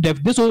same.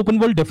 This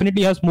open world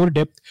definitely has more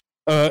depth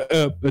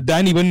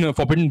than even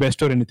Forbidden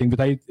West or anything,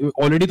 which I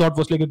already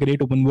thought was like a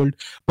great open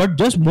world, but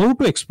just more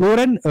to explore.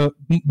 And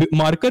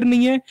marker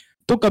नहीं है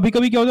तो कभी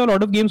कभी क्या होता है,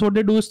 lot of games what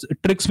they do is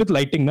tricks with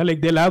lighting ना,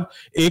 like they have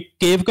एक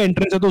केव का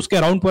एंट्रेंस है तो उसके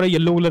अराउंड पूरा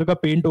येलो कलर का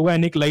पेंट होगा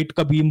एंड एक लाइट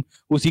का बीम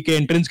उसी के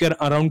एंट्रेंस के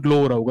अराउंड ग्लो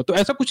हो रहा होगा. तो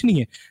ऐसा कुछ नहीं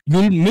है,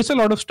 you will miss a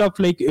lot of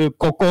stuff. Like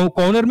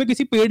corner में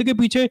किसी पेड़ के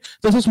पीछे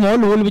there's a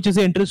small hole which is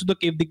the entrance to the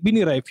cave, दिख भी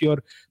नहीं रहा है if you're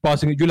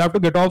passing it. You'll have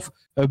to get off,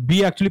 be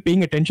actually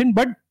paying attention.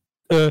 But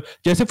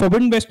जैसे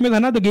Forbidden West में था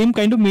ना, the game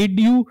kind of made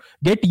you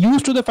get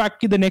used to the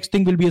fact कि the next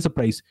thing will be a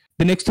surprise,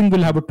 the next thing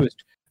will have a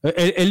twist.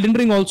 Elden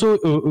Ring also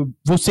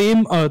वो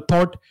same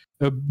thought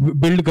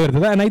build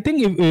करता था. And I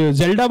think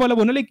Zelda वाला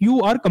वो ना, like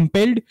you are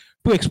compelled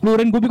to explore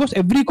and go because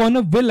every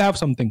corner will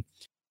have something.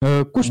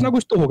 कुछ ना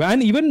कुछ तो होगा.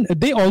 And even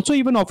they also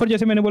even offer,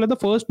 जैसे मैंने बोला था,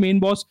 first main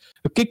boss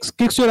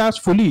kicks your S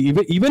fully,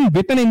 even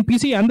with N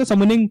NPC and the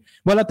summoning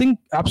वाला थिंग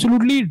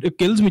एब्सोल्युटली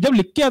किल्स मी. जब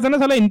लिख के आता ना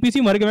साला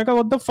एनपीसी मर गया, मैं कहा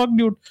व्हाट द फक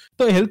ड्यूड.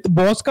 तो हेल्थ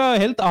बॉस का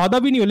हेल्थ आधा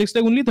भी नहीं हो,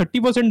 like only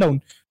 30% down.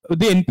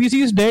 The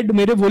NPC is dead,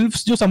 मेरे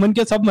वुल्फ्स जो समन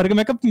किया सब मर गए.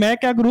 मैं कहा मैं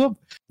क्या करूं अब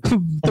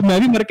तो मैं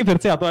भी मर के फिर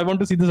से आता हूं. I want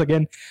to see this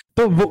again.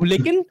 तो वो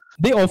लेकिन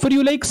they offer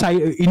you like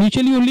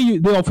initially only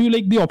they offer you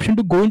like the option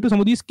to go into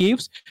some of these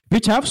caves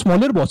which have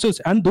smaller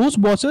bosses, and those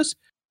bosses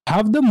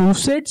have the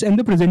movesets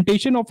and the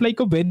presentation of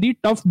like a very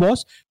tough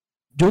boss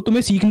जो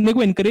तुम्हें सीखने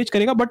को encourage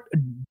करेगा, but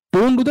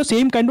don't do the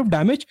same kind of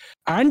damage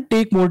and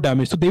take more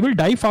damage, so they will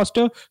die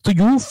faster. So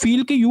you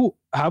feel कि you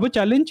have a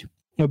challenge,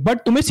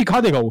 but तुम्हें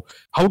सिखा देगा वो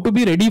how to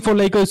be ready for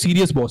like a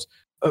serious boss.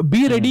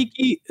 Be ready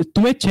कि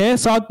तुम्हें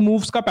 6-7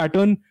 moves का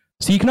pattern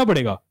सीखना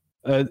पड़ेगा.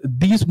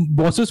 These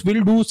bosses will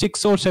do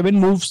 6 or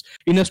 7 moves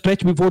in a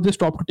stretch before they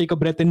stop to take a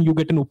breath and you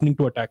get an opening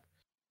to attack.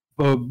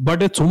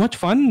 But it's so much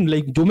fun.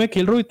 Like जो मैं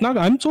खेल रहा हूँ इतना,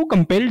 I'm so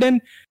compelled.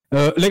 And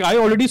like I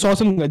already saw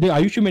some,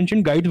 Ayush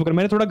mentioned guides वगैरह,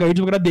 मैंने थोड़ा guides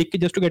वगैरह देख के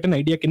just to get an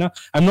idea कि ना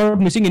I'm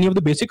not missing any of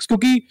the basics,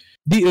 क्योंकि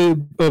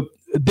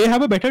they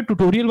have a better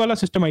tutorial वाला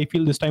system I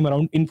feel this time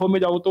around. Info में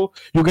जाओ तो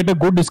you get a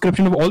good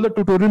description of all the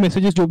tutorial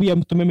messages जो भी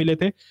तुम्हें मिले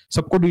थे,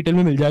 सबको डिटेल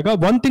में मिल जाएगा.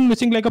 One thing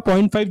missing like a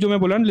 0.5 जो मैं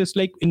बोला ना,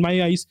 like in my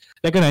eyes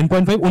like a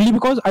 9.5, only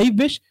because I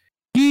wish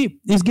कि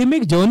इस गेम में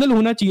एक जर्नल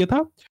होना चाहिए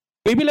था,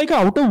 maybe like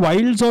a Outer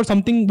Wilds or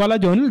something वाला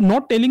journal,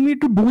 not telling me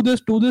to do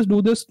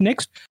this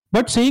next,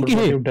 but saying कि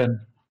hey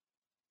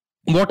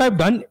what I've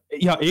done,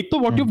 yeah, एक तो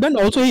what you've done,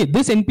 also hey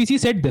this NPC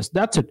said this,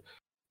 that's it.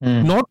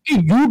 Not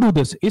you do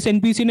this. इस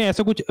NPC ने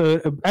ऐसा कुछ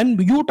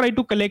and you try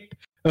to collect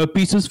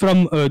pieces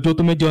from जो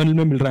तुम्हें journal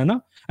में मिल रहा है ना.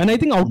 And I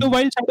think Outer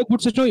Wilds had a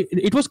good system.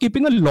 It was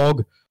keeping a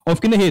log of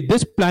hey,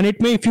 this planet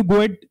में if you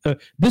go at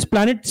this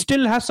planet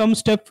still has some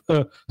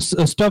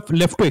stuff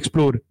left to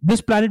explore.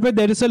 This planet where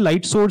there is a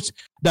light source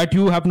that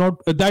you have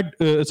not that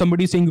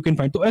somebody is saying you can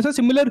find. तो ऐसा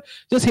similar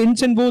just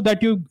hints and वो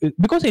that you,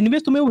 because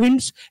anyways तुम्हें वो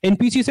hints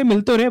NPC से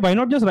मिलते रहे, why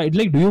not just write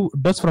like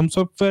does From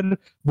Software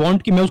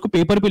want कि मैं उसको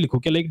पेपर पे लिखूं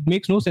क्या? Like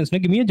makes no sense ना.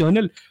 Give me a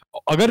journal.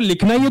 अगर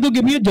लिखना ही है तो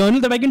give me a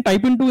journal that I can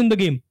type into in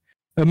the game.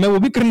 मैं वो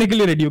भी करने के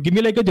लिए रेडी हूँ. Give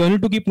me like a journal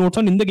to keep notes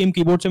on in the game.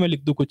 Keyboard से मैं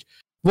लिख दूं कुछ.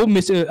 वो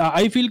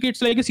आई फील कि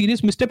it's like a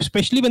serious मिसस्टेप,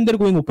 specially when they are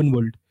going open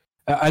world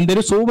and there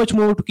is so much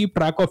more to keep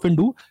track of and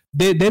do.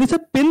 There is a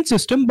pin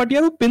system, but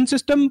यार वो pin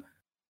system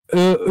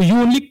you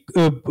only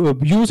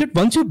use it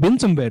once you've been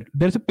somewhere.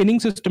 There's a pinning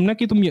system ना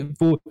कि तुम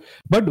वो,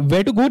 but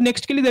where to go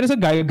next के लिए there is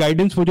a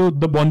guidance for जो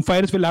the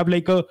bonfires will have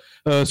like a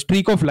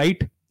streak of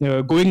light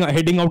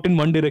heading out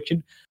in one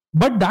direction.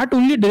 But that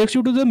only directs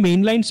you to the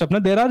mainline stuff. Now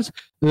there are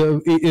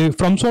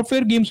From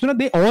Software games,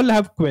 they all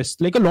have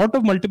quests, like a lot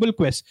of multiple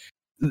quests.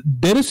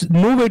 There is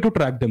no way to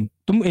track them.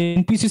 तुम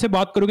NPC से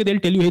बात करोगे,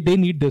 they'll tell you, hey, they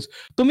need this.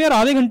 तुम यार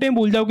आधे घंटे में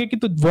बोल जाओगे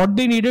कि what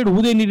they needed,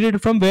 who they needed,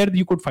 from where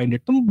you could find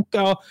it. तुम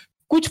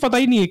कुछ पता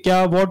ही नहीं है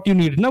क्या what you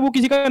need ना. वो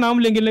किसी का नाम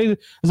लेंगे,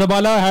 like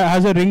Zabala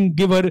has a ring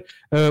giver,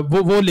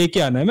 वो लेके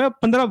आना है. मैं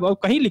 15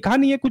 कहीं लिखा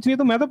नहीं है कुछ नहीं,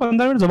 तो मैं तो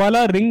 15 मिनट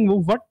Zabala ring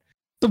वो what.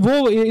 तो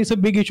वो is a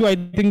big issue I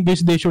think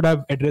which they should have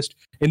addressed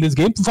in this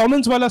game.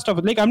 Performance वाला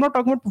stuff, like I'm not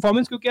talking about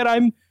performance क्योंकि यार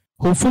I'm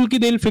hopeful कि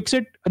they'll fix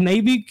it.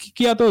 नहीं भी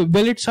किया तो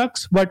well it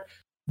sucks, but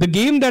the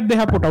game that they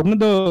have put out,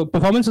 the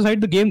performance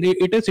aside, the game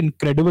it is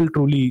incredible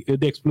truly,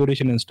 the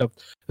exploration and stuff.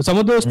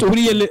 Some of the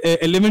story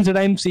elements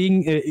that I'm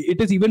seeing,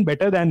 it is even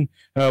better than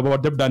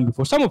what they've done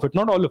before. Some of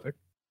it, not all of it,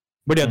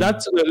 but yeah,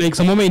 that's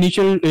like some of my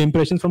initial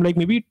impressions from like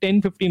maybe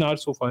 10-15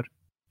 hours so far.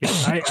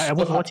 Yeah, I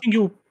was watching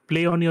you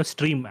play on your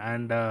stream,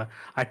 and I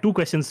had two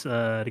questions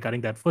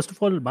regarding that. First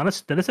of all,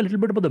 Manas, tell us a little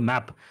bit about the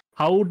map.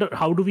 how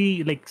do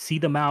we like see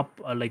the map,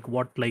 like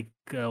what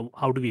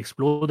how do we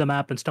explore the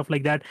map and stuff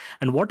like that,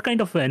 and what kind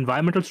of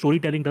environmental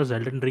storytelling does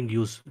Elden Ring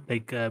use,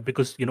 like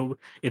because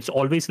it's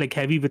always like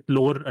heavy with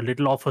lore, a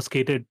little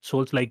obfuscated,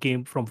 Souls like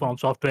game from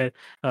Software.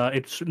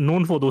 It's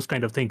known for those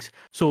kind of things.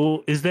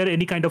 So is there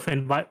any kind of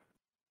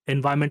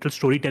environmental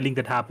storytelling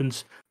that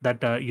happens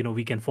that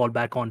we can fall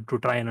back on to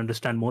try and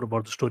understand more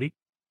about the story?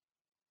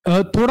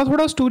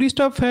 थोड़ा story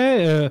stuff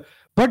hai,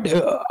 but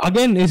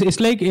again it's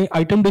like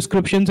item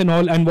descriptions and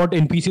all, and what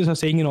NPCs are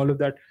saying and all of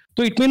that.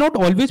 So it may not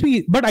always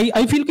be, but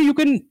I feel that you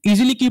can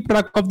easily keep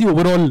track of the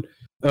overall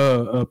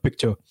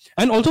picture.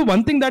 And also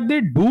one thing that they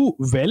do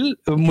well,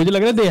 मुझे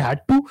लग रहा है they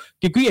had to,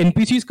 क्योंकि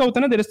NPCs का होता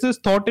है ना, there is this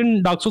thought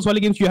in Dark Souls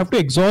वाले games, you have to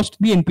exhaust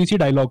the NPC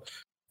dialogue.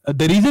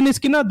 The reason is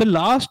कि ना, the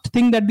last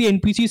thing that the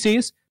NPC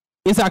says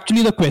is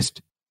actually the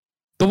quest.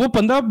 तो वो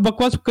 15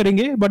 बकवास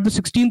करेंगे, but the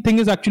 16th thing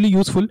is actually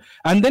useful,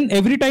 and then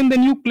every time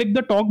then you click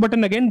the talk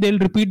button again, they'll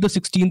repeat the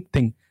 16th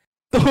thing.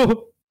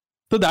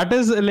 So that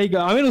is like,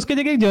 I mean, उसके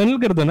जगह एक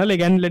journal कर दो ना,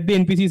 like, and let the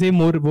NPC say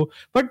more वो.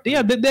 But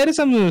yeah, there is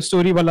some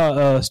story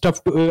वाला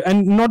stuff to,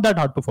 and not that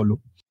hard to follow.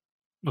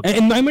 Okay.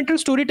 Environmental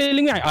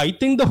storytelling, I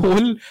think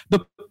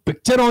the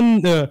picture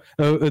on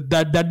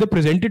that they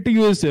presented to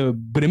you is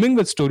brimming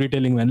with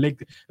storytelling, man.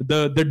 Like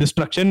the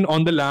destruction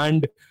on the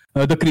land,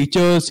 the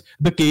creatures,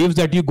 the caves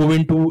that you go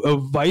into.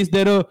 Why is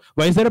there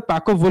a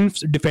pack of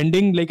wolves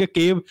defending like a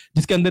cave?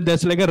 जिसके अंदर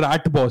there's like a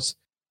rat boss,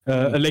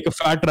 like a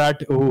fat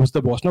rat who's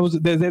the boss. Now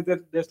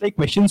there's like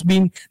questions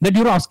being that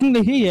you're asking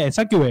like, hey,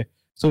 ऐसा क्यों है?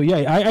 So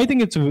yeah, I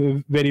think it's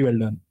very well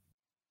done.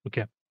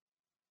 Okay.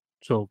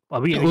 So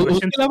अभी any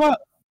questions?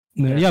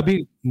 Yeah,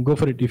 go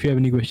for it if you have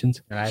any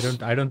questions.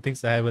 I don't think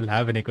so. I will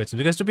have any questions,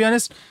 because to be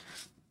honest,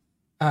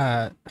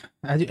 I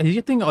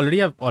think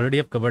already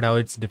I've covered how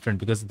it's different,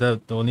 because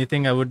the only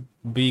thing I would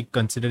be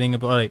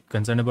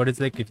concerned about is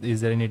like,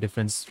 is there any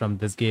difference from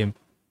this game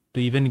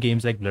to even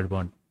games like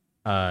Bloodborne?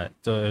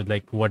 So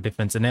like what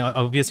difference? And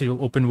obviously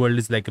open world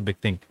is like a big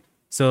thing.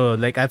 So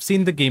like I've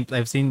seen the game,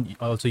 I've seen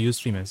also you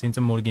stream, I've seen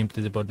some more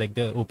gameplays about like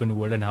the open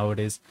world and how it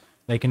is.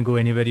 Like, can go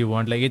anywhere you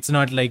want. Like, it's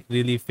not like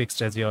really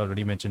fixed, as you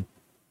already mentioned.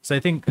 So I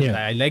think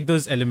I like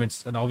those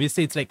elements, and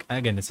obviously it's like,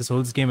 again, it's a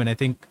Souls game, and I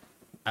think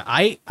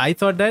I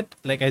thought that,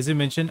 like, as you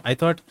mentioned, I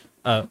thought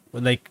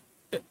like,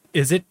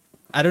 is it,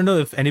 I don't know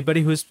if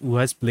anybody who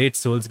has played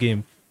Souls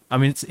game, I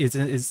mean, it's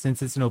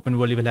since it's an open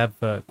world, you will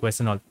have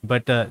quests and all,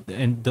 but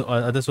in the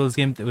other Souls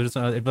game,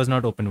 it was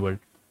not open world.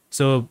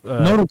 So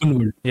not open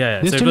world.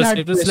 Yeah. So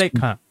it was like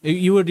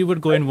you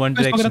would go in one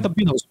direction.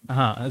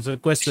 So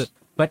quest,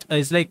 but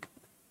it's like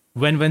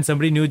when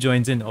somebody new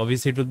joins in,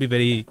 obviously it will be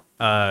very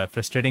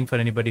frustrating for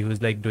anybody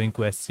who's like doing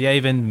quests,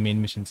 even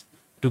main missions,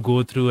 to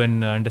go through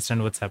and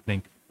understand what's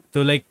happening.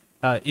 So like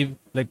if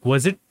like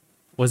was it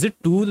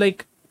too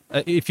like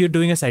if you're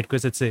doing a side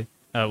quest, let's say,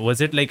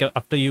 was it like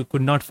after you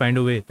could not find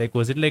a way, like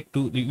was it like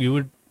you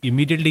would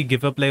immediately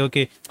give up, like,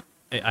 okay,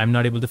 I'm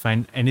not able to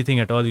find anything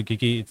at all, the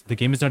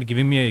game is not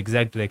giving me an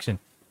exact direction,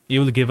 you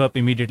will give up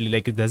immediately?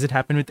 Like, does it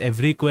happen with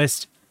every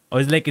quest, or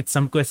is like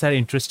some quests are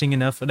interesting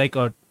enough, like,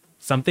 or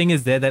something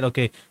is there that,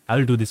 okay,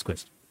 I'll do this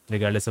quest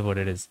regardless of what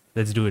it is,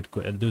 let's do it,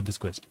 I'll do this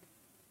quest?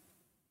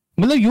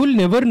 You'll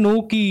never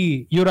know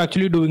कि you're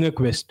actually doing a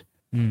quest.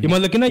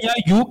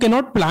 You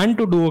cannot plan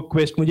to do a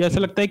quest. मुझे ऐसा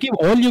लगता है कि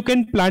all you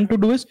can plan to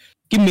do is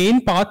कि main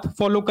path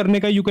follow करने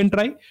का you can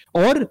try,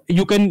 or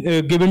you can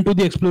give into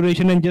the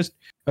exploration and just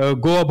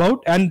go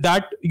about, and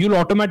that you'll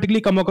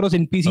automatically come across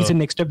NPCs in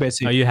next step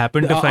वैसे. You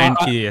happen to find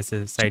कि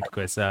ऐसे side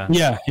quest.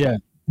 Yeah.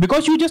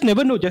 Because you just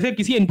never know. जैसे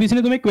किसी NPC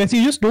ने तुम्हें quest,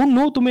 you just don't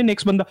know तुम्हें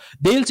next बंदा,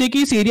 they'll say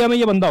कि इस area में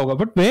ये बंदा होगा,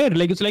 but where?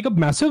 Like it's like a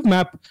massive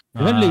map.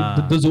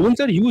 Like, the zones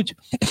are huge.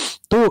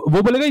 तो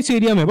वो बोलेगा इस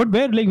area में, but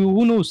where? Like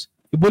who knows?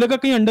 बोलेगा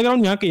कहीं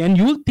अंडरग्राउंड यहाँ कहीं, and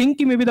you'll think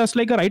कि maybe that's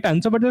like a right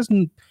answer, but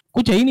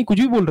कुछ है ही नहीं, कुछ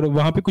भी बोल रहे हो,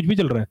 वहाँ पे कुछ भी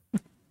चल रहा है.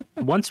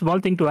 One small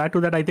thing to add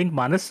to that, I think,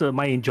 Manas,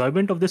 my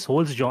enjoyment of this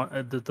Souls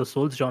genre, the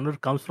Souls genre,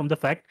 comes from the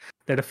fact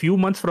that a few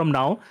months from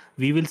now,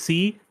 we will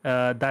see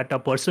that a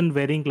person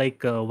wearing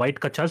like white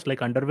kachas,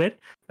 like underwear,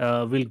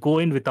 will go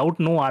in without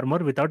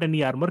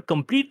any armor,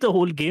 complete the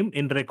whole game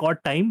in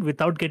record time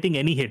without getting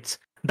any hits.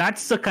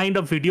 That's the kind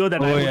of video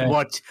that I would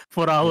watch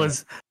for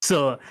hours. Yeah.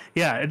 So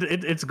yeah,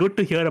 it's good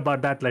to hear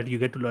about that. Like, you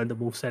get to learn the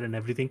moveset and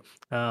everything.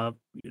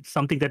 It's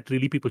something that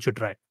really people should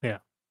try. Yeah.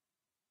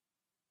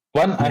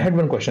 I had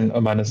one question,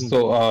 Manas.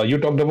 So you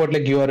talked about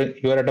like you are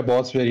at a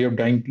boss where you're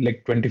dying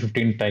like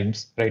 20-15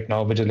 times right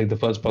now, which is like the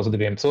first boss of the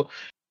game. So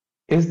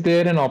is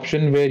there an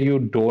option where you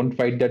don't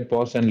fight that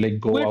boss and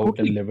like go out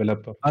and level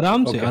up?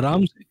 आराम से.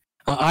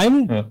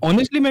 I'm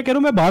honestly, मैं कह रहा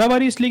हूँ, मैं 12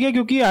 बार इसलिए गया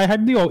क्योंकि I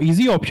had the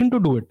easy option to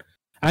do it.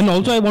 And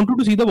also I wanted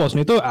to see the boss.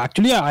 So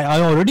actually I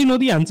already know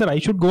the answer. I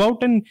should go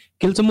out and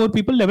kill some more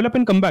people, level up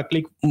and come back.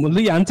 Like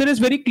the answer is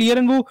very clear,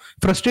 and वो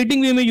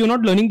frustrating way में you're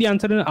not learning the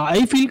answer. And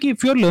I feel कि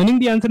if you're learning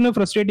the answer in a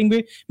frustrating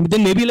way,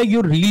 then maybe like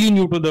you're really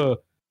new to the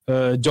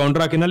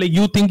genre. Like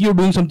you think you're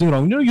doing something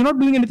wrong. You're not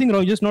doing anything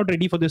wrong. You're just not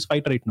ready for this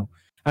fight right now.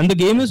 And the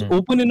game is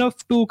open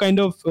enough to kind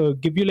of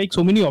give you like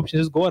so many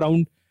options. Just go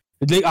around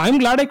Like I'm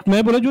glad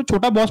मैं बोला जो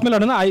छोटा boss में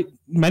लड़ा ना,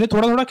 मैंने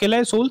थोड़ा खेला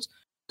है सोल्स,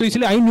 तो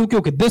इसलिए I knew कि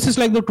okay, this is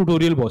like the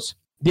tutorial boss,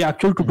 the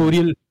actual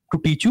tutorial to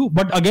teach you.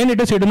 But again,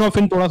 it is hidden off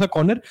in थोड़ा सा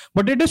corner,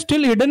 but it is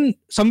still hidden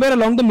somewhere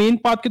along the main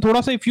path. कि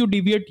थोड़ा सा if you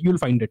deviate, you'll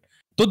find it.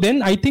 तो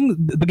then I think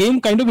the game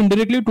kind of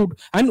indirectly to,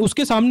 and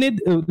उसके सामने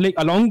like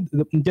along,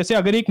 जैसे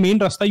अगर एक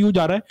main रास्ता you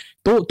जा रहा है,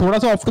 तो थोड़ा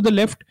सा off to the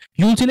left,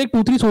 you'll see like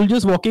 2-3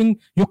 soldiers walking.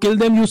 You kill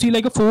them, you see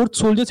like a 4th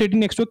soldier sitting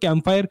next to a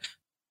campfire.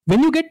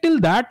 When you get till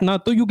that ना,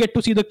 तो you get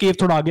to see the cave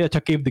थोड़ा आगे, अच्छा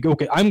cave दिखे.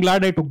 Okay, I'm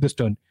glad I took this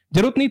turn.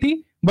 जरूरत नहीं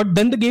थी, but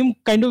then the game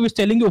kind of is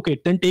telling you, okay,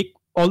 then take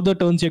all the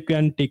turns you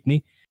can take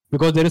नहीं,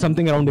 because there is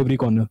something around every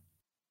corner.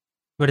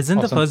 But isn't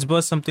the first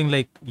boss something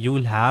like you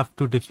will have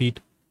to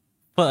defeat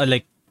for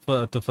like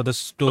for the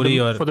story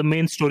for the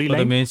main storyline?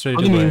 For the main story.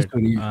 For the main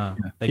story.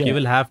 Yeah. You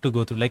will have to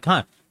go through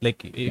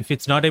like if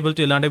it's not able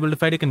to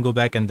fight, you can go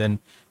back and then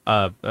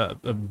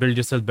build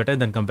yourself better,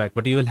 then come back.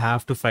 But you will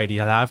have to fight.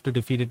 You'll have to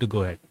defeat it to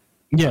go ahead.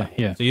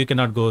 Yeah. So you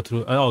cannot go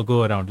through or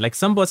go around. Like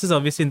some bosses,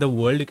 obviously in the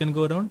world you can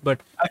go around, but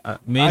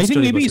main I think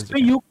story maybe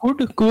bosses you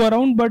could go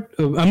around, but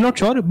I'm not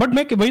sure. But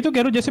मैं वही तो कह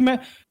रहा हूँ, जैसे मैं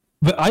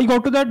I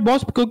got to that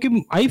boss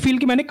क्योंकि I feel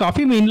कि मैंने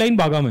काफी mainline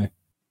भागा मैं.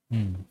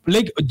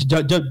 Like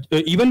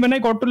even when I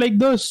got to like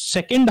the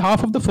second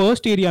half of the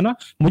first area ना,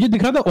 मुझे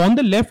दिख रहा था on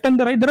the left and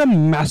the right there are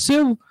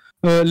massive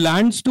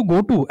lands to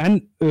go to,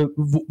 and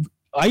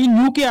I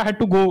knew कि I had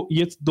to go,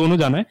 ये दोनों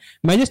जाना है.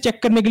 मैं just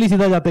check करने के लिए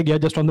सीधा जाते गया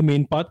just on the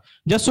main path,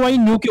 just so I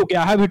knew कि okay,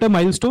 I have hit a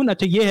milestone.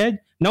 अच्छा ये है,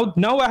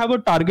 now I have a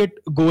target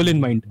goal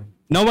in mind.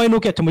 Now I know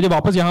कि अच्छा मुझे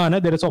वापस यहाँ आना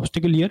है, there is an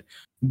obstacle here,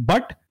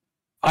 but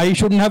I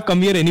shouldn't have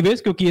come here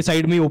anyways क्योंकि ये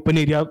side में open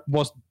area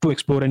was to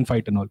explore and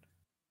fight and all.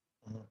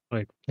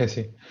 Right. I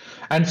see.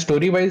 And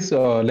story-wise,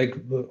 like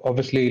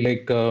obviously,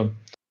 like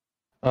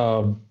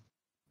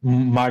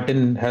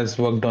Martin has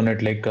worked on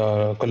it, like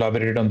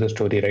collaborated on the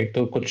story, right?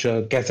 So, कुछ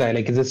कैसा है?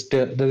 Like,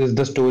 is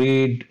the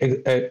story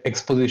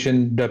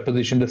exposition,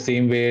 deposition the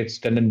same way it's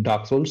done in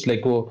Dark Souls?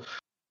 Like, वो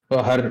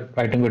हर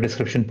item का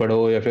description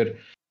पढ़ो या फिर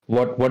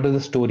what does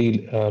the story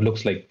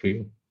looks like for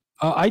you?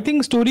 I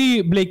think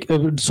story like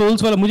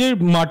Souls वाला मुझे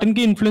Martin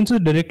के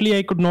influences directly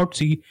I could not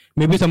see.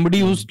 Maybe somebody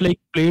who's like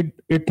played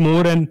it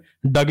more and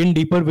dug in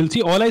deeper will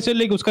see. All I said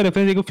like उसका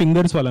reference एक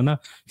fingers वाला ना,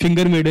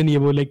 finger maiden ये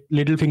वो like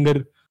little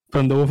finger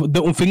from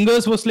the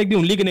fingers was like the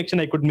only connection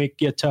I could make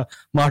कि अच्छा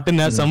Martin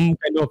has some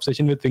kind of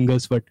obsession with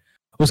fingers, but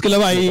उसके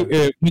अलावा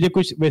मुझे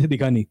कुछ वैसे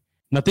दिखा नहीं.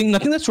 Nothing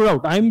that stood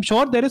out. I'm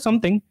sure there is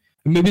something.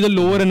 Maybe the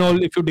lore and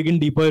all, if you dig in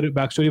deeper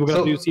backstory.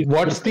 So you see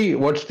what's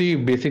the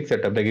basic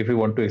setup? Like if you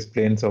want to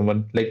explain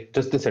someone, like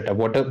just the setup,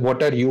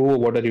 what are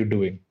you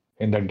doing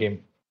in that game?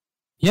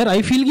 यार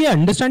I feel कि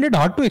understand it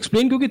hard to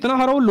explain क्योंकि इतना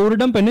सारा वो lore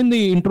dump है in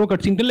the intro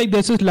cutscene के, like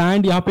this is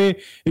land, यहाँ पे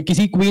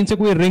किसी queen से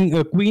कोई ring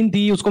queen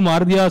थी, उसको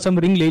मार दिया, some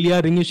ring ले लिया,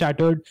 ring is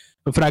shattered,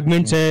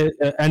 fragments है,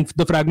 and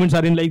the fragments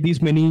are in like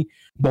these many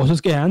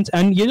bosses के hands,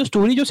 and ये जो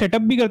story जो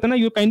setup भी करता है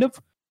ना, you kind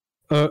of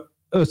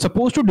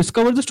supposed to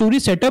discover the story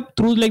setup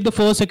through like the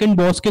first second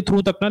boss के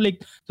through तक ना,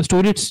 like the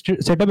story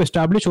setup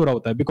establish हो रहा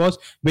होता है, because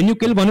when you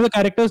kill one of the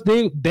characters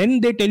they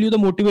tell you the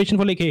motivation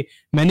for like hey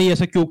मैंने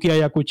ऐसा क्यों किया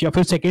या कुछ, या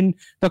फिर second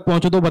तक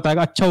पहुंचो तो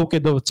बताएगा अच्छा okay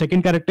the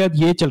second character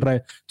ये चल रहा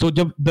है. So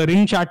जब the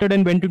ring shattered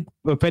and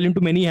fell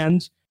into many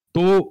hands,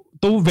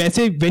 तो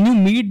वैसे when you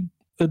meet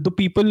the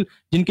people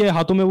जिनके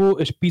हाथों में वो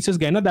pieces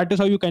गए ना, that is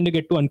how you kind of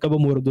get to uncover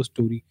more of the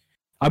story.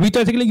 अभी तो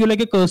ऐसे कि you're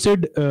like a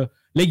cursed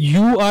like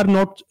you are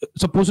not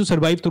supposed to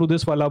survive through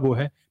this वाला वो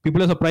है,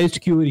 people are surprised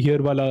कि here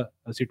वाला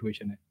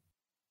situation है.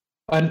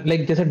 And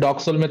like जैसे Dark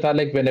Souls में था,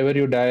 like whenever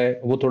you die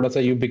वो थोड़ा सा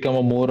you become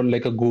a more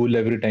like a ghoul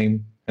every time,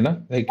 है ना?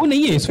 Like वो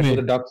नहीं है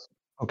इसमें.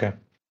 Okay.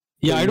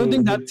 Yeah, I don't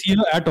think that's here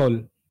at all,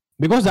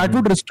 because that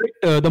would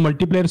restrict the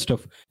multiplayer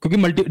stuff.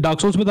 क्योंकि Dark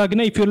Souls में था कि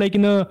ना if you're like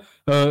in a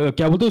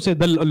क्या बोलते हैं उसे,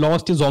 the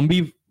lost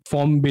zombie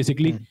form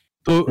basically,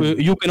 तो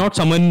you cannot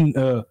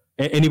summon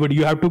anybody,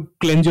 you have to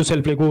cleanse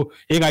yourself, like वो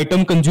एक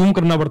item consume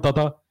करना पड़ता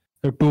था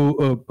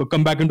to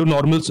come back into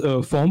normal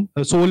form,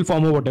 soul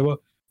form or whatever,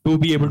 to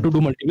be able to do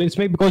multiplayer.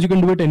 इसमें because you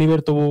can do it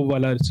anywhere, तो वो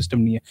वाला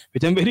system नहीं है,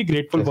 which I'm very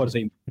grateful for.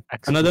 Same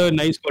another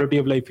nice quality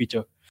of life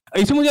feature.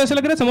 इसमें मुझे ऐसा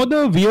लग रहा है some of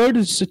the weird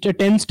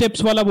 10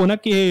 steps वाला वो ना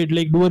कि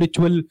like do a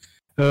ritual,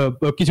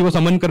 किसी को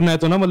summon करना है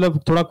तो ना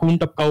मतलब थोड़ा खून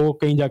टपकाओ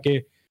कहीं जाके,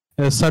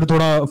 सर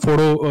थोड़ा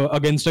फोड़ो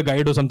अगेंस्ट अ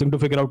गाइड और समथिंग टू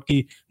फिगर आउट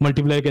की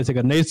मल्टीप्लायर कैसे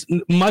करना है. It's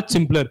much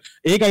simpler.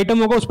 एक आइटम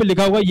होगा उस पे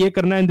लिखा होगा ये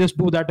करना है, just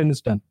do that and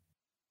it's done.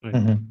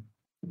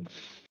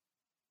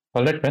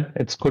 All right, man.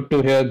 It's good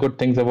to hear good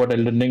things about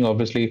Elden Ring.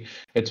 Obviously,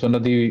 it's one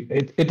of the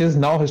it is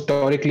now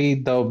historically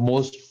the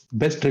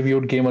best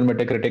reviewed game on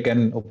Metacritic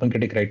and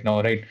OpenCritic right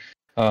now, right?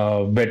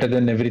 Better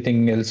than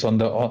everything else on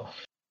the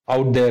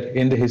out there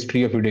in the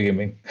history of video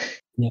gaming.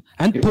 Yeah.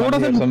 And थोड़ा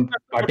सा some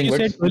parting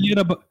words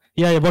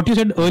what you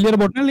said earlier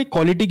about like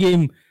quality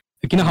game,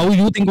 like, how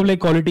you think of like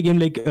quality game,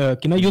 like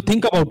you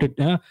think about it.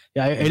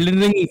 Yeah, Elden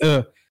Ring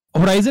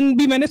Horizon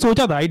भी मैंने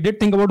सोचा था. I did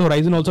think about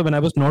Horizon also when I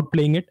was not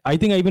playing it. I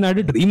think I even had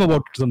a dream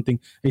about it, something.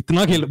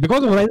 इतना खेल,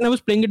 because Horizon I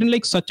was playing it in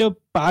like such a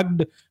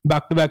packed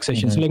back-to-back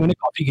sessions. Like मैंने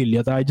काफी खेल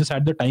लिया था. I just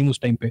had the time उस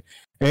time पे.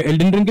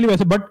 Elden Ring के लिए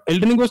वैसे, but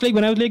Elden Ring was like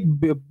when I was like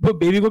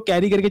baby को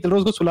carry करके चल रहा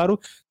हूँ, उसको सुला रहा हूँ.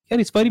 यार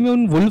इस बार मैं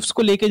उन wolves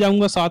को लेके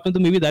जाऊंगा साथ में, तो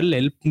maybe that'll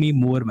help me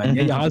more, man.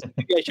 या यहाँ से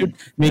I should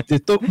make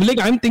this. So like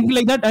I'm thinking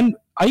like that, and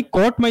I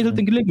caught myself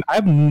thinking like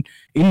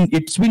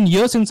it's been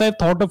years since I've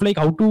thought of like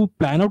how to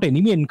plan out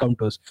enemy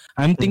encounters.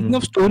 I'm thinking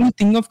of story,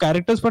 thinking of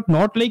characters, but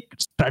not like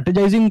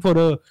strategizing for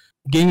a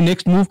game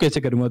next move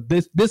कैसे करूँगा.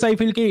 This I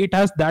feel it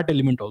has that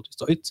element also.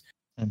 So it's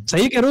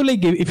सही कह रहे हो,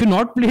 like if you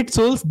not played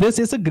Souls, this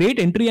is a great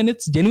entry and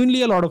it's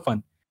genuinely a lot of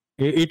fun.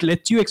 It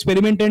lets you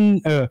experiment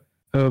and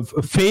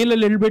fail a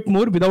little bit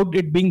more without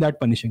it being that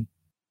punishing.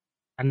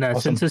 And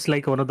Awesome. since it's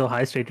like one of the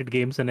highest rated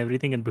games and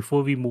everything, and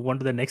before we move on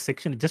to the next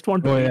section, I just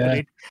want to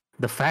reiterate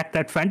the fact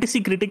that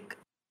Fantasy Critic,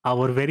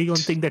 our very own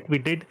thing that we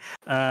did,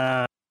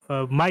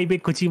 my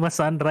big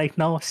Kojima-san right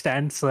now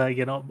stands,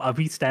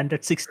 we stand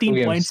at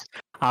 16 points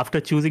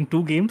after choosing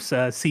 2 games,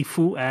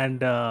 Sifu and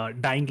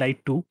Dying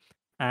Light 2.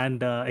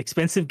 And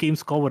expensive game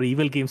score or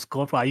evil game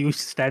score for Ayush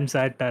stands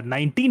at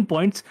 19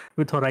 points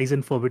with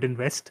Horizon Forbidden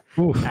West.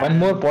 One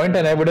more point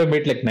and I would have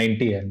made like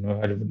 90, and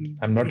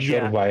I'm not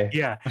sure why.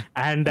 Yeah,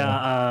 and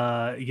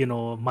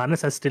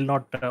Manas has still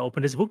not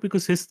opened his book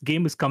because his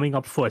game is coming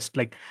up first.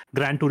 Like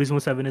Gran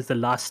Turismo 7 is the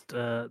last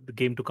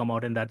game to come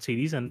out in that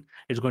series, and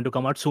it's going to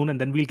come out soon,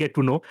 and then we'll get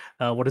to know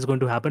what is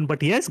going to happen.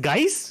 But yes,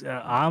 guys,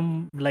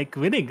 I'm like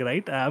winning,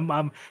 right?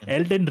 I'm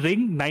Elden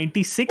Ring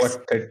 96.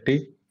 What,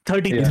 30?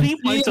 33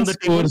 points on the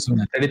table.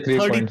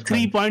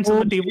 33 points on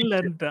the table,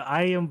 and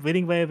I am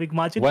winning by a big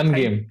margin. One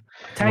game.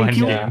 Thank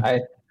you. Yeah,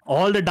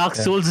 all the Dark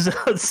Souls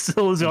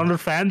genre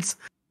fans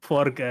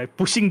for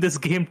pushing this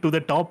game to the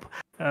top.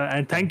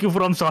 And thank you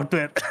From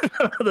Software.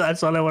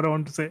 That's all I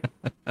want to say.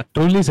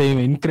 Totally same.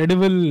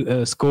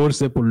 Incredible scores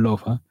they pulled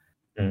off. Huh?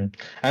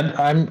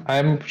 And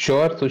I'm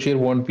sure Sushir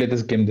won't play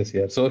this game this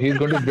year. So he's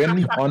going to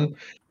win on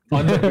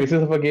the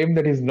basis of a game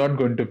that he's not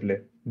going to play.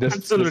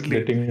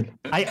 Absolutely.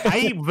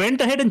 I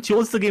went ahead and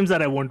chose the games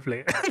that I won't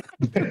play.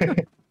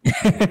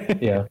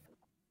 Yeah.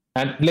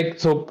 And like,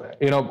 so,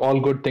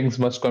 all good things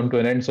must come to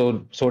an end.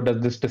 So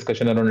does this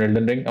discussion around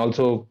Elden Ring.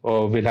 Also,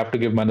 we'll have to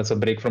give Manas a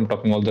break from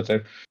talking all the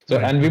time. So,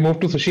 right. And we move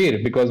to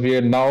Sushir because we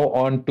are now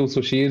on to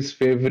Sushir's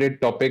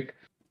favorite topic,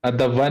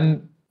 the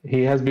one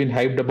he has been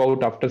hyped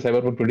about after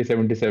Cyberpunk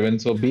 2077.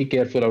 So be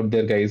careful out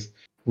there, guys.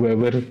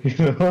 Whoever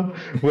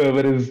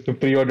is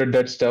pre-ordered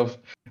that stuff.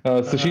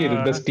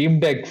 Sushir, the Steam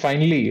Deck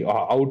finally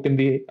out in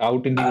the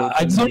open.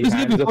 I just want to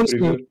say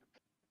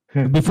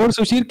before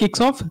Sushir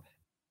kicks off,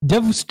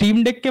 जब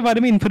Steam Deck के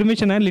बारे में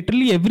information है,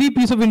 literally every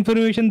piece of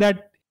information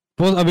that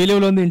was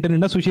available on the internet,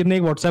 ना सुशीर ने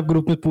एक WhatsApp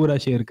group में पूरा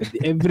share कर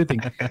दिया.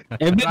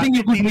 Everything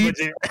you could read.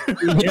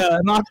 Yeah,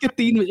 रात के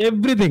 3 बजे,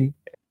 everything.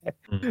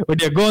 But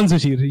yeah, go on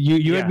Sushir.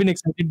 You had been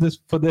excited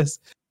for this.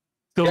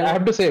 So yeah, I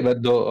have to say,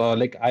 but though,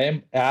 like I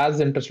am as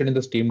interested in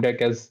the Steam Deck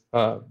as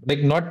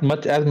not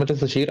much as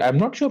Sushir. I'm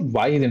not sure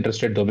why he's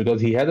interested though, because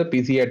he has a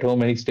PC at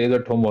home and he stays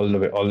at home all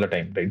the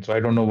time, right? So I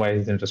don't know why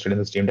he's interested in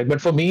the Steam Deck.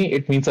 But for me,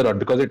 it means a lot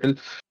because it will,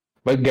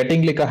 by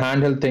getting like a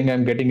handheld thing,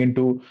 I'm getting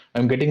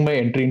my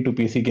entry into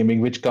PC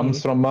gaming, which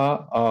comes from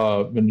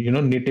a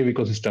native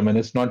ecosystem, and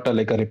it's not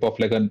like a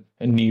ripoff like a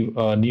Neo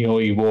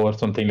Evo or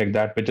something like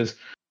that, which is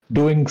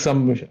doing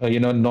some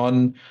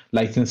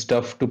non-licensed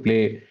stuff to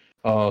play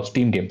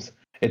Steam games.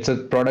 It's a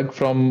product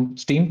from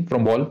Steam,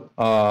 from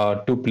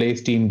Valve, to play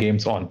Steam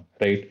games on,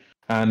 right?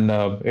 And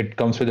it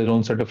comes with its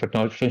own set of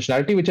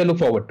functionality, which I look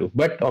forward to.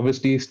 But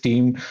obviously,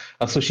 Steam,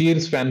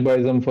 Sushir's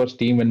fanboyism for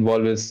Steam and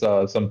Valve is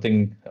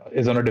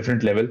is on a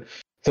different level.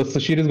 So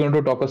Sushir is going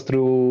to talk us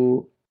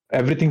through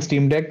everything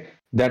Steam Deck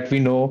that we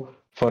know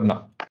for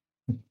now.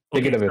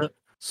 Take it away.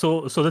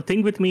 So the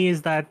thing with me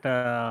is that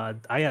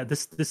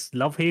this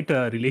love-hate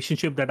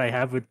relationship that I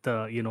have with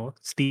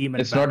Steam.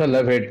 And it's not a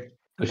love-hate.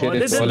 there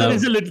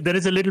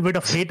is a little bit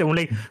of hate. I'm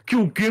like,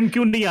 kyun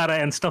nahi aa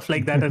raha and stuff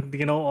like that,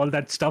 and all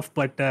that stuff.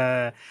 But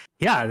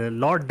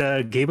Lord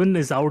Gaben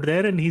is out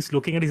there, and he's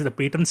looking at. He's the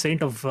patron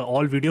saint of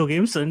all video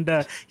games, and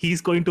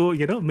he's going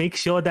to make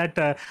sure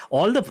that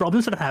all the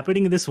problems that are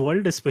happening in this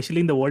world,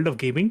 especially in the world of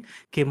gaming,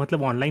 कि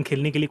मतलब online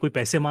खेलने के लिए कोई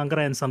पैसे मांग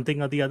रहा है and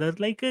something or the other,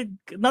 like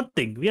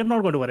nothing. We are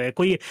not going to worry.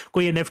 कोई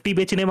NFT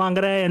बेचने मांग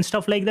रहा है and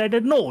stuff like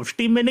that. No,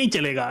 Steam में नहीं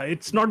चलेगा.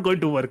 It's not going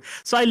to work.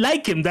 So I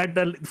like him that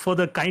for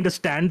the kind of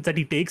stand that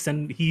he takes,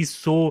 and he's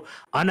so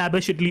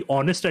unabashedly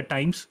honest at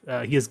times.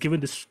 He has given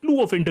this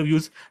slew of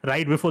interviews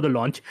right before the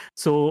launch.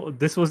 So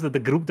this was the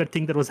group that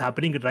was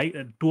happening right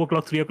at 2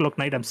 o'clock, 3 o'clock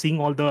night. I'm seeing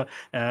all the,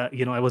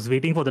 I was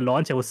waiting for the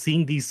launch. I was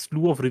seeing these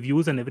slew of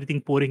reviews and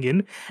everything pouring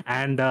in.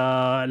 And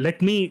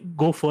let me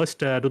go first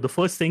to the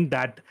first thing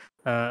that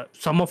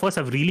some of us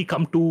have really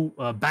come to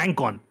bank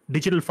on,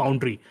 Digital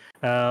Foundry.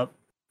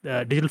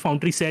 Digital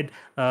Foundry said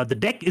the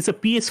deck is a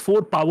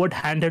PS4 powered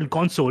handheld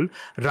console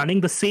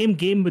running the same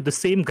game with the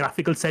same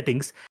graphical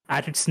settings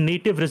at its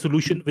native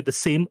resolution with the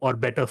same or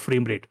better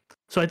frame rate.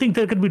 So I think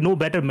there could be no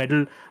better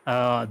medal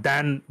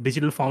than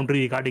Digital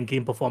Foundry regarding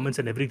game performance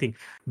and everything,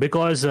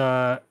 because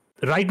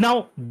right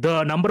now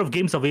the number of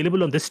games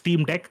available on this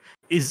Steam Deck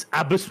is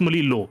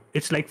abysmally low.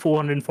 It's like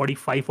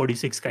 445,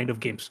 46 kind of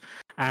games,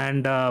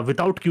 and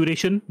without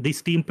curation, the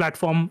Steam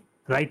platform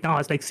right now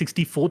has like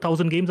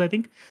 64,000 games, I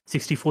think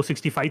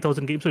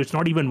 65,000 games. So it's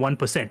not even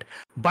 1%,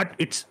 but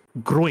it's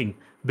growing,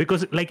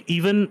 because like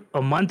even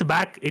a month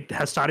back it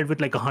has started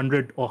with like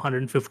 100 or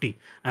 150,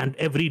 and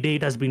every day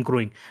it has been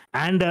growing.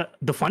 And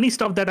the funny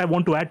stuff that I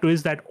want to add to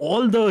is that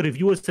all the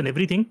reviewers and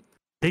everything,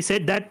 they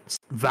said that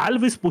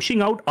Valve is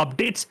pushing out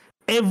updates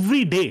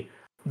every day.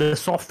 The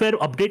software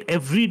update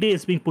every day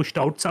is being pushed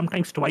out,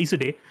 sometimes twice a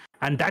day,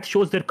 and that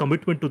shows their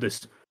commitment to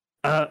this.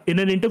 In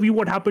an interview,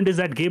 what happened is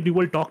that Gabe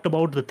Newell talked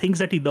about the things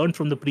that he learned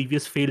from the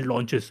previous failed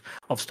launches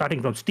of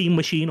starting from Steam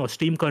Machine or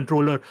Steam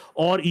Controller,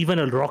 or even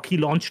a rocky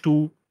launch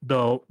to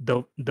the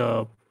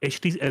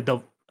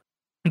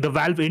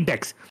Valve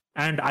Index.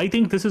 And I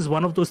think this is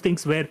one of those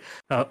things where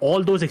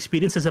all those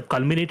experiences have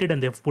culminated,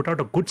 and they've put out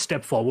a good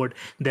step forward.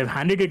 They've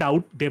handed it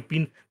out.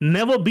 They've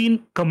never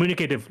been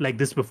communicative like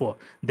this before.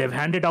 They've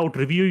handed out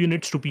review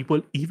units to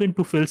people, even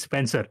to Phil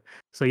Spencer.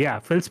 So yeah,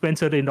 Phil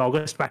Spencer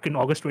back in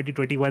August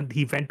 2021,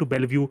 he went to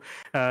Bellevue.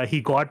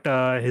 He got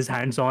his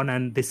hands on,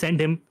 and they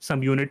sent him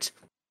some units.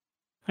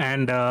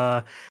 And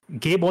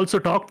Gabe also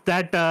talked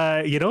that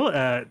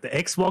the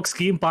Xbox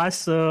Game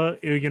Pass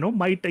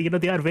might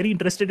they are very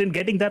interested in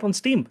getting that on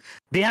Steam.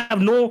 They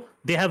have no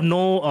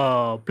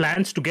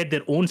plans to get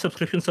their own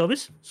subscription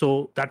service,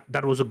 so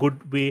that was a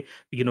good way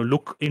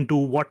look into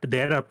what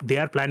they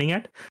are planning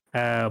at.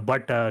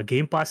 But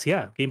Game Pass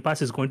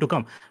is going to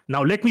come.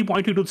 Now let me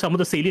point you to some of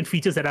the salient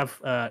features that I've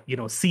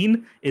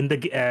seen in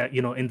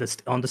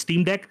the on the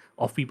Steam Deck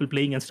of people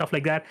playing and stuff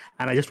like that,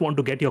 and I just want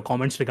to get your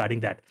comments regarding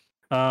that.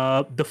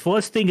 The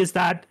first thing is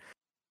that,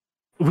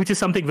 which is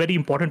something very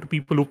important to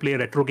people who play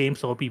retro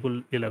games or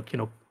people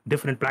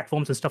different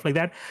platforms and stuff like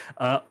that.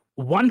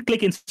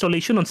 One-click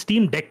installation on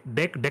Steam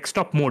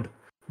desktop mode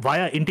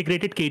via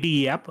integrated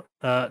KDE app.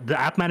 The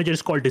app manager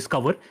is called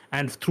Discover,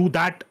 and through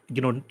that,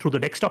 through the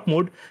desktop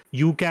mode,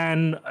 you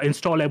can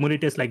install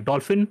emulators like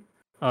Dolphin,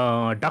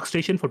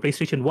 DuckStation for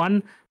PlayStation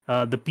 1,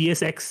 the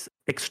PSX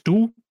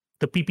X2,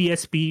 the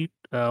PPSP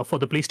for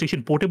the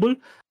PlayStation Portable,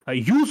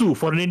 Yuzu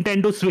for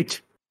Nintendo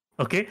Switch.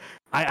 Okay,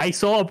 I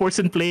saw a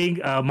person playing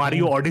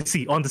Mario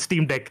Odyssey on the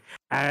Steam Deck,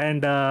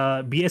 and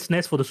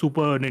BSNES for the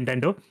Super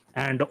Nintendo,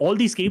 and all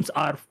these games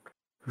are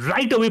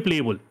right away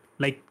playable.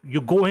 Like you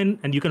go in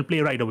and you can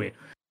play right away.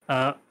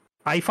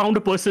 I found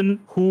a person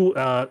who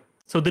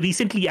so they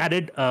recently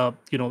added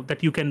that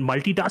you can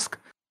multitask.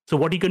 So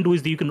what you can do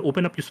is that you can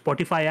open up your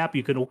Spotify app,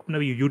 you can open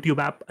up your YouTube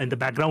app in the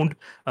background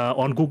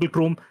on Google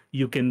Chrome.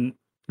 You can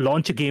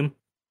launch a game.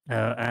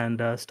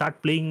 And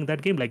start playing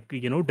that game, like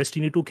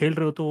Destiny 2 खेल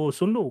रहे हो तो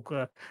सुन लो,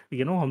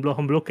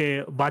 हम लोग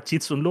के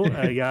बातचीत सुन लो,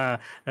 या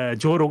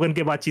Joe Rogan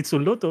के बातचीत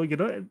सुन लो, तो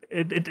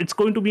it's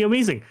going to be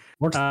amazing.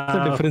 What's the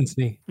difference?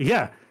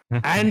 Yeah,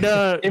 and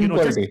same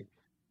quality,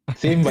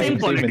 same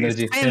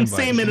energy,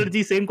 same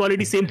energy, same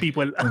quality, same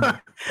people.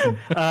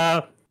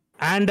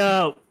 And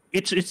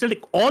it's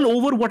like all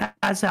over. What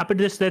has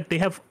happened is that they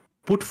have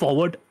put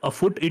forward a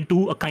foot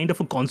into a kind of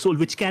a console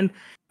which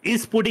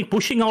is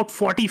pushing out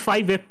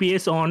 45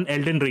 FPS on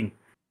Elden Ring,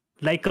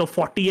 like a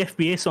 40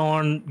 FPS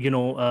on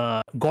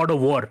God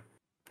of War,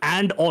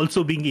 and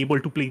also being able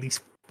to play these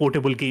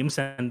portable games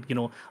and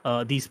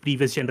these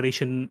previous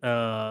generation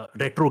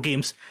retro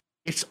games.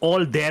 It's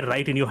all there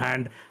right in your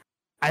hand.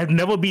 I've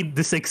never been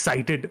this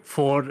excited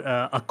for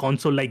a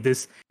console like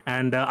this,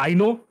 and I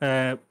know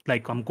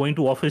like I'm going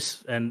to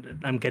office and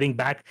I'm getting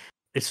back.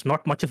 It's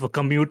not much of a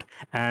commute,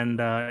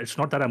 and it's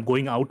not that I'm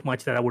going out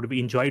much that I would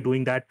enjoy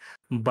doing that.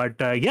 But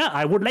yeah,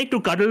 I would like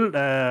to cuddle,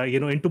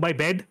 into my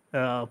bed,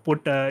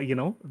 put,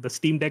 the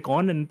Steam Deck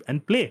on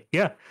and play.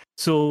 Yeah.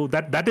 So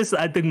that is,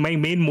 I think, my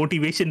main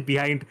motivation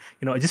behind,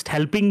 just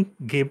helping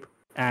Gabe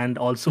and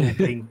also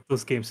playing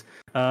those games.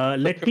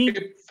 Let me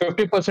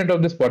 50%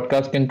 of this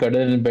podcast can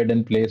cuddle in bed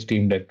and play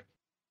Steam Deck.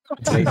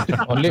 Right?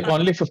 only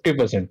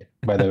 50%,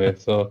 by the way.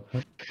 So.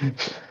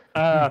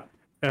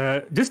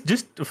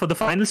 Just for the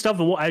final stuff,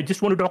 I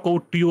just want to talk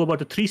to you about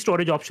the 3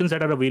 storage options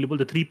that are available,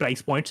 the 3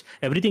 price points.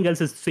 Everything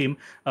else is the same.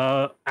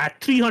 At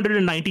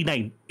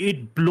 $399,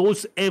 it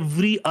blows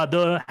every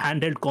other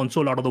handheld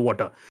console out of the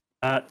water.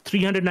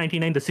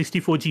 $399, the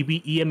 64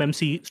 GB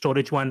eMMC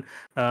storage one,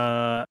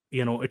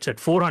 it's at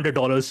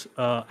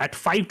 $400. At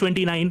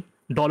 $529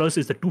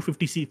 is the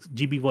 256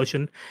 GB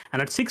version,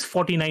 and at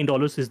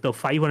 $649 is the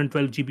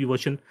 512 GB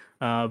version,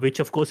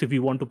 which of course, if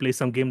you want to play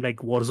some game like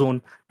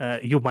Warzone,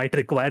 you might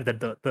require that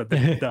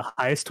the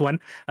highest one.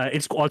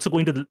 It's also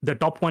going to the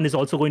top one is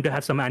also going to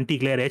have some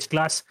anti-glare edge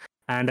glass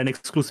and an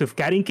exclusive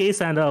carrying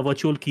case and a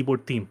virtual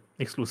keyboard theme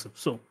exclusive.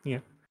 So yeah.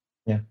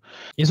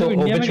 So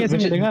India में कैसे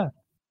मिलेगा?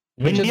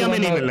 Which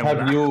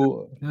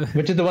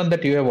is the one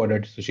that you have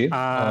ordered, Sushil?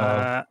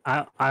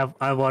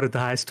 I've ordered the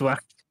highest one.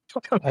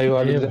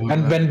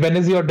 And when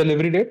is your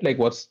delivery date? Like,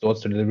 what's the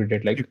delivery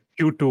date like?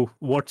 Q2.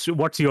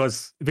 What's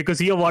yours?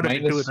 Because you have ordered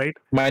it too, right?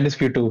 Mine is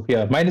Q2.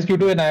 Yeah, mine is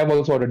Q2, and I have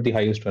also ordered the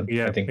highest one.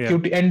 Yeah, I think yeah.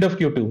 Q2, end of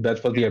Q2. That's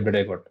for the update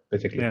I got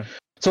basically. Yeah.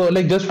 So,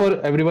 like, just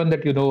for everyone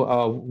that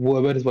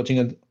whoever is watching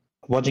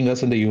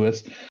us in the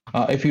US,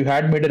 if you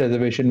had made a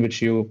reservation,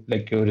 which you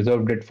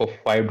reserved it for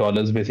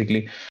 $5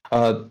 basically,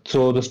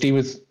 so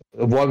the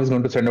Valve is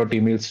going to send out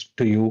emails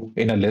to you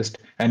in a list,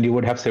 and you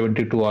would have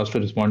 72 hours to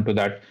respond to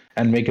that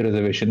and make a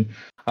reservation.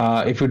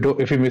 If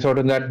you miss out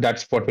on that, that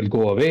spot will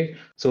go away.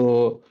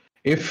 So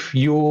if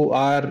you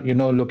are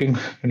looking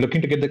to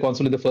get the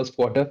console in the first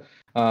quarter,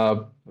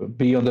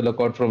 be on the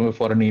lookout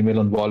for an email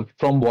on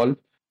from Valve,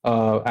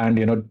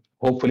 and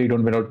hopefully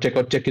don't check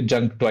your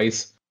junk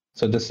twice.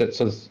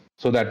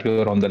 So that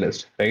you're on the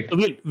list, right? So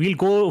we'll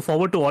go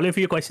forward to all of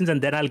your questions,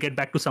 and then I'll get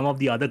back to some of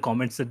the other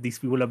comments that these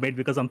people have made,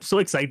 because I'm so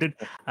excited.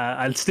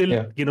 I'll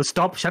still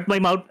shut my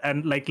mouth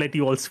and let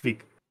you all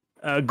speak.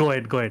 Go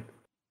ahead.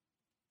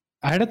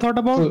 I had a thought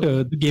about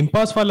the Game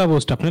Pass wala wo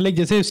stuff. Like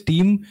जैसे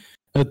Steam,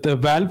 the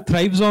Valve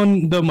thrives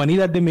on the money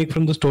that they make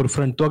from the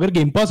storefront. तो अगर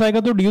Game Pass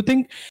आएगा तो do you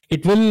think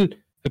it will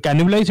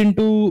cannibalize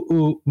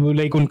into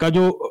like उनका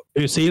जो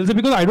sales है?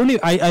 Because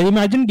I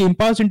imagine Game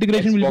Pass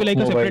integration will be like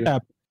a separate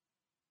app.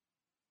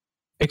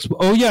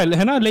 Oh yeah,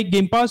 है ना? Like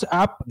Game Pass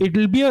app, it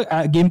will be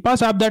a Game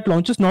Pass app that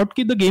launches. Not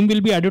that the game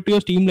will be added to your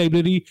Steam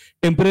library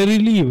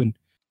temporarily even.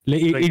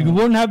 Like it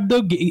won't have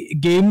the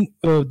game,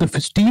 the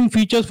Steam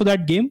features for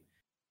that game.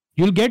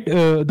 You'll get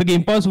the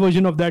Game Pass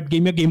version of that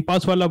game. या Game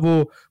Pass वाला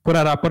वो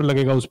पूरा wrapper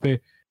लगेगा उस पे.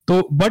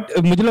 तो but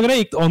मुझे लग रहा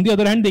है on the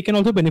other hand they can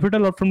also benefit a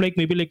lot from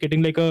maybe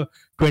getting like a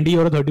 20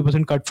 or a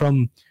 30% cut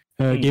from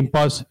Game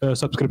Pass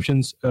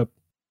subscriptions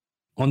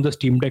on the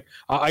Steam Deck.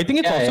 I think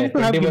it's awesome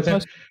to have Game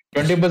Pass.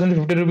 20%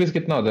 50 rupees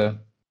कितना होता है?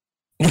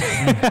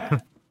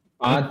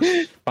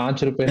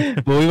 5 रुपए.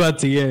 वही बात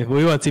सही है.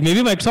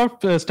 Maybe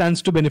Microsoft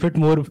stands to benefit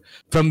more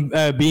from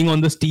being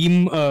on the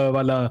Steam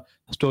वाला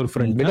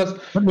storefront. Because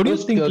what do you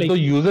think? So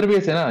user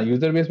base है ना,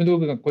 user base में तो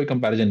कोई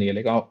comparison नहीं है.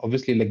 Like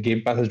obviously like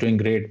Game Pass is doing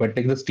great, but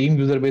like the Steam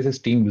user base is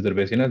Steam user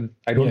base.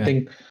 I don't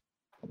think.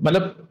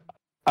 मतलब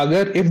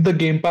if the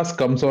Game Pass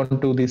comes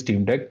onto the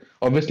Steam Deck,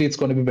 obviously it's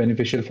going to be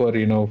beneficial for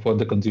for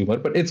the consumer,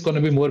 but it's going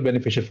to be more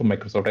beneficial for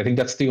Microsoft. I think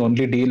that's the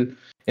only deal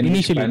in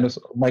which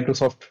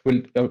Microsoft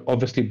will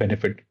obviously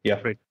benefit. Yeah,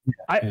 right.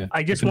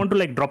 I just want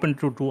to drop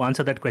into to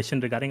answer that question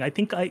regarding. I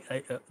think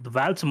the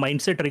Valve's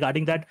mindset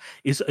regarding that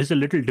is a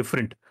little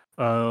different,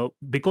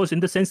 because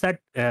in the sense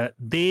that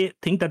they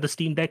think that the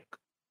Steam Deck,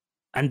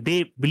 and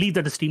they believe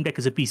that the Steam Deck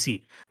is a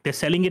PC. They're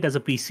selling it as a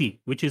PC,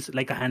 which is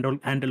like a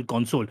handheld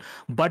console.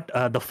 But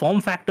the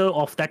form factor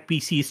of that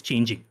PC is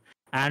changing.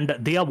 And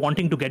they are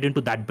wanting to get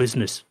into that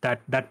business,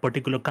 that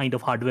particular kind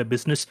of hardware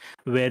business,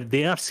 where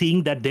they are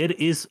seeing that there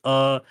is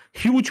a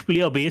huge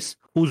player base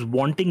who's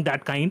wanting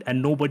that kind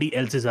and nobody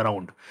else is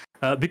around.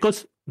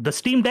 Because the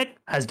Steam Deck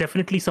has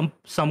definitely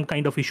some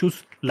kind of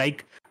issues,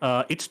 like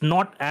it's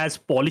not as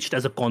polished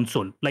as a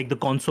console, like the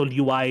console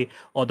UI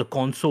or the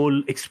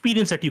console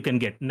experience that you can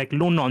get, like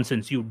no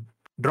nonsense. You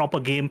drop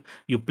a game,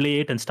 you play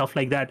it and stuff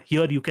like that.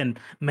 Here you can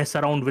mess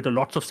around with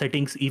lots of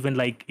settings, even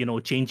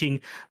changing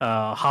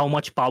how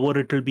much power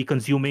it will be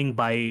consuming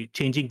by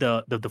changing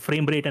the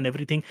frame rate and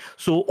everything.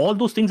 So all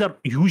those things are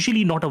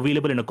usually not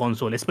available in a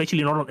console,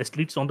 especially not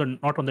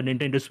on the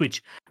Nintendo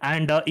Switch.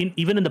 And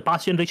even in the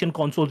past generation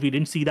consoles, we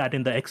didn't see that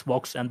in the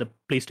Xbox and the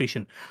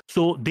PlayStation.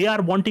 So they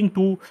are wanting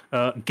to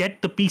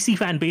get the PC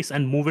fan base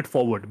and move it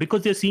forward,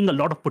 because they're seeing a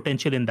lot of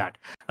potential in that.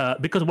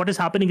 Because what is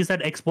happening is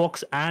that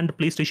Xbox and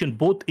PlayStation,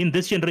 both in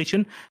this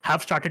generation,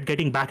 have started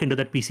getting back into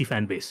that PC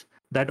fan base.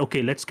 That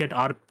okay, let's get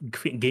our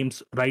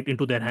games right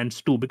into their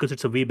hands too, because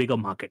it's a way bigger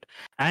market.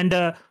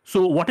 And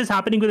so what is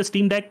happening with the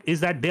Steam Deck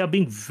is that they are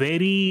being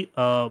very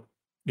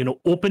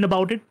open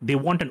about it. They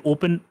want an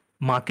open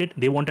market.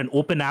 They want an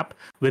open app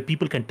where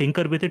people can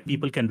tinker with it,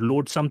 people can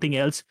load something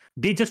else.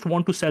 They just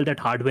want to sell that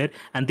hardware,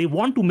 and they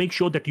want to make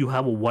sure that you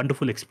have a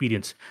wonderful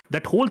experience.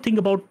 That whole thing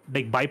about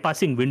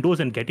bypassing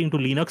Windows and getting to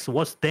Linux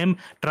was them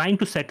trying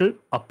to settle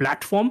a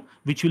platform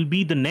which will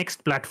be the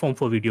next platform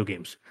for video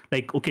games.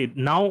 Okay,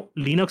 now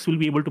Linux will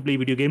be able to play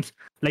video games.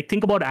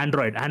 Think about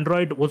Android.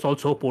 Android was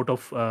also a port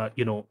of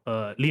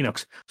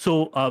Linux.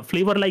 So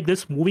flavor like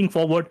this moving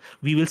forward,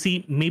 we will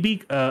see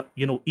maybe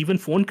even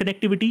phone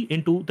connectivity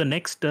into the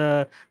next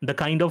the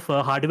kind of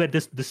hardware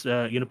this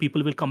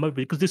people will come up with,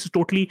 because this is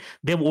totally,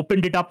 they've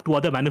opened it up to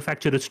other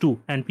manufacturers too,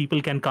 and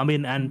people can come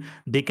in and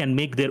they can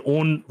make their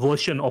own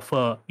version of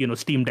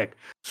Steam Deck.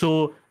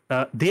 So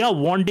they are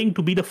wanting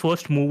to be the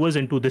first movers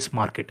into this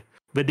market,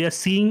 where they are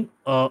seeing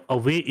a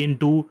way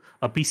into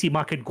a PC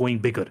market going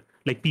bigger,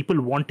 like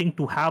people wanting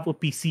to have a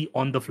PC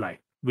on the fly,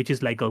 which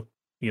is like a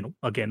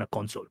again a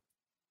console.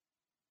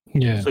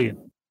 Yeah. So yeah.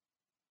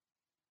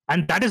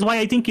 And that is why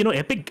I think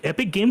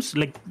Epic Games,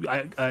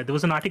 there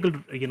was an article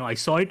I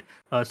saw it.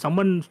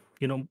 Someone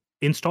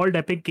installed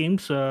Epic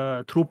Games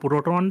through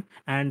Proton,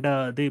 and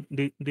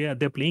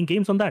they're playing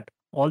games on that.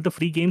 All the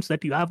free games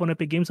that you have on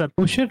Epic Games are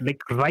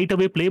right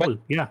away playable.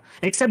 Yeah,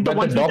 except the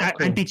ones with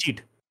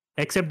anti-cheat.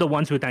 except the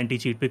ones with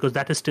anti-cheat, because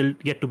that is still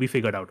yet to be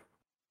figured out.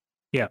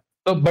 Yeah.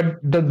 So,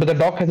 but the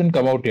dock hasn't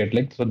come out yet.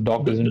 Like, so the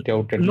dock isn't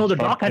out yet. No, It's the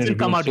not dock hasn't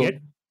come out so, yet.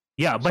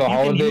 Yeah, but so you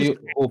how can are they use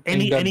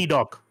opening that? any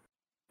dock.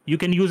 You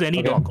can use any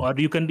Okay. dock, or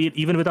you can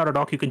even without a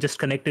dock, you can just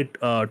connect it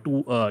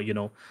to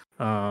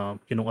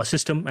a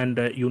system,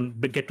 and you'll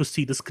get to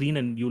see the screen,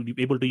 and you'll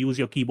be able to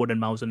use your keyboard and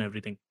mouse and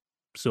everything.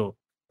 So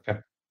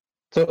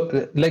So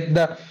like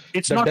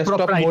it's the not desktop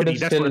mode proprietary. is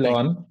That's what still I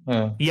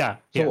on. yeah.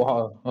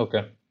 So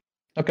okay.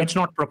 It's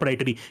not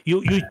proprietary.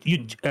 You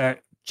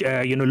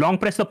long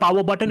press the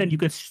power button, and you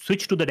can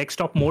switch to the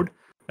desktop mode.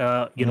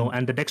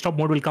 And the desktop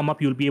mode will come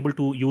up. You'll be able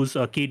to use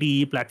a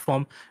KDE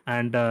platform,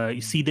 and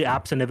you see the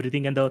apps and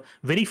everything. And the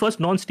very first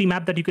non-Steam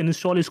app that you can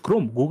install is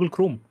Chrome, Google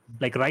Chrome.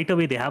 Like right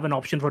away, they have an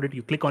option for it.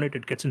 You click on it,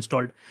 it gets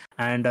installed.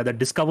 And the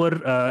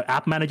Discover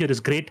app manager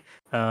is great.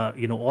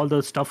 All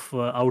the stuff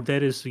out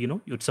there is,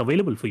 it's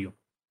available for you.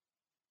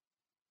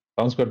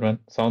 Sounds good, man.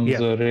 Sounds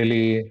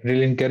really,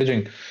 really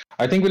encouraging.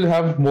 I think we'll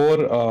have more,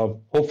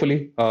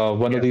 hopefully,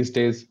 one of these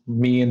days,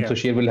 me and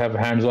Sushil will have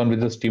hands-on with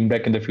the Steam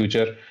Deck in the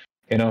future.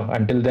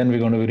 Until then, we're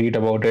going to read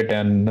about it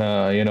and,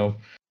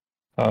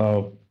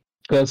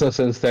 curse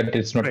ourselves that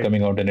it's not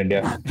coming out in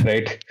India,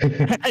 right?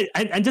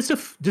 and just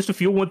a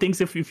few more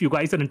things, if you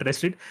guys are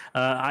interested.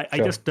 I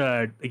just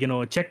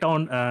checked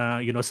on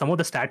some of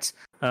the stats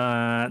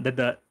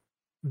that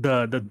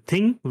the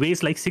thing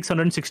weighs like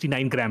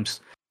 669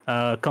 grams.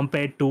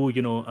 Compared to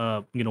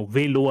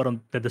way lower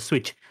on the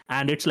Switch,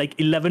 and it's like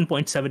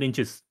 11.7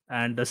 inches,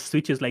 and the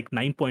Switch is like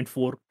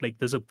 9.4. Like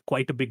there's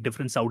quite a big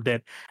difference out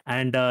there,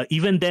 and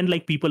even then,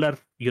 like people are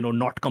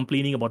not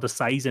complaining about the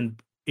size and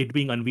it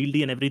being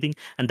unwieldy and everything.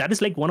 And that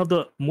is like one of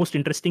the most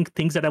interesting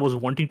things that I was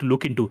wanting to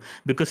look into,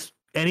 because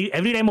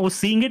every time I was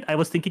seeing it, I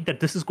was thinking that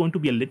this is going to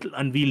be a little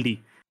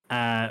unwieldy.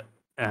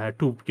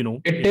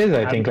 It is,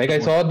 I think. Like I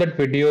saw that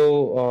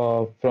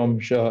video from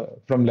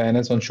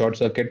Linus on Short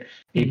Circuit.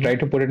 He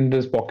tried to put it in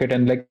his pocket,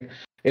 and like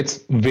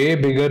it's way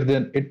bigger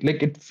than it.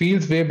 Like it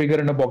feels way bigger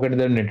in a pocket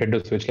than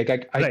Nintendo Switch.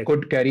 Like I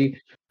could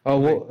carry.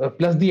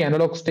 Plus the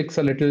analog sticks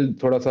a little,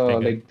 thoda sa,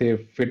 like they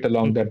fit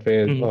along that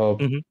way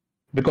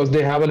because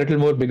they have a little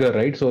more bigger,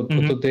 right? So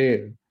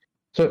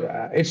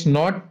it's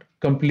not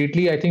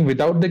completely. I think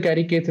without the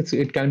carry case,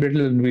 it can be a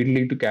little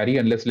unwieldy to carry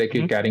unless like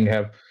you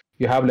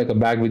have like a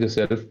bag with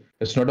yourself.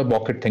 It's not a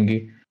pocket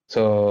thingy.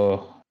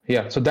 So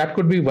yeah, so that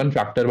could be one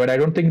factor, but I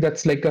don't think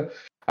that's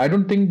I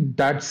don't think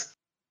that's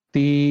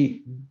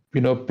the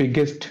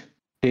biggest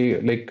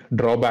like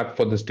drawback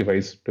for this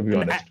device, to be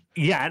honest.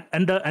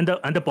 And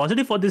the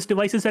positive for this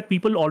device is that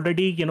people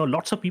already,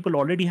 lots of people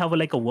already have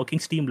a working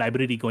Steam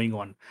library going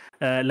on,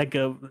 like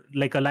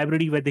a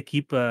library where they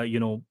keep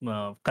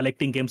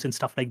collecting games and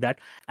stuff like that.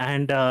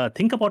 And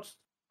think about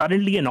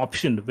suddenly an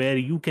option where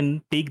you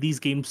can take these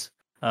games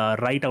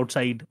right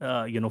outside,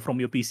 from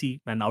your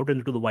PC and out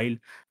into the wild,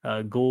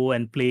 go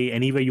and play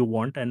anywhere you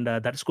want. And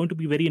that's going to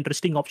be a very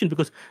interesting option,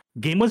 because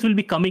gamers will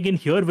be coming in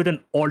here with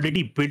an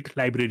already built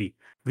library,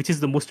 which is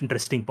the most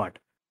interesting part,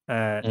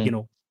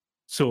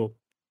 So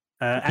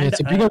and it's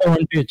a big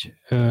advantage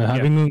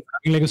having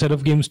like a set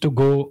of games to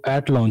go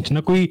at launch. Na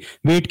koi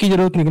wait ki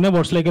zarurat nahi na.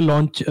 What's like a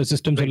launch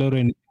system seller or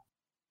anything.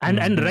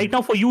 And right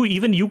now for you,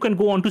 even you can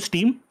go onto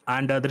Steam,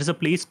 and there is a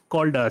place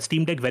called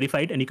Steam Deck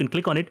Verified, and you can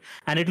click on it,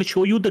 and it will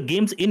show you the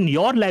games in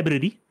your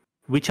library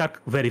which are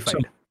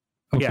verified.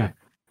 Yeah.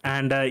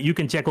 And you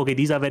can check, okay,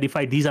 these are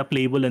verified, these are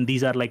playable, and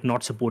these are like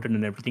not supported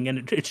and everything.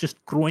 And it's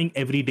just growing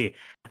every day.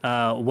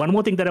 One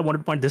more thing that I wanted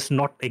to point, this is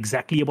not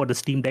exactly about the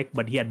Steam Deck,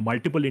 but he had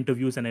multiple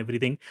interviews and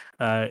everything.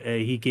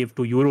 He gave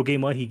to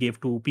Eurogamer, he gave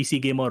to PC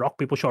Gamer, Rock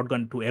Paper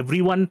Shotgun, to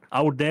everyone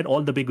out there,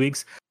 all the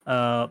bigwigs.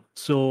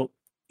 So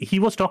he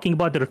was talking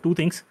about, there are two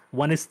things.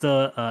 One is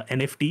the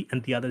NFT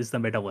and the other is the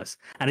metaverse.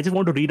 And I just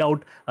want to read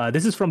out,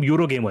 this is from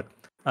Eurogamer.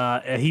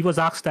 He was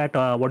asked that,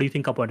 what do you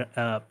think about,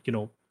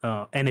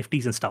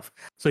 NFTs and stuff?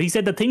 So he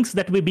said the things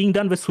that were being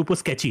done were super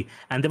sketchy,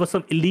 and there was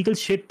some illegal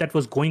shit that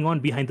was going on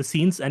behind the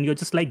scenes, and you're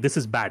just like, this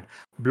is bad.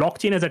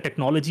 Blockchain as a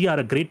technology are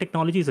a great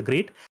technology, is a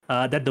great,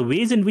 that the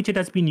ways in which it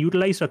has been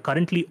utilized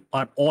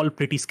are all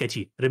pretty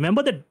sketchy.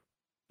 Remember that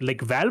like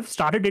Valve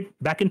started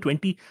it back in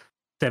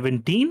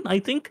 2017, I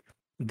think.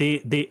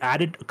 They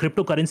added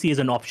cryptocurrency as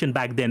an option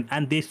back then,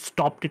 and they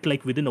stopped it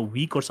like within a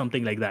week or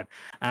something like that,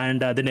 and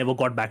they never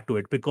got back to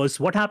it, because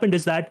what happened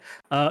is that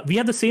we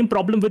have the same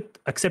problem with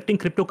accepting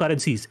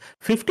cryptocurrencies.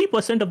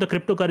 50% of the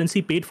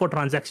cryptocurrency paid for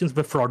transactions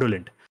were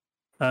fraudulent.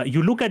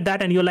 You look at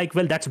that and you're like,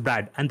 well, that's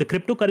bad. And the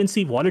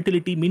cryptocurrency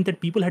volatility meant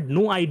that people had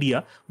no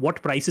idea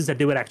what prices that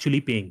they were actually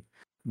paying.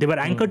 They were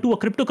anchored to a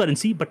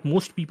cryptocurrency, but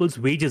most people's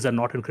wages are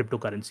not in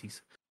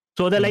cryptocurrencies.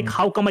 So they're like,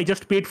 how come I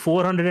just paid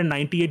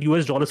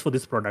 $498 for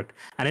this product?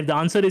 And if the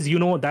answer is,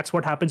 that's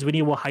what happens when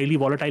you have a highly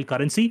volatile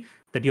currency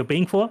that you're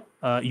paying for,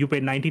 you pay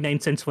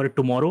 99 cents for it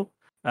tomorrow,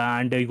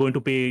 and you're going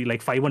to pay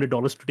like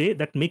 $500 today,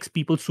 that makes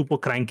people super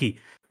cranky.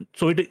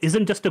 So it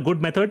isn't just a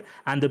good method.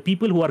 And the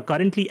people who are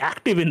currently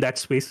active in that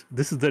space,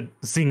 this is the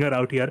zinger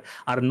out here,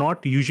 are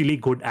not usually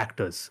good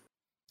actors.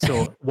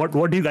 So what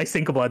do you guys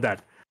think about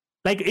that?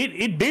 like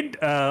it did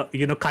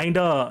kind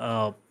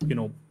of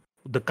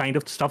the kind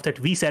of stuff that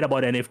we said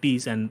about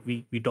NFTs, and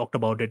we talked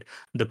about it,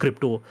 the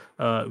crypto,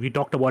 we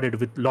talked about it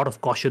with a lot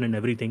of caution and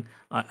everything.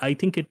 I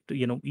think it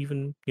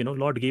even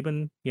Lord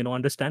Gaben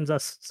understands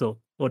us. So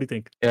what do you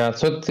think? Yeah,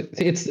 so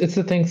it's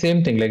the thing,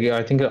 same thing. Like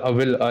I think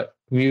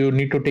we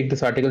need to take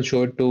this article,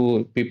 show it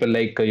to people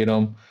like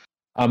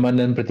Aman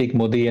and Pratik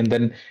Modi, and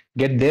then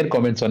get their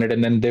comments on it,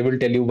 and then they will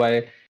tell you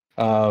why.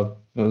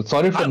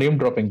 Sorry for name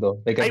dropping though.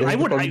 Like I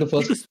would the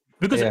first.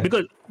 Because they're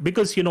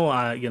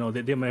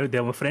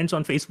my friends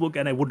on Facebook,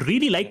 and I would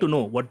really like to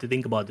know what they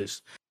think about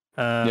this.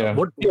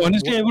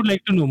 Honestly, I would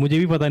like to know. मुझे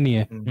भी पता नहीं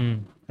है.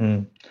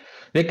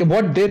 Like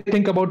what they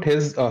think about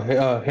his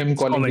him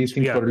calling these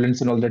things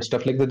fraudulence and all that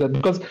stuff like that,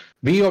 because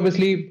we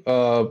obviously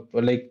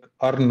like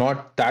are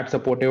not that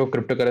supportive of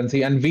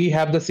cryptocurrency, and we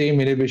have the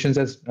same inhibitions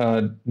as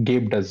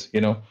Gabe does,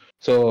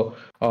 so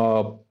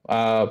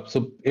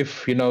so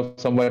if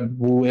someone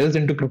who is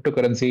into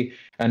cryptocurrency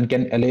and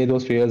can allay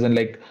those fears and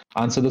like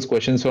answer those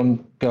questions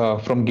from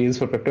Gabe's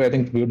perspective, I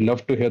think we would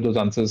love to hear those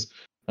answers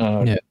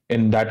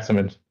in that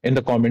summit, in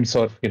the comments,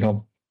 or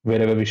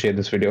wherever we share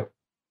this video.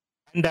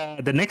 And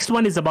the next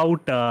one is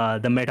about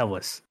the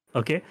metaverse.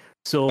 Okay.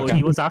 So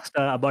he was asked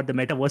about the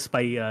metaverse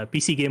by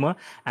PC Gamer,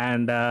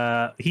 and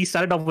he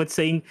started off with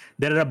saying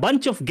there are a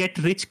bunch of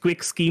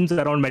get-rich-quick schemes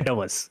around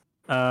metaverse.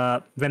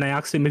 When I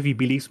asked him if he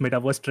believes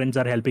metaverse trends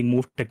are helping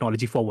move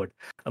technology forward,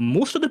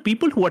 most of the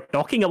people who are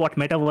talking about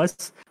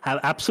metaverse have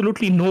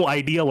absolutely no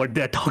idea what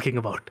they're talking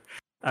about.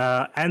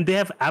 And they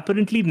have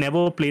apparently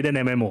never played an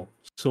MMO.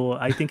 So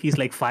I think he's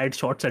like fired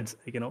shots at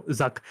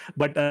Zuck.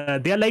 But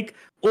they're like,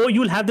 oh,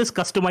 you'll have this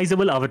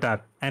customizable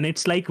avatar. And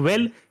it's like,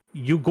 well,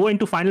 you go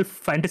into Final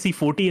Fantasy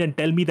 14 and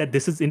tell me that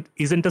this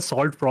isn't a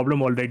solved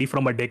problem already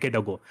from a decade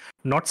ago.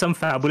 Not some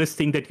fabulous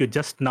thing that you're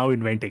just now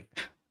inventing.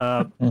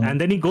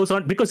 And then he goes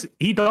on, because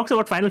he talks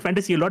about Final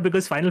Fantasy a lot,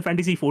 because Final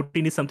Fantasy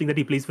 14 is something that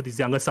he plays with his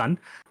younger son.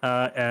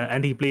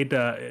 And he played,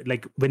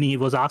 like when he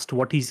was asked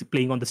what he's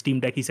playing on the Steam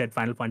Deck, he said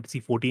Final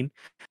Fantasy 14.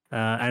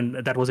 And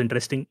that was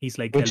interesting. He's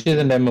like, which is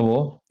an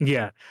MMO.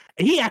 Yeah.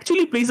 He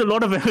actually plays a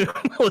lot of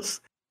MMOs.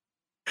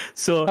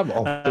 So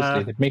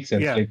obviously, it makes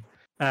sense. Yeah.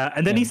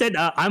 And then he said,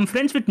 I'm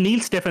friends with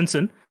Neil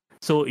Stephenson.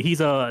 So he's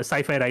a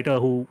sci-fi writer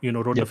who,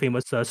 wrote the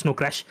famous Snow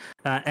Crash.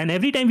 And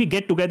every time we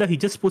get together, he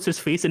just puts his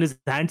face in his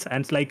hands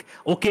and it's like,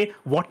 okay,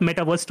 what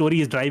metaverse story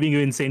is driving you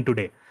insane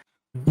today?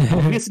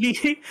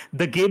 Obviously,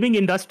 the gaming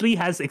industry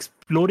has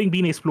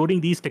been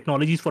exploring these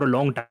technologies for a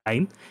long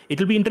time.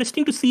 It'll be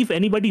interesting to see if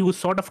anybody who's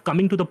sort of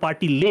coming to the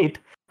party late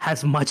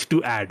has much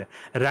to add,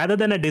 rather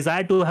than a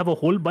desire to have a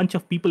whole bunch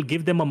of people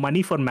give them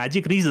money for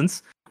magic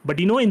reasons. But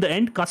in the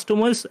end,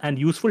 customers and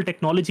useful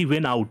technology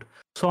win out.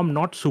 So I'm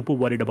not super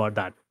worried about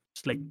that.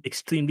 It's like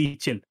extremely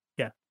chill.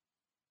 I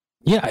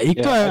have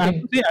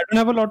to say, I don't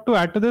have a lot to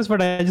add to this,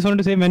 but I just want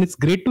to say, man, it's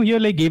great to hear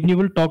like Gabe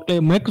Newell talk.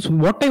 Like,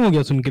 what time ho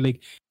gaya sun ke?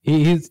 Like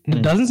he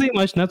doesn't say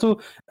much now, so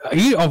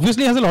he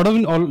obviously has a lot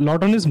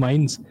on his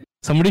minds.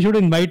 Somebody should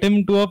invite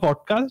him to a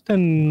podcast,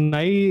 and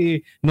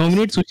I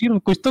nominate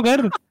Sushil. Kuch to kar.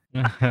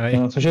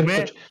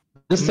 Sushil,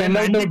 just send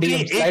out the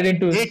DM. Slide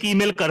into. एक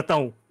email करता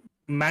हूँ.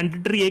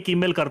 Mandatory एक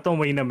email करता हूँ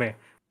महीने में.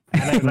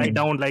 And I write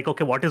down like,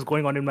 okay, what is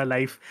going on in my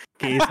life?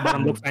 कि इस बार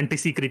हम लोग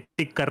fantasy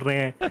critic कर रहे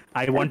हैं.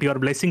 I want your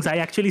blessings. I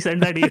actually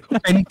send that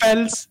pen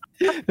pals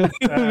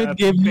with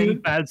Gabe.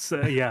 Pen pals,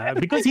 yeah,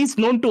 because he's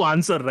known to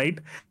answer, right?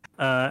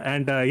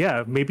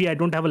 Maybe I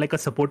don't have like a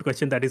support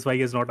question. That is why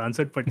he has not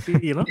answered. But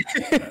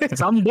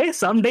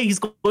someday he's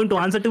going to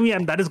answer to me,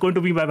 and that is going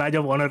to be my badge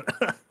of honor.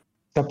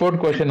 Support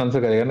question answer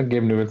करेगा ना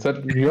Gabe Newell sir.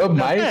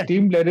 My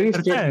team leader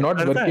is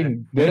not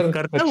working.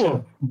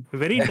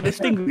 Very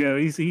interesting.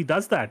 He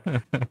does that.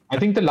 I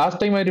think the last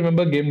time I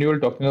remember Gabe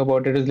Newell talking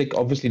about it is like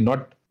obviously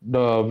not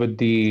with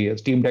the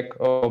Steam Deck.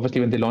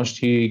 Obviously when they launched,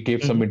 he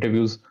gave some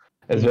interviews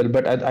as well.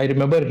 But I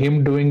remember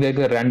him doing like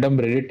a random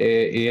Reddit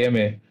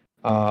AMA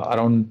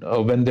around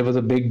when there was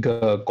a big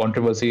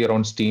controversy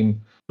around Steam.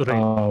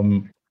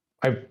 Right.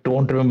 I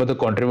don't remember the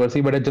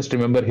controversy, but I just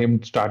remember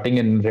him starting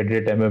in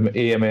Reddit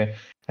AMA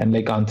and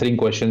like answering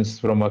questions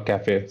from a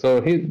cafe.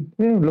 So he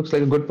looks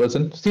like a good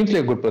person. Seems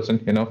like a good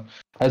person,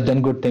 has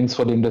done good things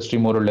for the industry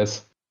more or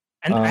less.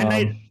 And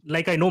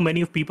I know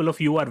many of people of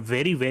you are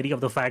very wary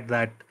of the fact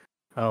that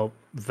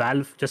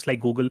Valve, just like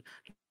Google,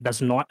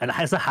 has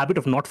a habit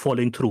of not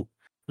following through.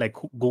 Like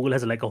Google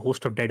has like a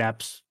host of dead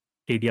apps,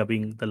 Stadia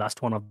being the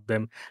last one of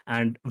them,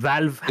 and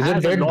Valve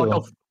has a lot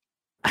of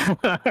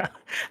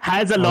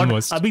has a lot.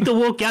 अभी तो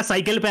वो क्या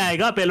cycle पे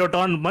आएगा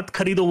Peloton, मत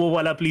खरीदो वो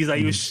वाला प्लीज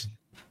आयुष.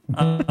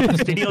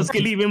 Stadia उसके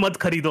लिए भी मत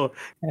खरीदो.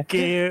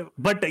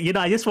 But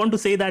I just want to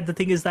say that the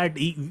thing is that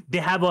they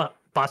have a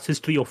past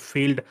history of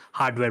failed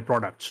hardware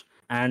products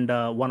and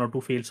one or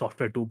two failed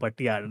software too. But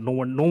yeah, no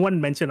one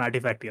mentioned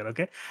Artifact here.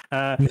 Okay,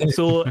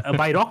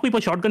 by Rock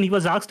Paper Shotgun, he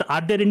was asked,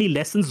 are there any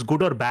lessons,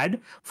 good or bad,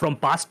 from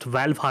past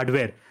Valve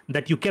hardware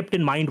that you kept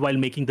in mind while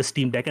making the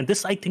Steam Deck. And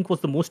this, I think, was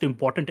the most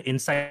important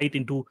insight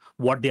into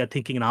what they are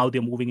thinking and how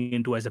they're moving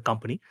into as a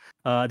company.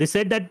 They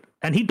said that,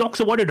 and he talks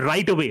about it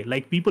right away.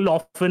 Like people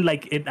often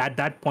at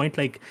that point,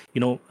 we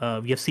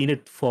have seen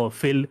it for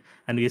Phil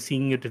and we are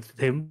seeing it with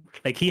him.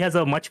 Like he has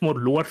a much more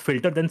lower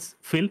filter than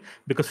Phil,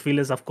 because Phil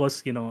is, of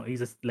course,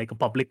 he's like a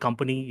public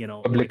company,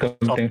 Public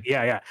company.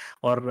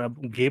 और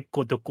गेब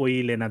को तो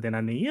कोई लेना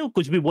देना नहीं है,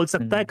 कुछ भी बोल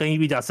सकता है, कहीं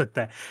भी जा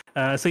सकता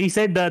है. So he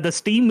said the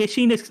Steam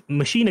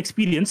machine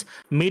experience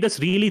made us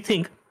really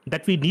think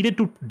that we needed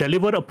to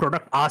deliver a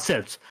product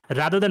ourselves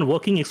rather than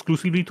working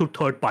exclusively through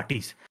third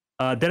parties.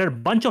 There are a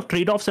bunch of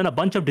trade-offs and a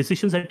bunch of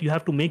decisions that you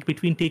have to make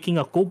between taking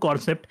a core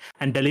concept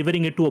and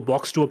delivering it to a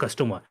box to a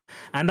customer.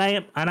 And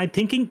I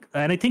think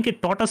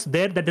it taught us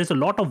there that there's a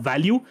lot of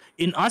value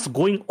in us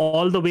going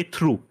all the way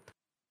through,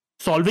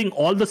 solving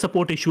all the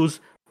support issues,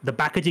 the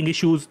packaging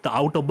issues, the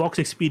out-of-box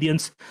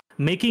experience,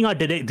 making our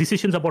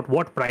decisions about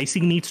what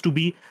pricing needs to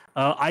be.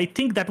 I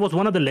think that was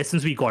one of the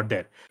lessons we got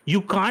there.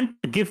 You can't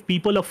give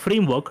people a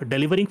framework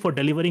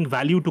delivering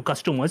value to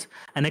customers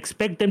and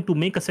expect them to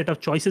make a set of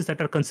choices that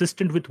are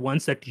consistent with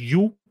ones that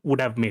you would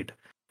have made.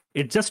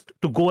 It's just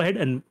to go ahead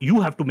and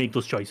you have to make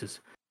those choices.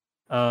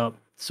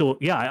 So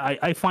yeah,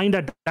 I find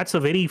that that's a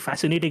very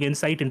fascinating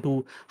insight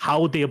into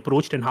how they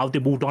approached and how they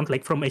moved on.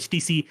 Like from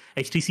HTC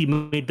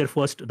made their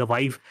first, the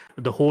Vive,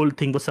 the whole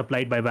thing was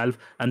supplied by Valve,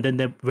 and then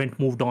they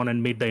moved on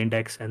and made the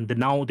Index, and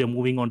now they're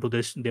moving on to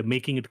this. They're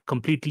making it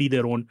completely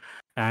their own,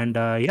 and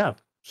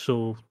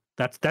so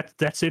that's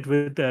it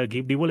with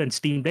Gabe Newell and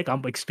Steam Deck.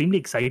 I'm extremely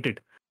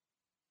excited.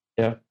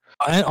 Yeah,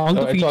 all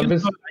the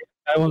features.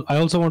 I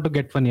also want to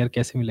get one. यार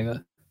कैसे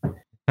मिलेगा?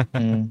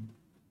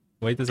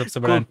 वही तो सबसे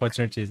बड़ा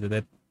unfortunate चीज है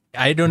that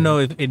I don't know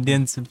if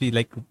Indians will be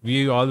like,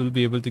 we all will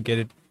be able to get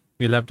it.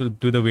 We'll have to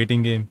do the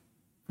waiting game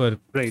for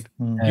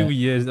few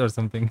years or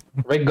something.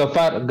 Like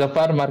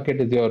Gafar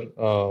market is your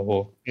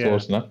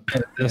source, na?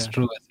 That's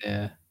true.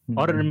 Yeah.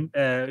 Or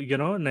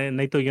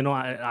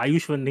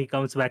Ayush, when he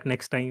comes back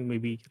next time,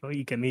 maybe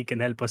he can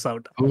help us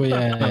out. Oh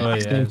yeah. Oh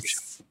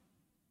yes.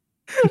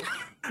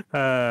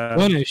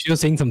 She was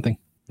saying something.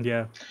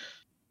 Yeah.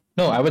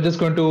 No, I was just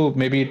going to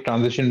maybe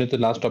transition to the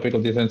last topic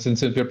of this, and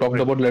since we're talking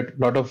about a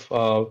lot of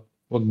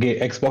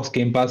Xbox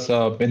Game Pass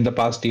in the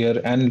past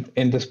year and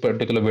in this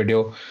particular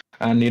video,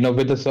 and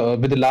with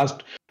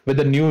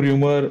the new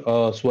rumor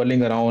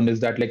swirling around is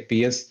that like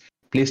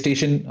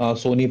PlayStation,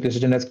 Sony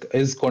PlayStation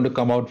is going to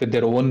come out with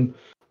their own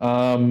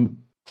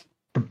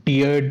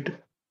tiered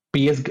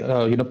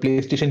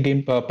PlayStation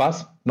Game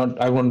Pass.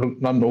 I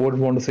wouldn't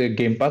want to say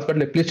Game Pass, but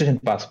like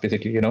PlayStation Pass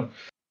basically,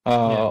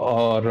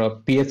 or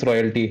PS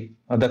Royalty.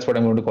 That's what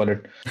I'm going to call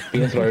it,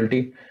 PS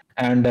Royalty.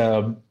 And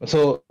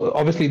so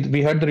obviously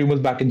we heard the rumors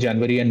back in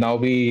January, and now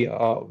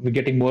we're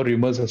getting more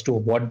rumors as to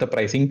what the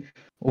pricing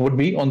would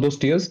be on those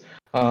tiers.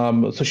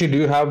 Sushi, do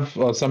you have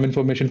some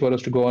information for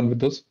us to go on with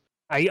those?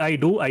 I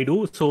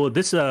do. So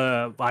this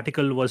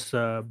article was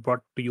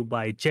brought to you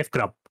by Jeff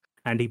Grubb,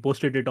 and he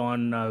posted it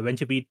on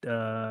VentureBeat.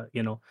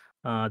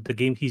 The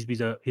game. He's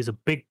a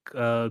big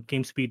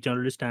GameSpeed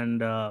journalist,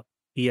 and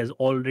he has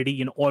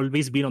already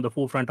always been on the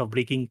forefront of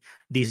breaking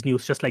these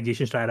news, just like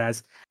Jason Schreier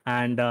has.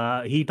 And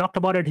he talked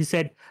about it. He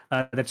said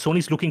that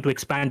Sony's looking to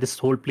expand this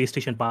whole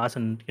PlayStation Pass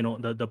and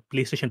the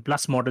PlayStation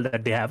Plus model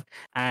that they have,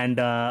 and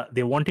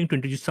they're wanting to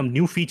introduce some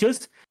new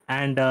features.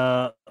 And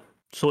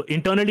so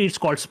internally, it's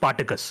called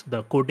Spartacus.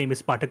 The code name is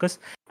Spartacus,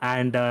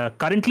 and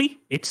currently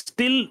it's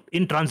still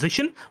in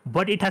transition,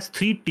 but it has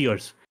 3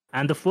 tiers.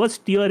 And the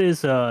first tier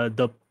is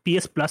the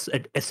PS Plus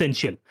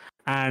Essential,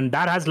 and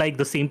that has like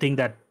the same thing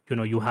that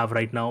you have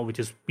right now, which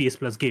is PS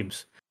Plus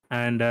games.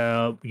 And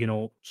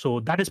so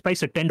that is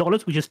priced at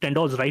 $10, which is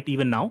 $10 right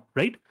even now,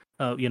 right?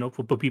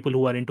 For people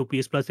who are into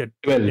PS Plus at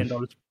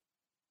 $10.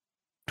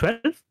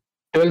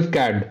 12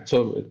 CAD,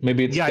 so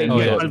maybe it's $10.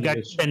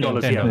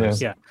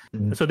 $10. Yeah.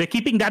 Mm-hmm. So they're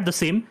keeping that the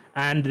same,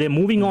 and they're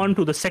moving on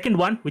to the second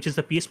one, which is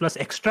the PS Plus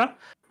Extra,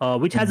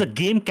 which has a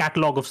game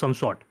catalog of some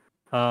sort.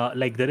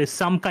 Like there is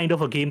some kind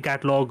of a game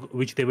catalog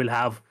which they will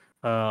have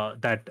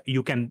that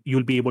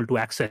you'll be able to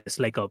access,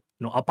 like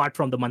apart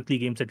from the monthly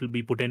games that will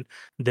be put in,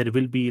 there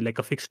will be like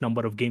a fixed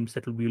number of games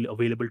that will be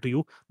available to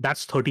you.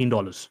 That's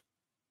 $13.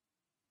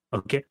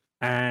 Okay.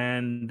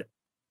 And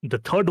the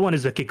third one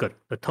is the kicker.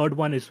 The third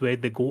one is where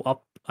they go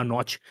up a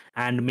notch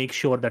and make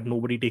sure that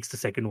nobody takes the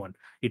second one.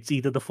 It's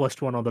either the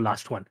first one or the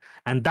last one.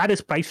 And that is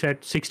priced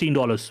at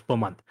 $16 per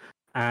month.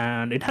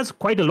 And it has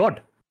quite a lot.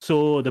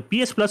 So the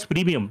PS Plus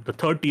Premium, the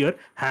third tier,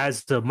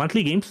 has the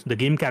monthly games, the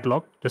game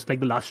catalog, just like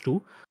the last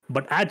two,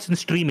 but ads and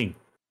streaming.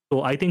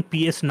 So I think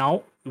PS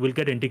Now will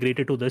get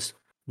integrated to this.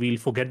 We'll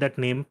forget that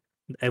name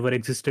ever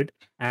existed.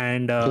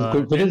 And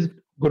which is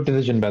good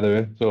decision, by the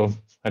way. So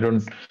I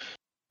don't.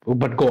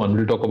 But go on.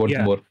 We'll talk about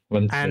more.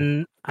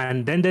 And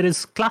then there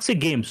is classic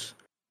games.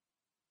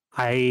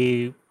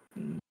 I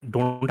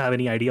don't have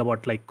any idea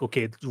about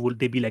will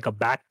they be like a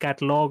back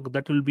catalog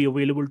that will be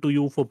available to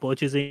you for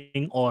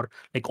purchasing, or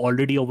like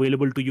already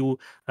available to you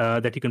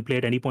that you can play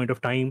at any point of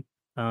time.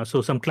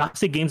 So some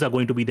classic games are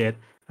going to be there.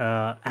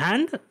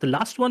 And the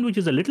last one, which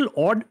is a little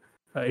odd,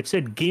 it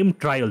said game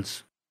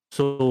trials.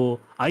 So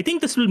I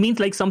think this will mean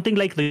like something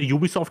like the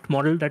Ubisoft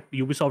model that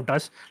Ubisoft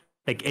does.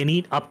 Like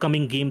any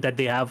upcoming game that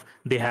they have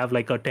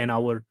like a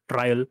 10-hour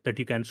trial that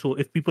you can. So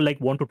if people like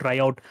want to try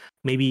out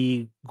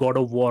maybe God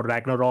of War,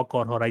 Ragnarok,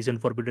 or Horizon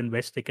Forbidden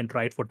West, they can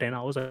try it for 10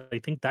 hours. I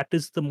think that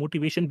is the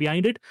motivation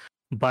behind it.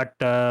 But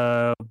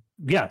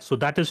yeah, so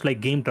that is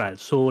like game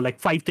trials. So like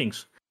 5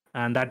 things,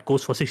 and that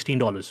goes for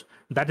 $16.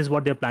 That is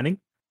what they're planning.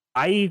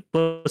 I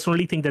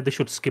personally think that they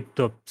should skip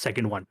the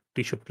second one.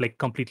 They should like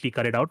completely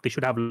cut it out. They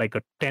should have like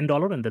a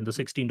 $10 and then the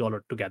 $16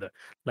 together.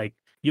 Like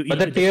you. But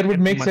the tier would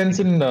make sense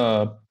in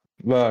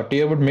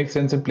tier would make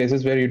sense in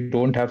places where you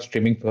don't have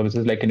streaming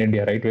services, like in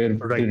India, right, where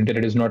the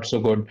internet is not so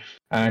good,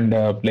 and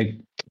like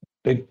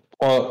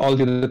all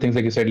the other things,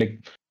 like you said, like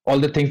all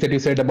the things that you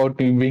said about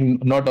being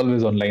not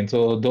always online.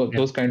 So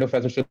those kind of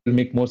assets will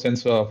make more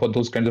sense for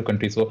those kinds of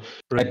countries. So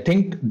I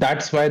think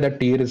that's why that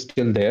tier is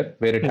still there,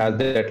 where it has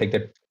that like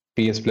that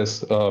PS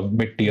Plus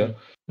mid tier.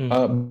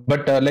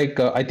 But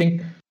I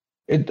think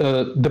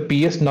the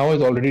PS Now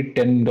is already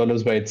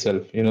 $10 by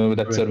itself.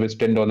 That service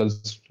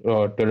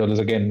 $10,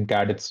 again,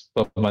 CAD it's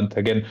per month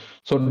again.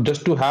 So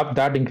just to have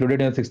that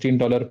included in a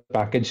 $16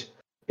 package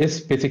is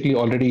basically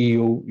already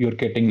you're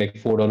getting like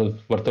 $4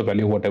 worth of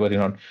value,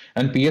 whatever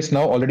And PS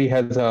Now already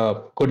has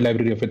a good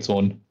library of its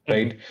own,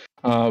 right?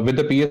 With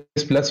the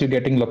PS Plus, you're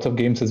getting lots of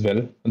games as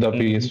well. The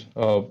PS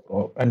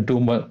and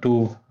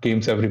two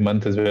games every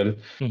month as well,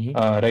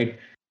 right?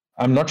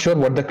 I'm not sure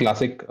what the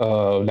classic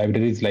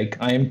library is like.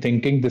 I am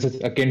thinking this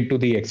is akin to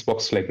the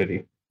Xbox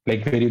library,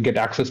 like where you get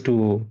access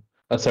to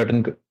a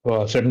certain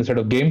set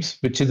of games,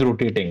 which is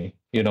rotating,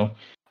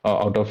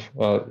 out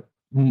of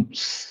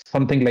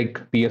something like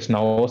PS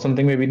Now or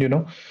something, maybe,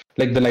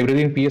 like the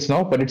library in PS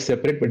Now, but it's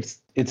separate, but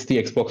it's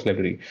the Xbox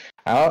library.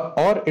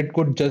 Or it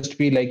could just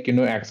be like,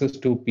 access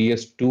to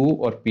PS2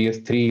 or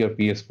PS3 or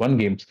PS1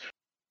 games,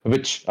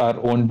 which are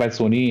owned by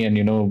Sony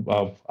and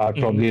are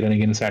probably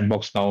running in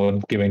Sandbox now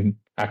and giving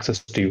access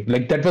to you.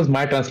 Like that was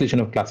my translation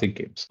of classic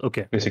games.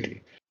 Okay.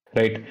 Basically,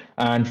 right?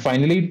 And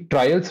finally,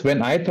 trials.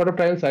 When I thought of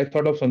trials, I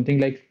thought of something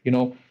like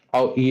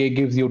how EA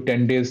gives you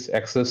 10 days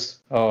access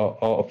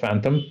of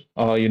Anthem,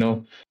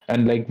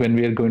 and like when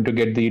we are going to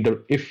get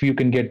if you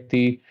can get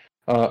the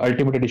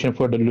Ultimate Edition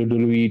for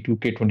WWE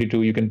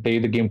 2K22, you can play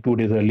the game 2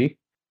 days early.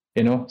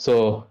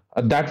 So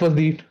that was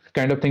the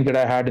kind of thing that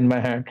I had in my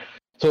hand.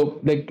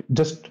 So, like,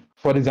 just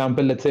for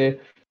example, let's say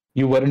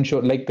you weren't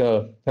sure, like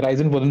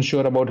Horizon wasn't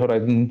sure about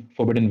Horizon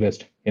Forbidden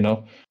West,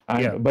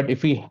 but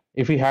if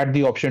we had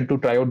the option to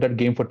try out that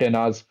game for 10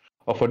 hours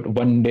or for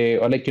 1 day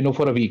or like,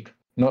 for a week,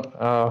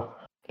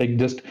 like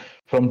just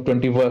from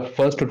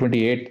 21st to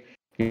 28th,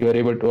 you are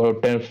able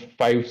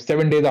to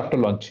 7 days after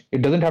launch.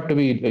 It doesn't have to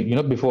be,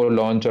 before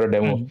launch or a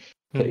demo.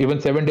 So even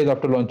 7 days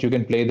after launch, you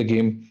can play the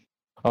game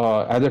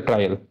as a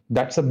trial.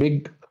 That's a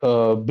big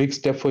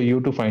step for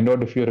you to find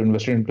out if you're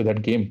invested into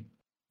that game,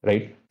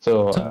 right?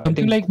 So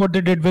something like what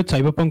they did with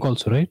Cyberpunk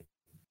also, right?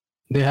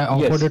 They have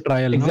offered a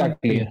trial.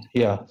 Exactly.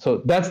 Yeah. So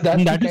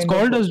that is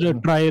called as a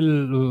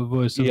trial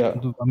version. Yeah.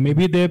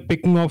 Maybe they're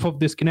picking off of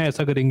this.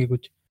 Aisa karenge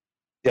kuch.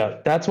 Yeah,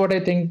 that's what I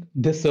think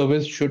this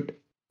service should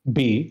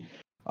be.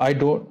 I've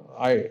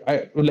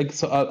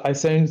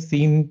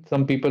seen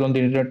some people on the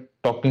internet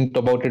talking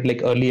about it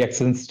like early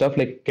access and stuff,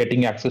 like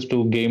getting access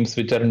to games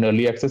which are in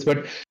early access,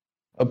 but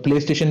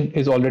PlayStation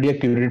is already a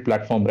curated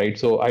platform, right?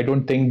 So I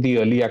don't think the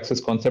early access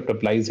concept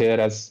applies here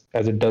as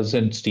it does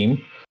in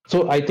Steam.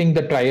 So I think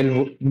the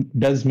trial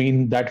does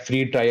mean that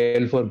free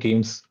trial for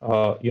games,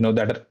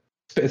 that are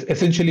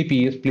essentially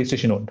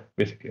PlayStation owned,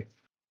 basically.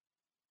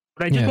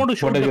 But I just want to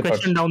shoot the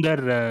question down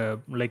there,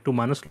 like to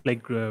Manas,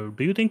 like, do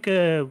you think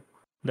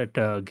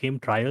that game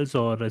trials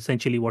or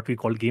essentially what we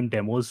call game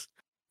demos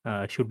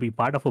should be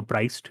part of a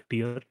priced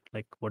tier?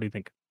 Like, what do you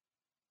think?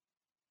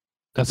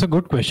 That's a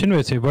good question,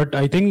 Vese. But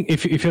I think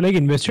if you're like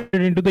invested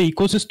into the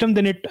ecosystem,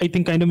 then it I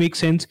think kind of makes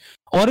sense.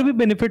 Or it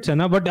benefits,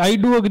 but I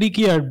do agree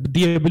that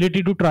the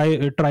ability to try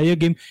a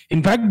game.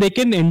 In fact, they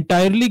can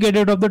entirely get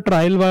out of the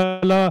trial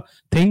wala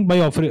thing by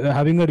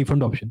having a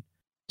refund option.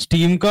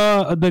 Steam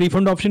का the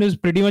refund option is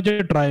pretty much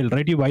a trial,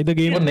 right? You buy the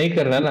game. वो नहीं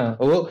करना ना,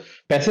 वो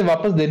पैसे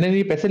वापस देने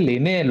नहीं, पैसे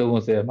लेने हैं लोगों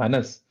से,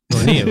 मानस.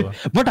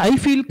 But I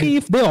feel कि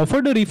if they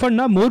offered a refund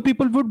ना, more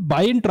people would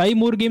buy and try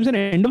more games and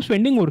end up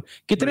spending more.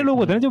 कितने लोग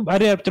होते हैं जो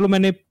अरे यार चलो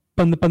मैंने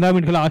 15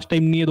 मिनट खेला, आज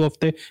टाइम नहीं है 2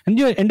 हफ्ते, and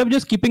you end up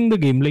just keeping the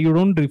game, like you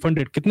don't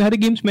refund it. कितने सारे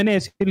games मैंने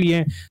ऐसे लिए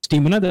हैं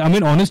Steam ना. I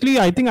mean honestly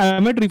I think I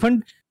might refund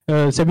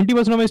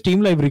 70% of my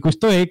Steam library. कुछ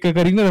तो एक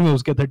खरीदना है मैं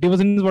उसके,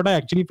 30% is what I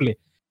actually play.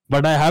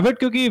 But I have it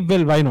क्योंकि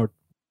well why not,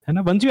 है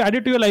ना? Once you add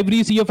it to your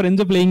library, see your friends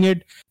are playing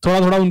it,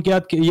 थोड़ा उनके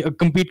साथ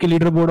compete के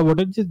leaderboard or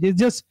whatever, it's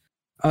just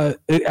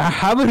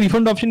have a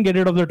refund option, get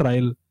rid of the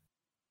trial.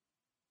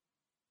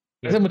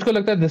 ऐसे मुझको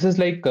लगता है this is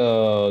like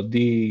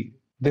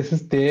this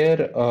is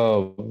their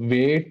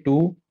way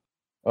to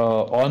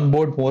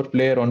onboard more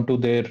player onto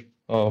their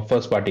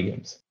first party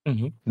games.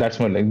 That's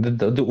more like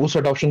the उस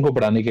adoption को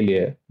बढ़ाने के लिए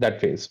है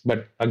that phase.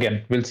 But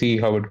again, we'll see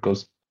how it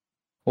goes,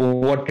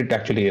 what it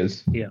actually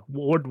is. Yeah.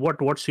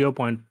 What's your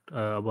point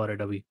about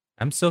it, Avi?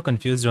 I'm so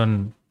confused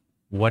on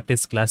what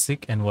is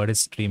classic and what is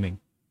streaming.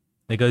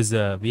 Because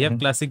we have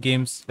classic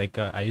games, like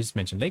I just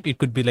mentioned, like it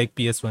could be like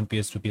PS1,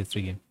 PS2,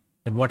 PS3 game.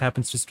 And what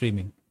happens to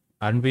streaming?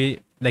 Aren't we,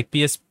 like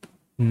PS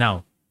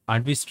now,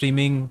 aren't we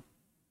streaming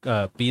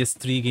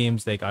PS3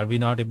 games? Like, are we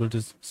not able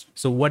to?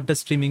 So what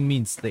does streaming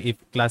means? Like, if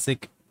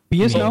classic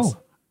PS means,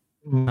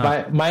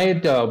 Now.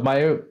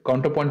 My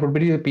counterpoint would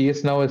be the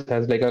PS Now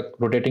has like a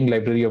rotating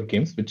library of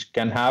games, which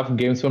can have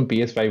games from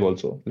PS5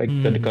 also, like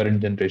the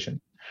current generation.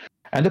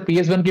 And the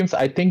PS1 games,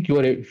 I think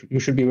you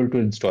should be able to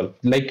install,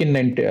 like in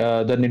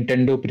the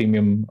Nintendo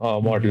Premium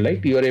model,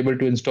 like you are able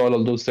to install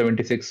all those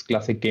 76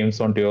 classic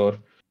games onto your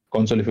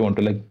console if you want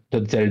to, like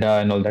the Zelda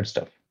and all that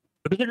stuff.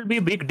 Because it will be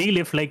a big deal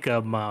if like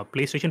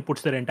PlayStation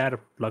puts their entire,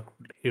 like,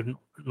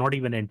 not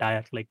even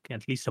entire, like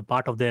at least a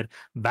part of their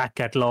back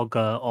catalog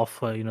of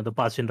the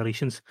past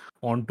generations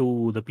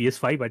onto the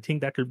PS5. I think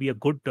that will be a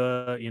good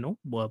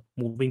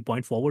moving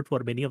point forward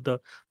for many of the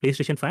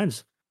PlayStation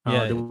fans.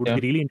 They would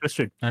be really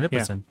interested.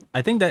 100%.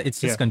 I think that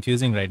it's just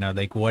confusing right now,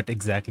 like what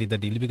exactly the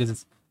deal, because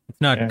it's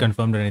not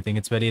confirmed or anything.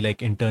 It's very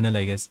like internal,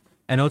 I guess.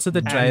 And also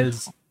the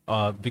trials,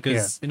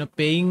 because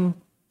paying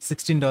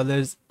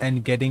 $16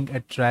 and getting a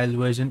trial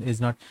version is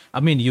not.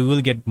 I mean, you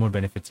will get more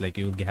benefits, like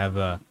you will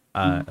have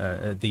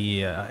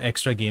the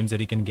extra games that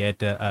you can get,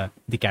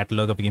 the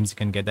catalog of games you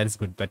can get. That is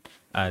good, but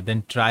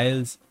then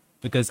trials,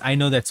 because I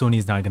know that Sony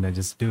is not gonna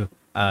just do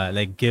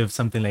like give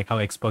something like how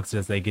Xbox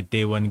does, like a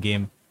day one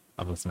game.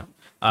 Of course not.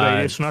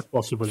 It's not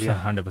possible.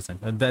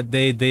 100%. That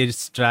they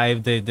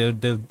strive. They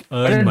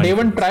earn money. Day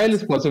one trial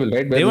is possible,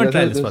 right? Day one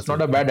trial is possible. It's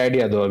not a bad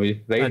idea, though, Abhi,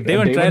 right? Day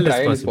one trial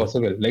is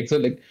possible.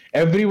 Like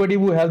everybody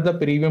who has the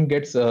premium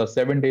gets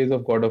 7 days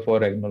of God of War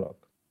Ragnarok.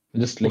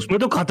 Just like उसमें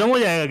तो खत्म हो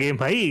जाएगा game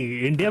भाई,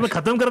 India में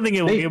खत्म कर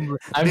देंगे वो गेम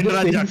दिन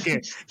रात जाके.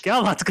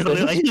 क्या बात कर रहे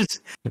हो भाई?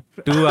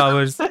 2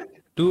 hours.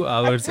 2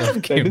 hours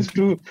of game.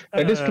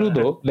 That is true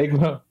though. Like,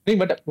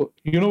 but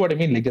you know what I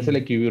mean? Like, just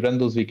like you run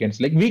those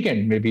weekends, like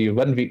weekend, maybe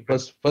 1 week,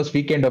 first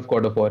weekend of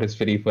God of War is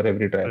free for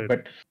every trial.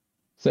 But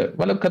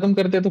मतलब खत्म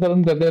करते हैं तो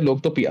खत्म करते हैं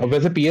लोग तो.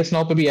 वैसे PS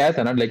Now पे भी आया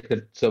था ना, like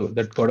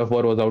that God of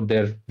War was out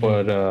there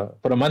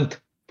for a month,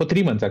 for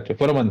 3 months actually,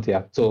 for a month,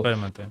 yeah. So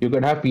you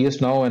could have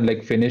PS Now and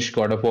like finish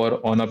God of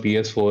War on a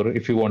PS4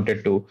 if you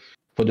wanted to,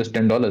 for just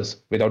 $10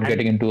 without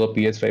getting into a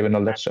PS5 and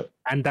all that stuff.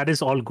 And that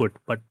is all good.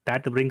 But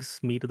that brings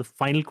me to the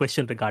final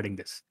question regarding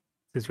this.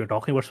 Since we're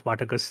talking about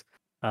Spartacus,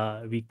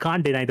 we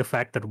can't deny the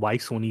fact that why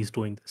Sony is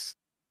doing this.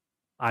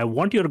 I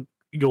want your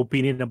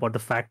opinion about the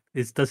fact,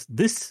 does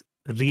this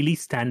really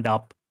stand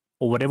up,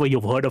 or whatever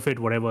you've heard of it,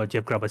 whatever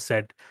Jeff Grubb has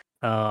said,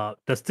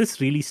 does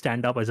this really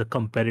stand up as a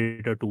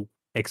competitor to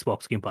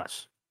Xbox Game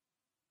Pass?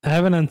 I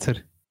have an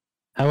answer.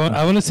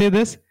 I want to say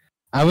this.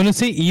 I want to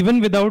say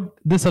even without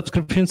the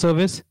subscription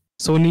service,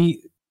 Sony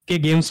के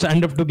games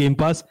stand up to Game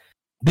Pass.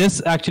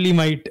 This actually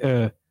might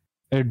do.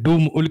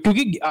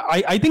 Because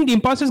I think Game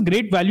Pass is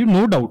great value,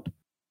 no doubt.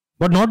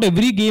 But not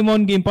every game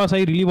on Game Pass I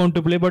really want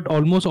to play. But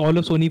almost all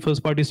of Sony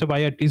first party stuff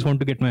I at least want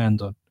to get my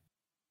hands on.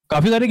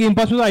 काफी सारे Game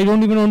Pass में I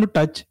don't even want to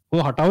touch.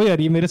 वो हटाओ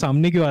यार, ये मेरे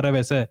सामने क्यों आ रहा है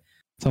वैसा है.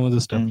 Some of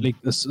the stuff like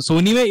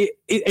Sony में,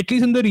 at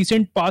least in the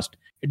recent past,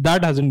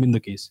 that hasn't been the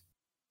case.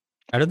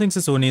 I don't think so.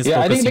 Sony is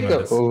focusing on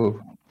this.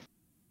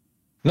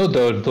 No,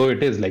 though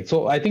it is like,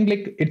 so I think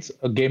like it's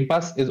Game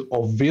Pass is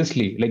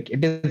obviously like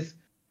it is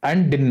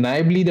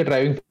undeniably the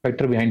driving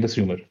factor behind this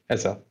rumor,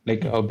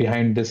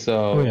 behind this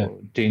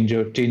change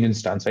in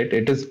stance, right?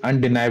 It is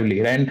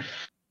undeniably, and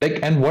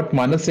what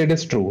Manas said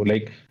is true.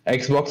 Like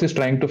Xbox is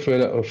trying to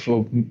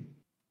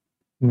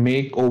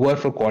make over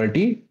for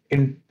quality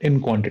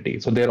in quantity,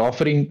 so they're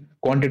offering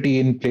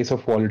quantity in place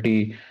of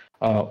quality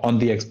on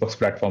the Xbox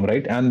platform,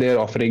 right? And they're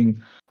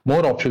offering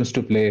more options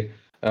to play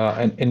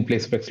in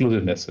place of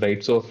exclusiveness,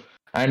 right? So,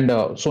 and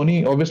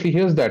Sony obviously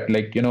hears that,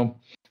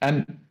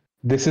 and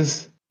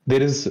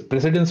there is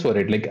precedence for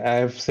it. Like I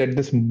have said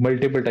this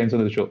multiple times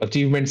on the show,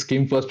 achievements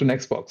came first on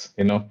Xbox,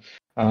 and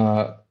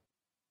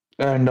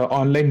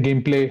online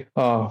gameplay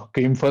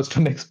came first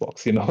on Xbox,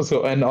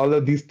 so, and all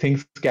of these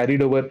things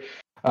carried over.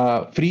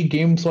 Free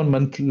games on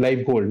month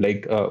live gold,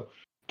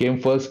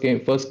 first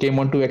came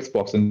onto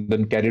Xbox and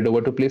then carried over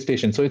to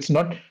PlayStation. So it's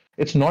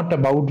not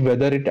about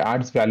whether it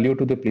adds value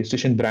to the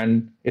PlayStation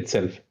brand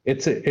itself.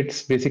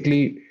 It's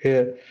basically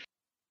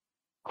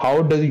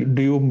how do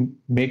you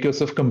make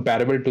yourself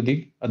comparable to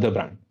the other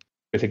brand,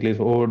 basically.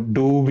 So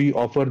do we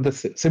offer the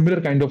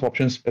similar kind of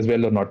options as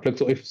well or not?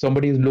 So if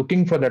somebody is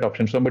looking for that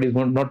option, somebody is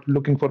not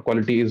looking for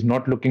quality, is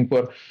not looking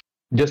for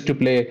just to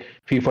play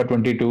FIFA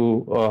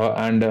 22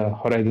 and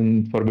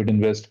Horizon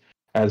Forbidden West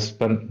as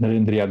per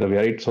Narendra Yadav,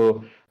 right?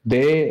 So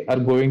they are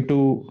going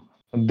to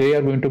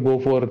go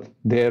for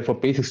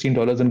pay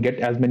 $16 and get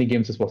as many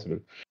games as possible.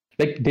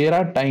 Like there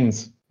are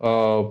times,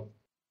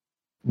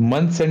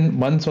 months and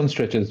months on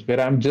stretches where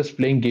I'm just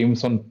playing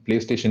games on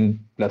PlayStation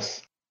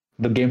Plus,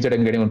 the games that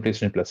I'm getting on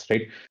PlayStation Plus,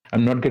 right?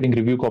 I'm not getting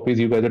review copies.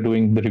 You guys are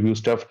doing the review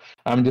stuff.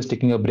 I'm just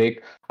taking a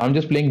break. I'm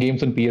just playing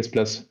games on PS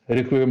Plus.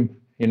 Requiem,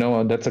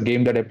 that's a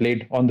game that I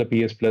played on the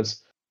PS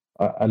Plus.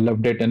 I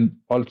loved it, and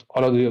all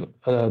of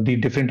the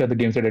different other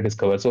games that I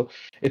discovered. So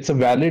it's a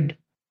valid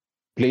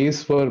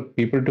place for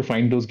people to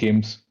find those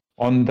games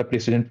on the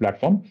PlayStation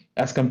platform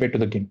as compared to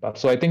the Game Pass.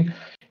 So I think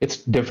it's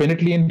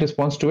definitely in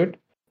response to it.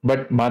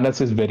 But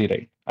Manas is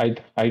very right.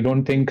 I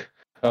don't think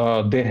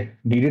they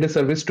needed a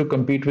service to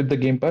compete with the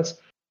Game Pass,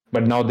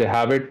 but now they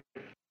have it.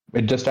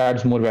 It just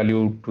adds more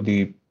value to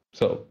the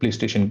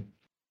PlayStation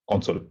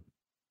console.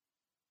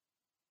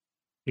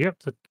 Yeah,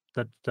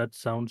 that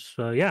sounds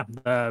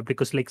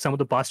because like some of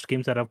the past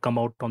games that have come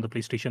out on the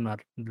PlayStation are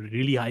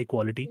really high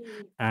quality,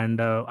 and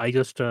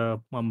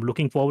I'm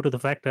looking forward to the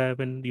fact that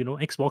when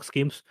Xbox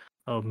games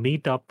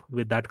meet up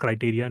with that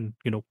criteria and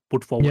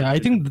put forward. Yeah, I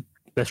think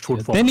best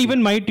foot forward. Then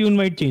even my tune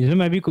might change.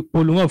 मैं भी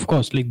बोलूँगा, of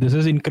course, like this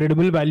is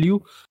incredible value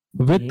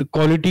with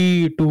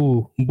quality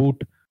to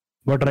boot.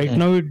 But right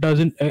now it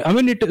doesn't. I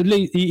mean, it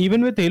like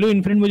even with Halo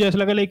Infinite, मुझे ऐसा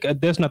लगा like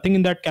there's nothing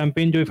in that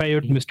campaign जो if I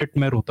had missed it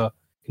मैं रोता.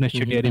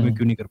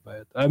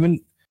 I mean,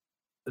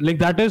 like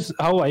that is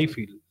how I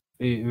feel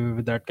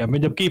with that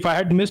campaign. Jabki if I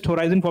had missed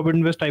Horizon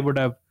Forbidden West, I would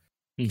have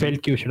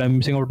felt shit, I'm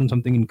missing out on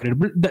something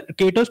incredible that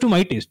caters to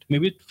my taste.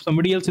 Maybe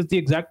somebody else is the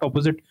exact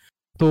opposite.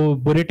 तो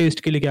बुरे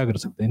taste के लिए क्या कर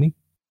सकते हैं नहीं?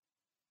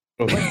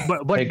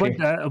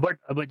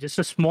 But just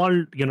a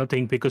small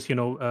thing, because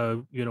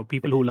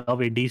people who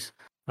love indies.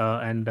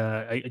 And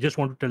I just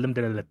want to tell them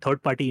there are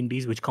third-party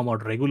indies which come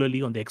out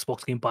regularly on the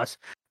Xbox Game Pass,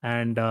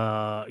 and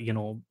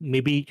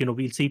maybe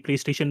we'll see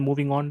PlayStation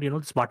moving on.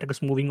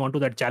 Spartacus moving on to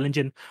that challenge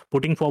and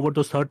putting forward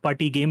those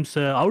third-party games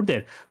out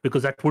there,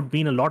 because that would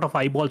mean a lot of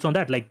eyeballs on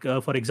that. Like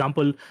for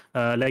example,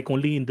 like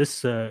only in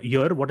this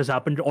year, what has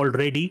happened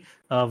already?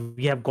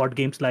 We have got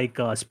games like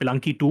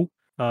Spelunky 2.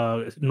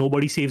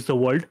 Nobody Saves the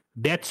World,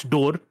 Death's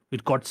Door,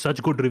 it got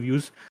such good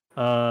reviews.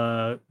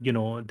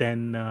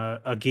 Then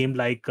a game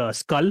like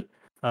Skull,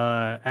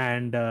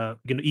 and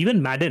even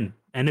Madden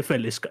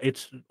NFL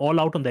it's all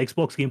out on the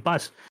Xbox Game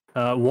Pass.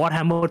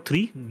 Warhammer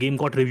 3 game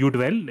got reviewed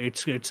well.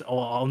 It's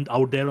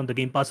out there on the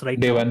Game Pass right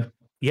day now. One.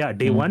 Yeah,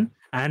 day one.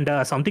 And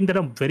something that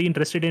I'm very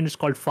interested in is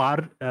called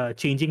Far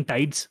Changing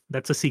Tides.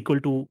 That's a sequel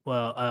to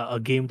a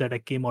game that I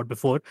came out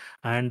before,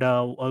 and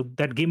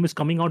that game is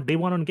coming out day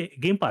one on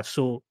Game Pass.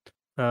 So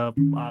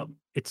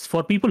it's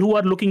for people who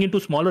are looking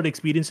into smaller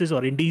experiences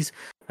or indies.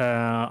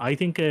 I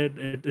think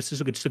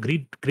it's a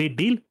great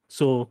deal.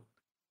 So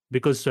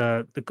because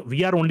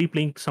we are only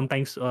playing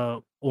sometimes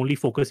only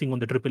focusing on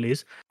the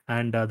AAAs,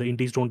 and the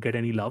indies don't get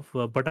any love.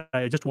 But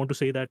I just want to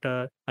say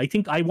that I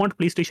think I want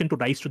PlayStation to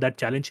rise to that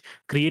challenge,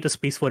 create a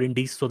space for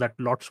indies so that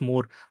lots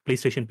more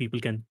PlayStation people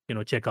can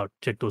check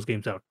those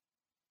games out.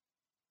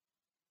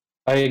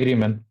 I agree,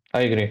 man.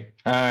 I agree.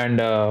 And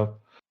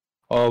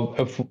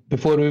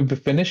before we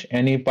finish,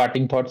 any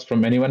parting thoughts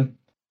from anyone?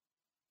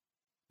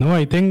 No,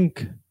 I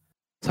think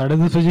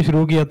 10:30 बजे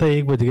शुरू किया था,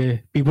 1 बज गए.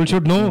 People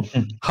should know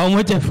how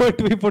much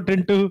effort we put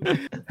into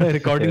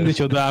recording the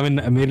show. I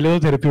mean, मेरे लिए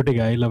therapeutic.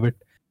 I love it.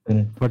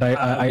 But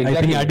I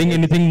think adding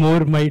anything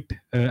more might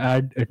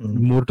add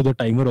more to the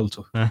timer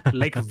also.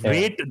 Like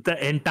wait the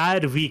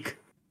entire week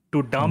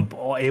to dump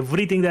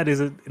everything that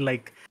is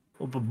like.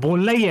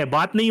 बोलना ही है,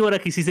 बात नहीं हो रहा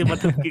किसी से,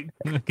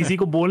 मतलब किसी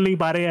को बोल नहीं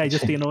पा रहे. I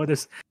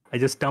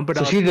just dump it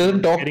out. So she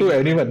doesn't talk to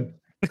anyone.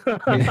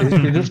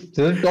 She just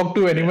doesn't talk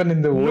to anyone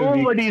in the world.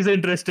 Nobody is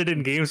interested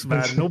in games,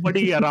 man.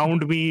 Nobody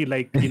around me,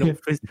 like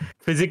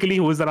physically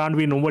who's around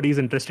me, nobody is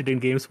interested in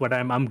games. But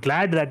I'm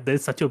glad that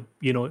there's such a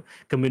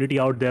community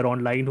out there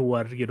online who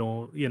are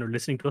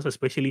listening to us,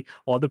 especially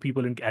all the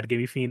people at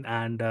GameFin,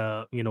 and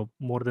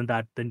more than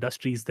that, the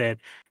industry is there,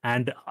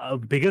 and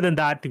bigger than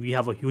that, we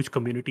have a huge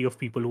community of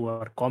people who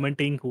are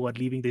commenting, who are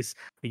leaving this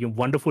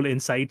wonderful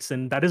insights,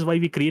 and that is why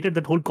we created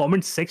that whole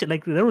comment section.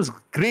 Like that was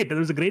great. That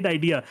was a great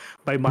idea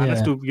by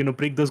Manas to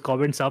break those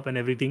comments up and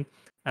everything.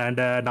 And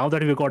now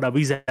that we've got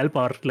Abhi's help,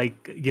 our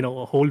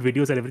whole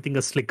videos and everything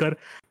is slicker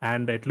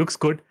and it looks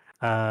good.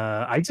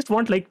 I just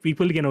want like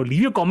people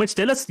leave your comments,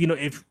 tell us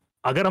if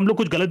अगर हम लोग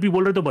कुछ गलत भी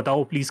बोल रहे तो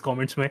बताओ प्लीज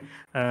कमेंट्स में,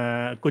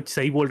 कुछ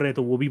सही बोल रहे हैं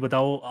तो वो भी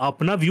बताओ,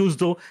 अपना व्यूज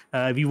दो.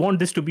 We want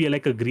this to be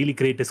like a really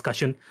great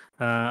discussion.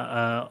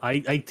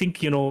 I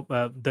think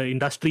the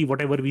industry,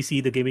 whatever we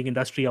see, the gaming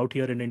industry out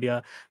here in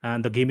India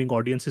and the gaming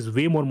audience is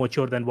way more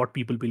mature than what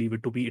people believe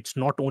it to be. It's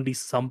not only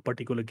some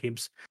particular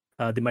games.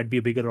 There might be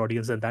a bigger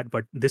audience than that,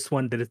 but this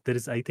one there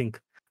is I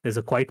think there's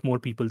a quite more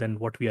people than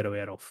what we are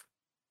aware of.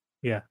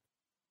 Yeah.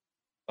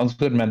 Sounds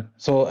good, man.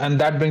 So, and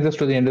that brings us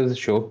to the end of the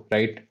show,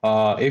 right?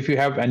 If you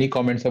have any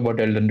comments about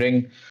Elden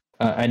Ring,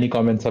 any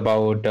comments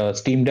about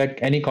Steam Deck,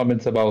 any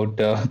comments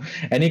about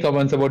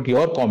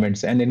your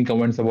comments, and any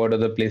comments about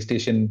the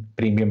PlayStation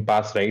Premium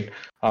Pass, right?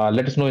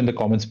 Let us know in the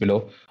comments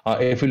below.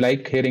 If you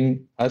like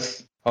hearing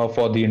us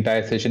for the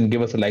entire session,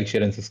 give us a like,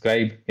 share, and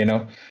subscribe.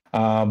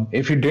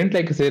 If you didn't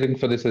like hearing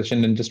for this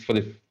session and just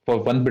for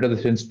one bit of the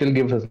session, still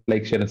give us a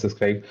like, share, and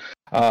subscribe.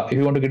 If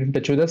you want to get in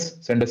touch with us,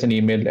 send us an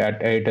email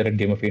at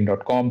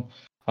editor@gameofin.com,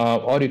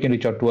 or you can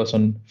reach out to us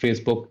on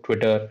Facebook,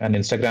 Twitter, and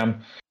Instagram.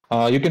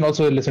 You can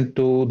also listen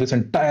to this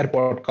entire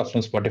podcast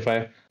on Spotify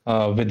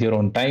with your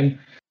own time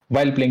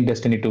while playing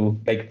Destiny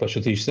 2, like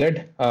Pashutish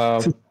said.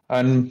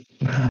 And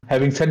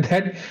having said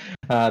that,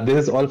 this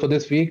is all for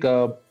this week.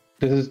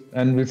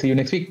 And we'll see you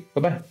next week.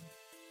 Bye bye.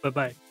 Bye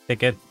bye. Take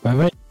care. Bye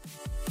bye.